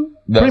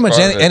 Pretty much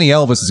any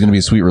Elvis is going to be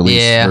a sweet release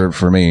Yeah.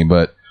 for me.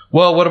 But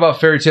Well, what about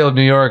Fairy Tale of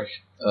New York?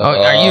 Oh,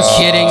 are you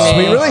kidding me?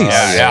 sweet release.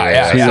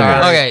 Sweet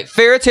release. Okay,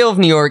 Fairy Tale of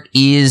New York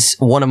is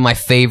one of my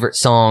favorite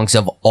songs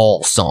of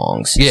all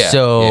songs. Yeah.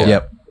 So yeah.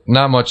 Yep.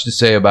 Not much to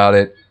say about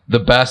it. The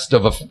best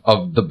of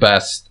the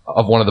best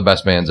of one of the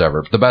best bands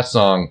ever. The best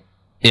song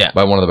yeah,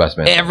 by one of the best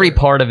bands. every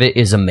part of it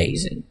is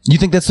amazing. You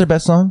think that's their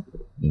best song?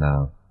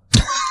 No.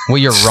 Well,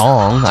 you're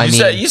wrong. I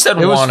mean, you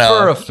said It was one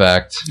for of.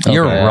 effect.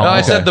 you're Okay. wrong. No,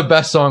 I said the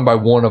best song by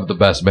one of the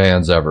best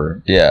bands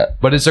ever. Yeah.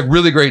 But it's a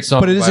really great song.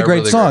 But it is by a great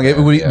really song. It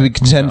band. would Yeah. we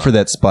contend for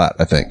that spot,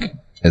 I think,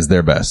 as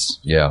their best.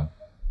 Yeah.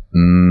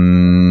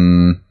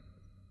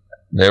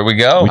 There we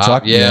go. We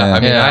talk. yeah,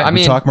 I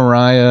mean, we talk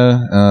Mariah.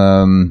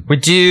 we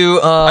do.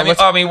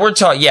 I mean, we're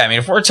talking. Yeah, I mean,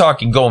 if we're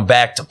talking going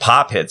back to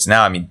pop hits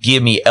now, I mean,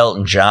 give me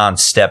Elton John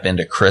 "Step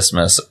Into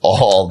Christmas"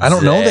 all day. I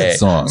don't know that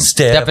song.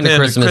 Step into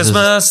Christmas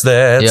Christmas. is-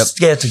 Let's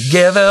get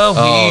together.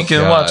 Oh, We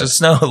can God. watch the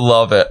snow.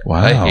 Love it.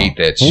 Wow. I hate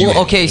that shit. well,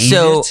 okay,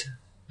 so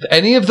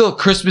Any of the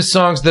Christmas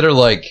songs that are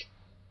like,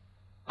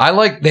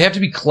 they have to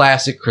be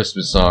classic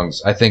Christmas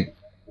songs. I think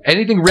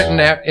anything written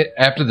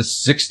after the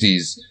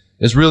 60s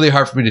is really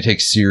hard for me to take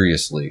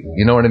seriously.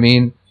 You know what I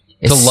mean?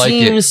 It to like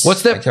it. seems-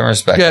 What's I that? can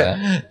respect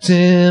that.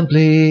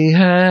 Simply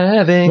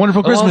having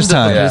Wonderful Christmas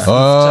Time. Yeah.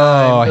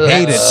 Oh, I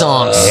hate that it.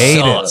 song Hate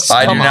sucks. it.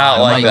 I do Come not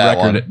on, like that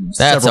one.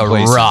 That's several a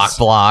places. rock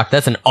block.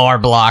 That's an R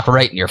block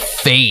right in your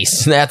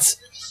face. That's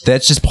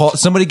That's just Paul.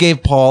 Somebody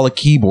gave Paul a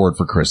keyboard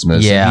for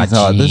Christmas. Yeah, and he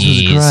thought this was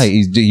jeez.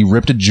 great. He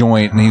ripped a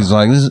joint and he's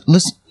like,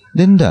 "Listen,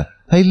 Linda.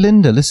 Hey,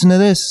 Linda, listen to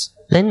this.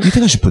 Linda. You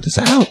think I should put this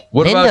out?"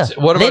 What about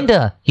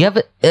Linda? You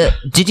have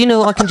did you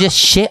know I can just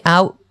shit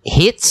out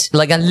hits?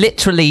 Like I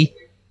literally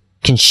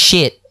can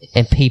shit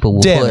and people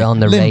will Damn put it, it on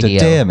the Linda, radio.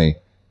 dare me.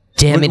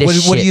 Damn it, What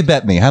shit. do you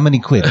bet me? How many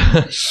quid?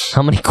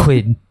 How many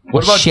quid?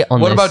 What about shit on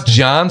what this? about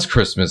John's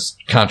Christmas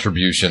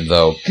contribution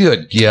though?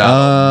 Good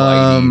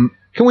God Almighty.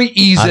 Can we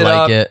ease I it like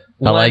up? it.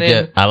 I like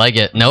Lennon? it. I like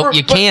it. Nope,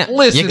 you But can't.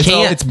 listen, you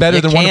can't. It's better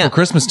You than Wonderful can't.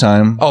 Christmas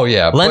Time. Oh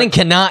yeah, Lennon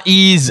cannot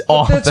ease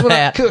off That's what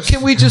that.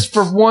 can we just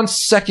for 1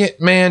 second,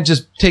 man,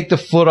 just take the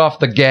foot off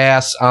the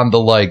gas on the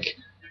like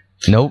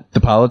Nope. The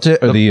politics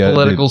or the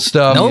political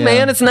stuff. No,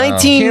 man, it's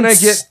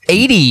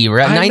 1980,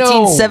 right? I know.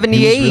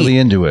 1978. He's really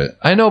into it.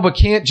 I know, but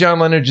can't John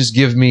Lennon just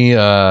give me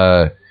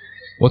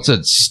what's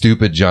a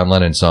stupid John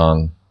Lennon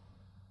song?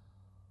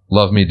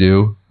 Love Me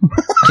Do.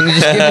 Can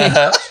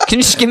you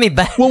just give me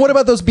back? Well, what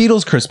about those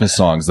Beatles Christmas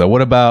songs though?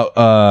 What about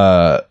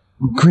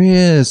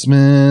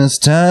Christmas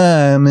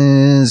time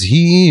is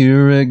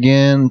here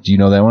again? Do you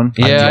know that one?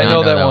 Yeah, I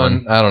know that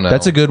one. I don't know.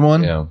 That's a good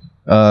one. Yeah.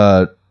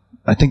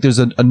 I think there's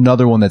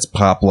another one that's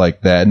pop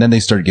like that, and then they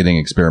started getting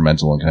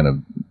experimental and kind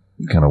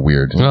of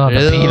weird. Oh,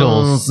 the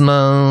Beatles.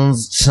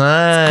 Christmas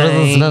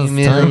time Christmas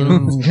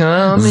is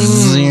coming.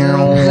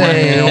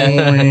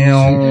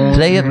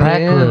 Play it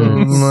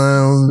backwards.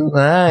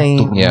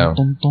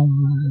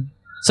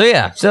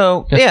 Yeah.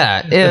 So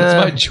yeah.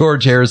 That's my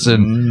George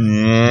Harrison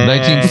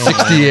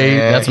 1968.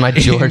 That's my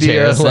George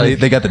Harrison.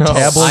 They got the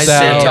tablets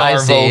I out.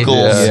 see.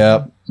 vocals.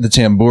 Yeah, the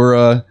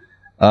tambura.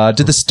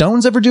 Did the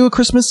Stones ever do a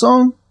Christmas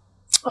song?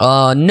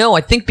 No,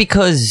 I think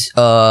because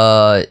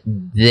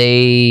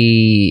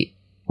they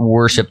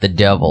worship the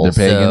devil,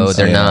 They're pagans? so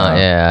they're Yeah. not.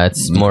 Yeah,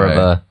 it's more of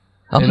a.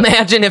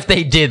 Imagine if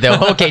they did though.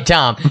 Okay,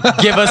 Tom,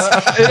 give us.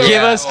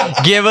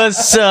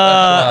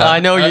 I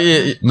know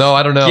you. No,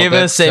 I don't know. Give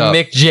us a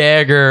Mick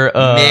Jagger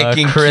Mick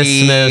and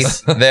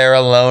Christmas. Keith, they're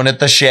alone at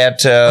the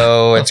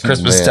chateau. It's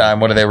Christmas Man. time.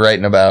 What are they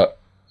writing about?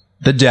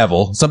 The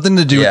devil. Something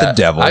to do with Yeah. the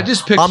devil. I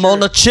just picture. I'm on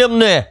the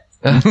chimney.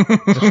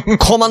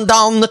 Coming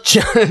down the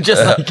chimney,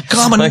 just like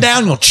coming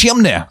down your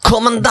chimney.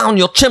 coming down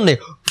your chimney.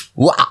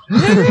 Wow.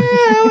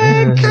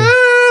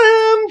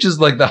 just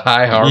like the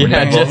high harmony.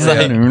 Yeah, just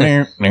like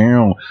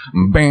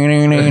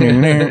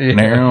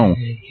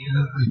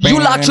you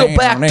locked your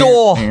back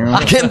door.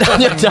 I came down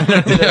your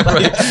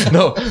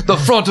No, the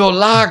front door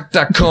locked.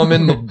 I come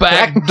in the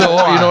back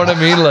door. You know what I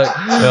mean?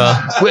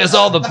 Like, where's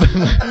all the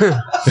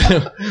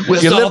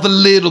all the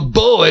little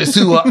boys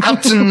who are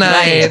out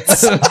tonight?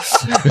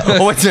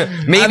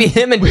 Maybe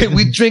him and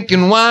we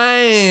drinking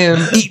wine.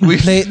 Eating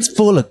plates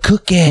full of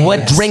cookies.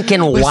 we're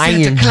drinking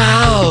wine. Santa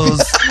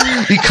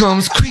Claus, he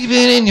comes creeping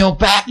in your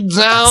back door.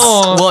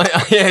 Well,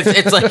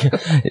 it's like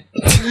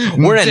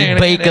we're in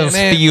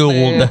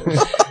Bakersfield.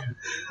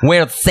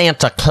 Where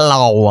Santa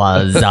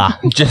Claus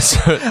just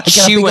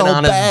chewing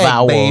on his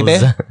vowels.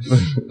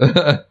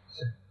 Yep.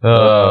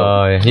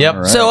 All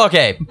right. So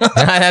okay,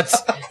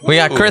 we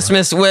got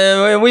Christmas.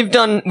 We've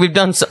done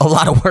a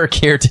lot of work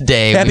here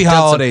today. Happy We've done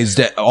some- holidays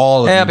to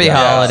all of you Happy guys.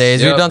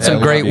 holidays. Yep. We've done some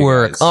Yeah, great love you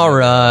work. guys. All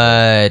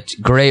right.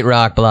 Great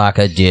Rock Block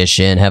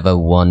edition. Have a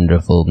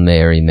wonderful,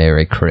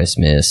 Merry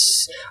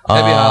Christmas.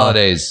 Happy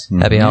holidays.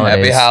 Happy holidays.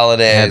 Happy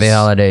holidays. Happy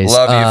holidays.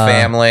 Love you,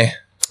 family.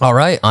 All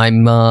right.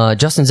 I'm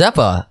Justin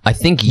Zeppa. I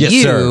think Yes,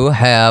 you sir.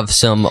 have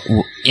some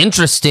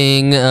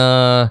interesting,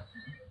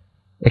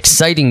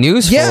 exciting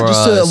news Yeah, for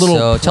just us. a little.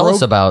 So tell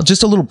us about.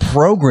 just a little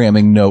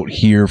programming note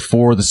here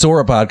for the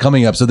Sauropod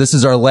coming up. So this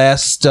is our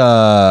last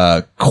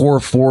Core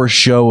 4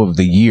 show of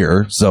the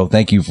year. So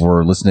thank you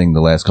for listening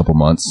the last couple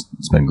months.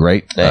 It's been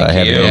great. Thank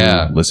Happy you. to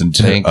Yeah. listen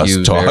to Thank us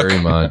you talk. very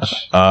much.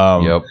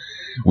 Yep.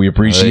 We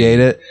appreciate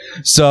it.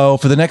 So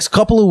for the next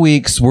couple of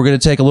weeks, we're going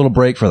to take a little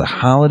break for the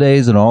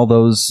holidays and all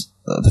those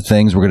the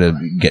things. We're going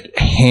to get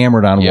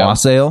hammered on Yep.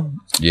 wassail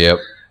Yep.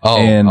 Oh,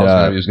 And,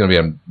 it was going to be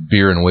on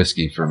beer and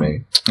whiskey for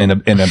me. and a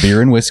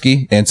beer and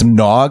whiskey and some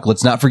nog.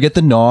 Let's not forget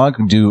the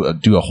nog. Do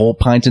a whole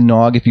pint of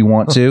nog if you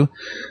want to.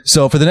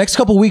 So for the next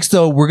couple of weeks,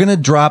 though, we're going to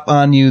drop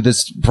on you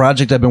this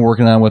project I've been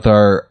working on with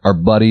our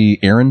buddy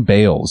Aaron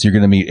Bales. You're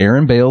going to meet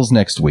Aaron Bales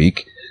next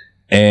week.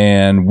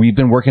 And we've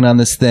been working on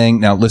this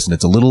thing. Now, listen,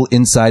 it's a little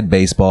inside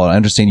baseball. I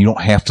understand you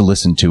don't have to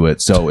listen to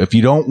it. So if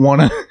you don't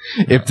want to,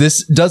 if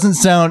this doesn't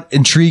sound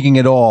intriguing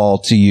at all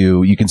to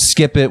you, you can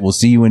skip it. We'll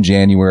see you in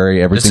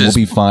January. Everything will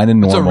be fine and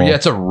normal.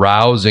 It's a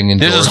rousing This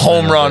endorsement. is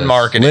home of run this.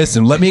 marketing.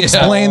 Listen, let me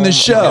explain the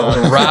show.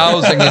 A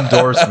rousing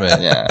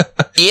endorsement. Yeah.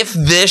 If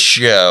this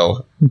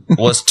show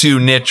was too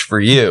niche for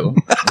you,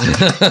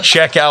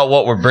 check out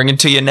what we're bringing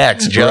to you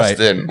next,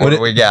 Justin. What do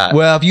we got?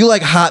 Well, if you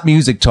like hot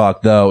music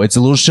talk, though, it's a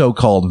little show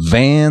called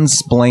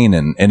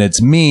Vansplainin', and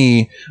it's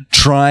me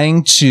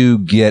trying to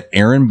get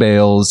Aaron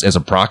Bales as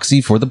a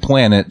proxy for the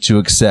planet to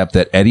accept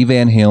that Eddie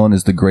Van Halen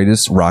is the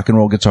greatest rock and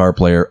roll guitar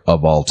player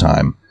of all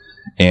time.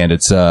 And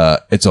it's a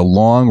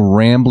long,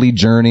 rambly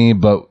journey,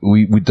 but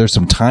we there's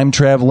some time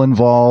travel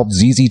involved.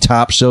 ZZ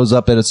Top shows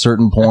up at a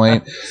certain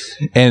point,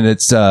 and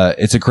it's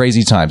a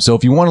crazy time. So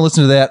if you want to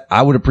listen to that,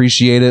 I would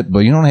appreciate it, but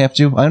you don't have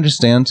to. I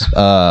understand.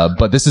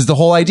 But this is the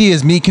whole idea: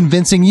 is me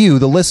convincing you,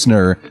 the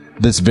listener,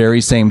 this very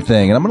same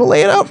thing, and I'm going to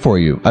lay it out for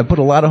you. I put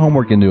a lot of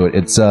homework into it.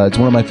 It's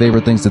one of my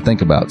favorite things to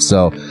think about.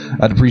 So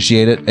I'd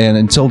appreciate it. And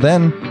until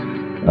then,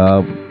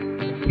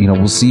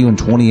 we'll see you in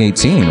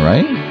 2018,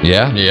 right?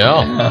 Yeah.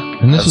 Yeah.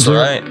 And this That's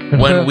right.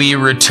 When we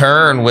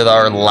return with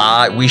our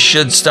live, we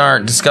should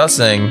start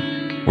discussing.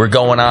 We're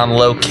going on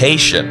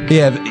location.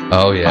 Yeah.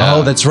 Oh, yeah.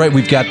 Oh, that's right.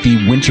 We've got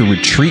the winter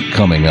retreat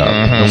coming up.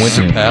 The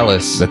Winter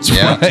Palace. That's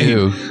Yeah. right.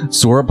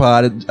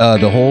 Sauropod,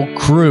 the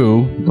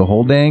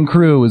whole dang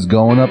crew is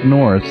going up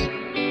north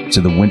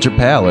to the Winter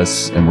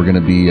Palace, and we're going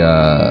to be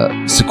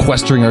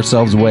sequestering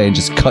ourselves away and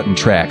just cutting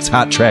tracks,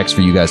 hot tracks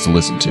for you guys to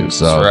listen to.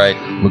 So That's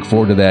right. Look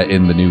forward to that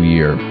in the new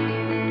year.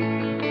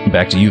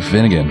 Back to you,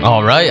 Finnegan.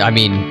 All right. I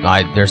mean,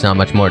 there's not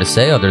much more to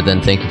say other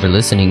than thank you for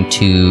listening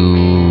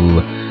to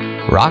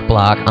Rock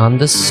Block on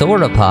the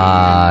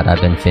Sauropod.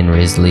 I've been Finn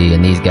Risley,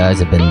 and these guys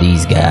have been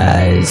these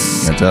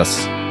guys. That's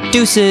us.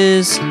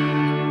 Deuces.